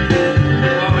 Yeah.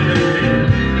 Oh yeah,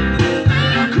 baby.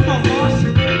 Come on, boss.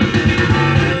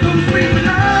 Those weeping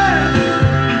eyes.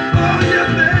 Oh yeah,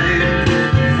 baby.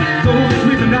 Those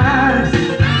weeping eyes.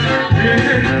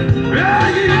 Yeah.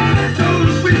 Yeah, yeah.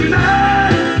 Those weeping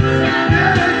eyes.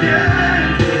 Yeah,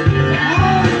 yeah.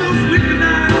 Oh, those weeping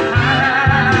eyes.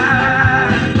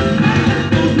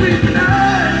 Those weeping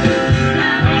eyes.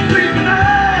 Those weeping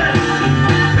eyes.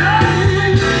 Yeah,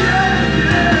 yeah, yeah,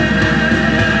 yeah.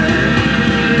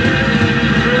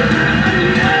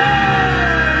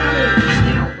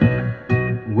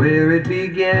 Where it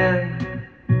began,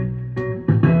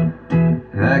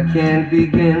 I can't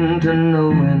begin to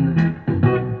knowing,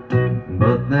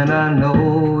 but then I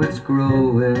know it's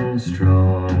growing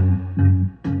strong.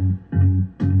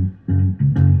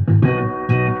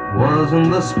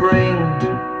 Wasn't the spring,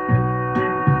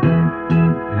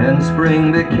 and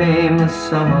spring became the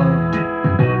summer.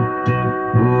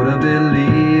 Who'd have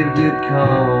believed you'd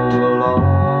come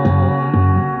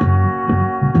along?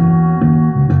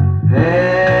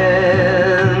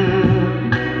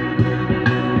 And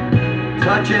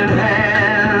touching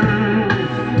hands,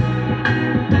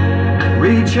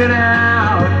 reaching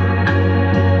out,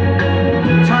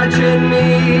 touching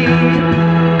me,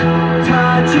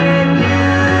 touching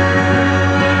you.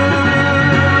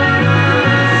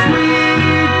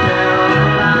 Sweet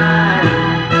Caroline,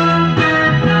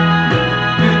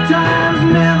 good times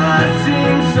never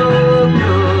seem so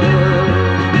good.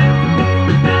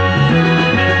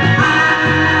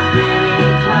 I've been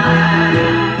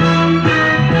inclined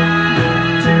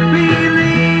to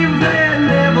believe there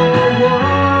never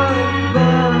was,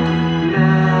 but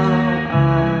now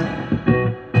I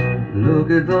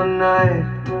look at the night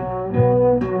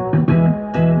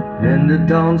and it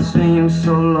don't seem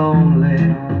so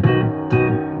lonely.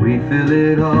 We fill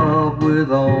it up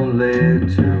with only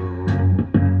two.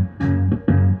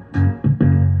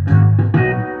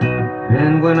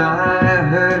 And when I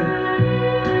hurt,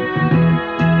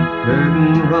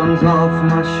 burden runs off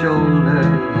my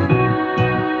shoulders.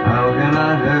 How can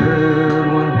I hurt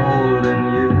when holding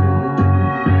you?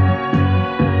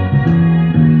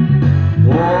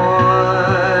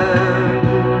 Warm,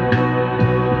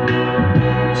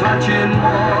 touching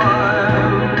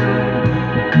warm,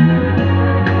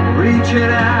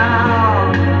 reaching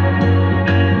out,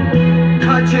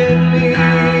 touching me,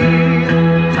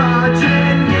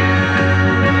 touching you.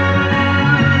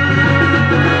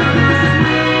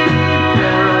 Sweet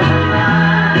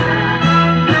Caroline,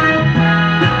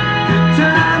 good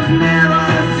times never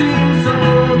seem so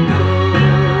good.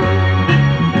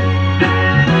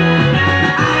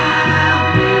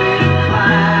 I've been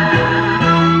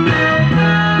inclined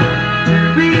to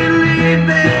believe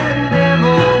there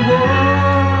never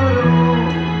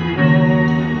was.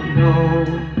 Oh, no,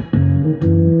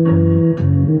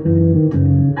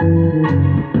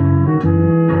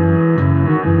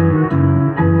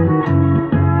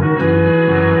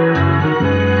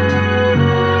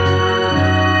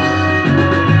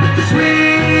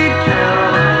 Sweet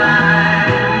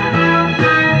Caroline,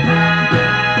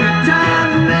 good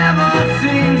times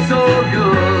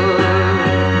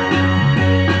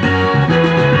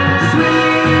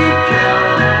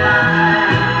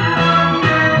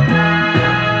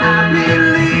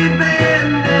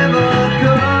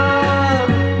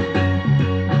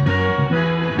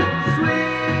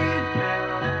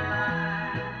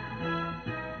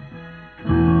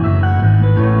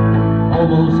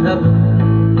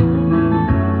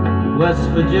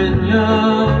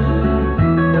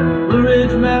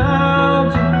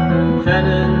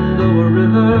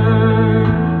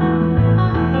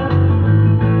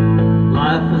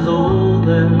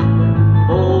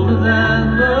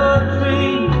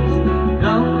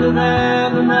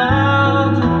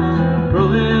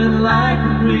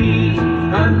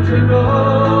country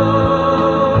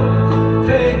roads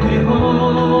take me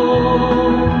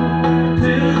home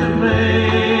to the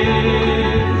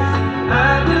place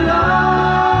I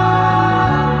belong.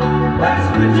 West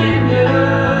Virginia,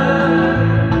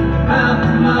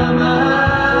 Mountain Mama,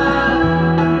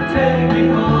 take me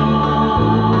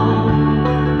home,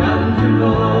 country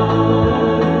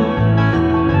road.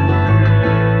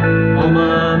 All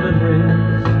my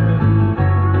memories,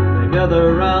 they gather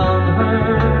round her,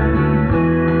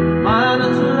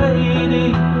 finest lady,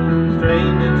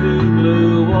 stranger